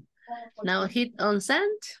 Awesome. Now hit on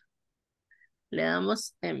send. Le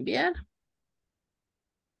damos enviar.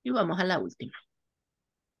 Y vamos a la última.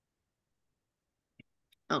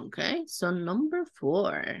 Okay, so number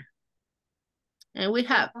 4. And we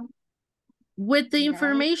have, with the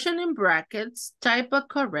information in brackets, type a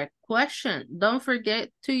correct question. Don't forget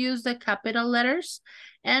to use the capital letters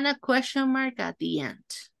and a question mark at the end.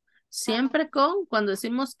 Siempre con, cuando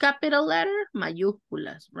decimos capital letter,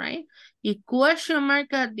 mayúsculas, right? Y question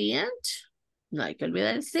mark at the end, no hay que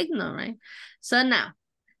olvidar el signo, right? So now,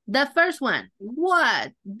 the first one,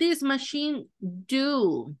 what this machine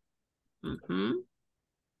do?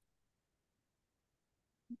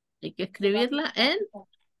 Hay que escribirla en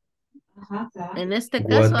este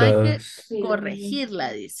caso hay que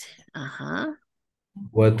corregirla, dice. Ajá.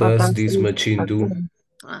 What does this machine do?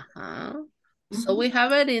 Ajá. So we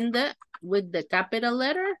have it with the capital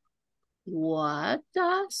letter. What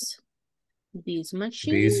does this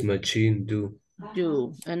machine do?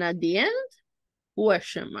 And at the end,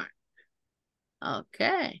 question mark.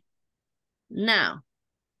 Okay. Now,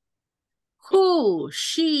 who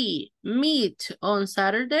she meet on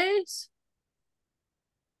Saturdays?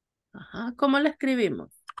 Ajá. ¿Cómo la escribimos?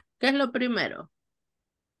 ¿Qué es lo primero?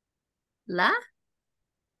 ¿La?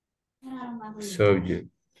 Subject.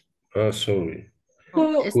 Sorry.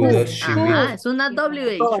 Who does she meet? Es una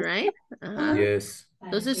WH, right? Ajá. Yes.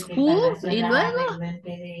 Entonces, who y luego.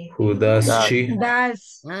 Who does she Who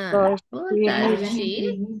does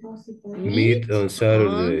she meet on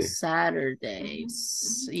Saturday? On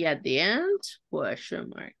Saturdays. Y at the end, question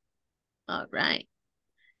mark. All right.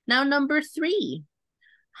 Now, number 3.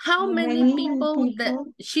 How many people that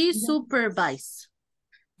she supervise?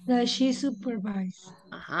 That she supervise.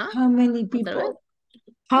 Ajá. How many people?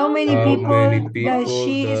 How many people does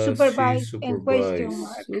she supervise and question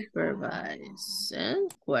mark? Supervise and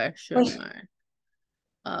question mark.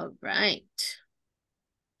 All right.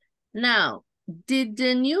 Now, did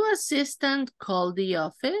the new assistant call the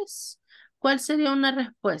office? ¿Cuál sería una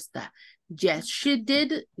respuesta? Yes, she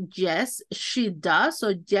did. Yes, she does.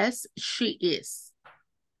 O yes, she is.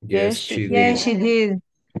 Yes, she did. Yes, she did.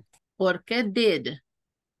 ¿Por qué did?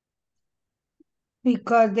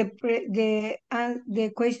 Because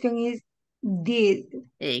the question is did.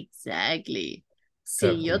 Exactly.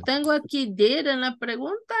 Si yo tengo aquí did en la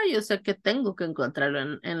pregunta, yo sé que tengo que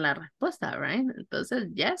encontrarlo en la respuesta, right? Entonces,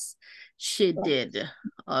 yes, she did.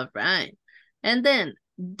 All right. And then,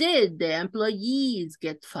 did the employees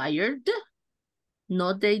get fired?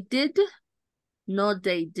 No, they did. No,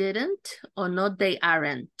 they didn't. Or no, they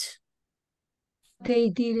aren't.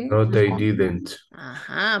 They didn't. No, they didn't.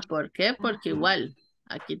 Ajá, ¿por qué? Porque igual,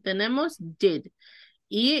 aquí tenemos did.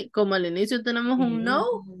 Y como al inicio tenemos un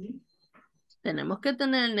no, tenemos que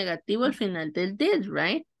tener el negativo al final del did,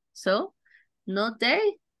 right? So, no,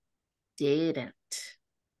 they didn't.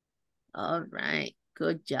 All right,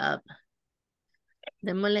 good job.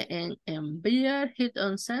 Démosle en enviar, hit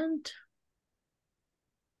on send.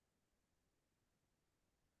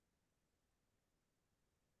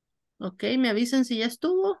 Ok, me avisan si ya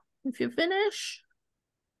estuvo. If you finish,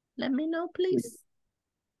 let me know, please.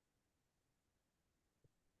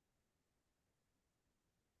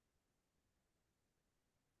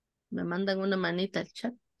 Me mandan una manita al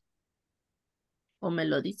chat. O me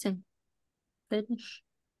lo dicen. Finish.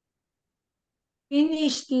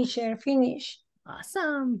 Finish, teacher, finish.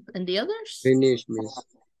 Awesome. And the others? Finish, miss.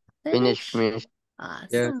 Finish, miss. Awesome.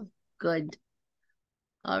 Yes. Good.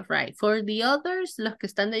 All right. For the others, los que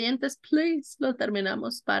están de oyentes, please, lo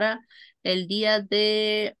terminamos para el día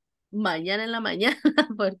de mañana en la mañana,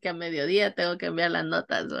 porque a mediodía tengo que enviar las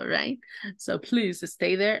notas, all right? So please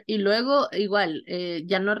stay there. Y luego, igual,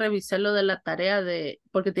 ya no revisé lo de la tarea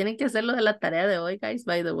porque tienen que hacer lo de la tarea de hoy, guys,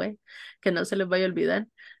 by the way, que no se les vaya a olvidar.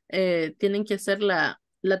 Tienen que hacer la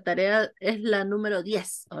tarea, es la número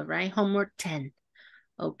 10, all right? Homework 10.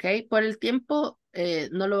 Ok, por el tiempo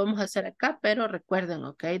no lo vamos a hacer acá, pero recuerden,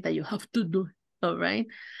 ok, that you have to do it, all right,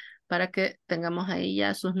 para que tengamos ahí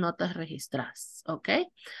ya sus notas registradas, ok.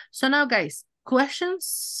 So now, guys,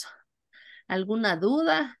 questions, ¿alguna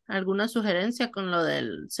duda, alguna sugerencia con lo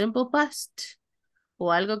del simple past?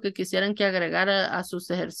 ¿O algo que quisieran que agregara a sus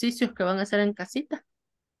ejercicios que van a hacer en casita?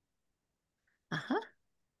 Ajá.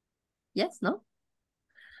 Yes, no.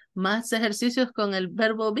 ¿Más ejercicios con el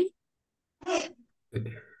verbo be?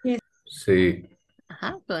 Sí.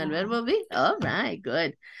 Ajá, con el verbo be. All right,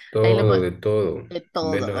 good. Todo, de todo. De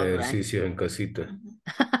todo, Menos all right. ejercicios en casita.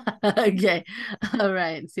 Okay, all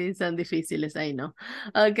right. Sí, son difíciles, I know.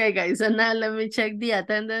 Okay, guys, so now let me check the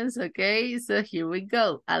attendance. Okay, so here we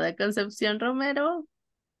go. Ada Concepción Romero.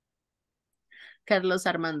 Carlos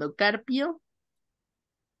Armando Carpio.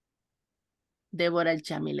 Débora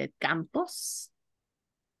Chamilet Campos.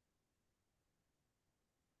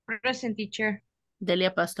 Present, teacher.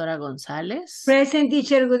 Delia Pastora González. Present,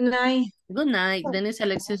 teacher, good night. Good night. Denis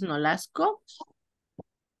Alexis Nolasco.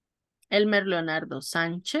 Elmer Leonardo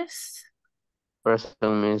Sánchez.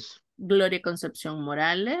 Present, miss. Gloria Concepción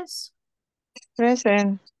Morales.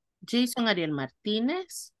 Present. Jason Ariel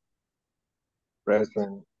Martínez.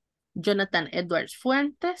 Present. Jonathan Edwards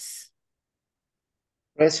Fuentes.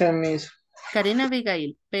 Present, miss. Karina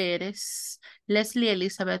Abigail Pérez. Leslie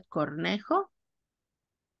Elizabeth Cornejo.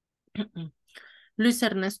 Luis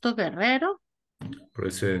Ernesto Guerrero.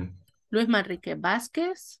 Present. Luis Manrique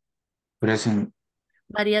Vázquez. Present.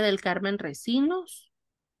 María del Carmen Recinos.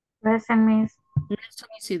 Present, miss. Nelson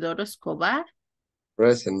Isidoro Escobar.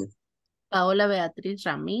 Present. Paola Beatriz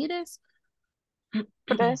Ramírez.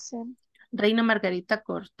 Present. Reina Margarita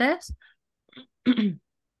Cortés.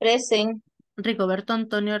 Present. Rigoberto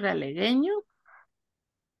Antonio Realegueño.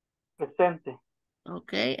 Presente.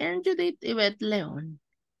 Okay, and Judith Yvette León.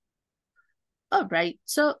 All right,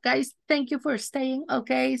 so guys, thank you for staying,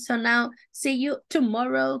 okay? So now, see you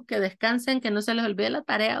tomorrow. Que descansen, que no se les olvide la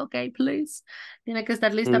tarea, okay, please. Tiene que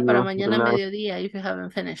estar lista para mañana a mediodía if you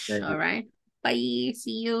haven't finished, all right? Bye,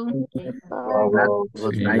 see you. Good night. All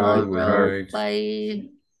Good right, night. bye.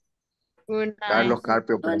 Good night. Carlos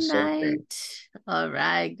Carpio Good presente. night. All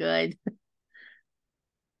right, good.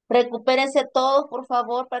 Recupérense todos, por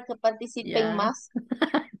favor, para que participen Yeah. más.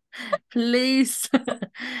 Please.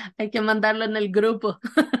 Hay que mandarlo en el grupo.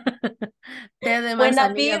 Té de Buenas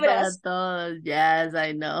manzanilla para vibras. todos. Yes,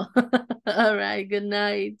 I know. All right, good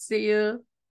night. See you.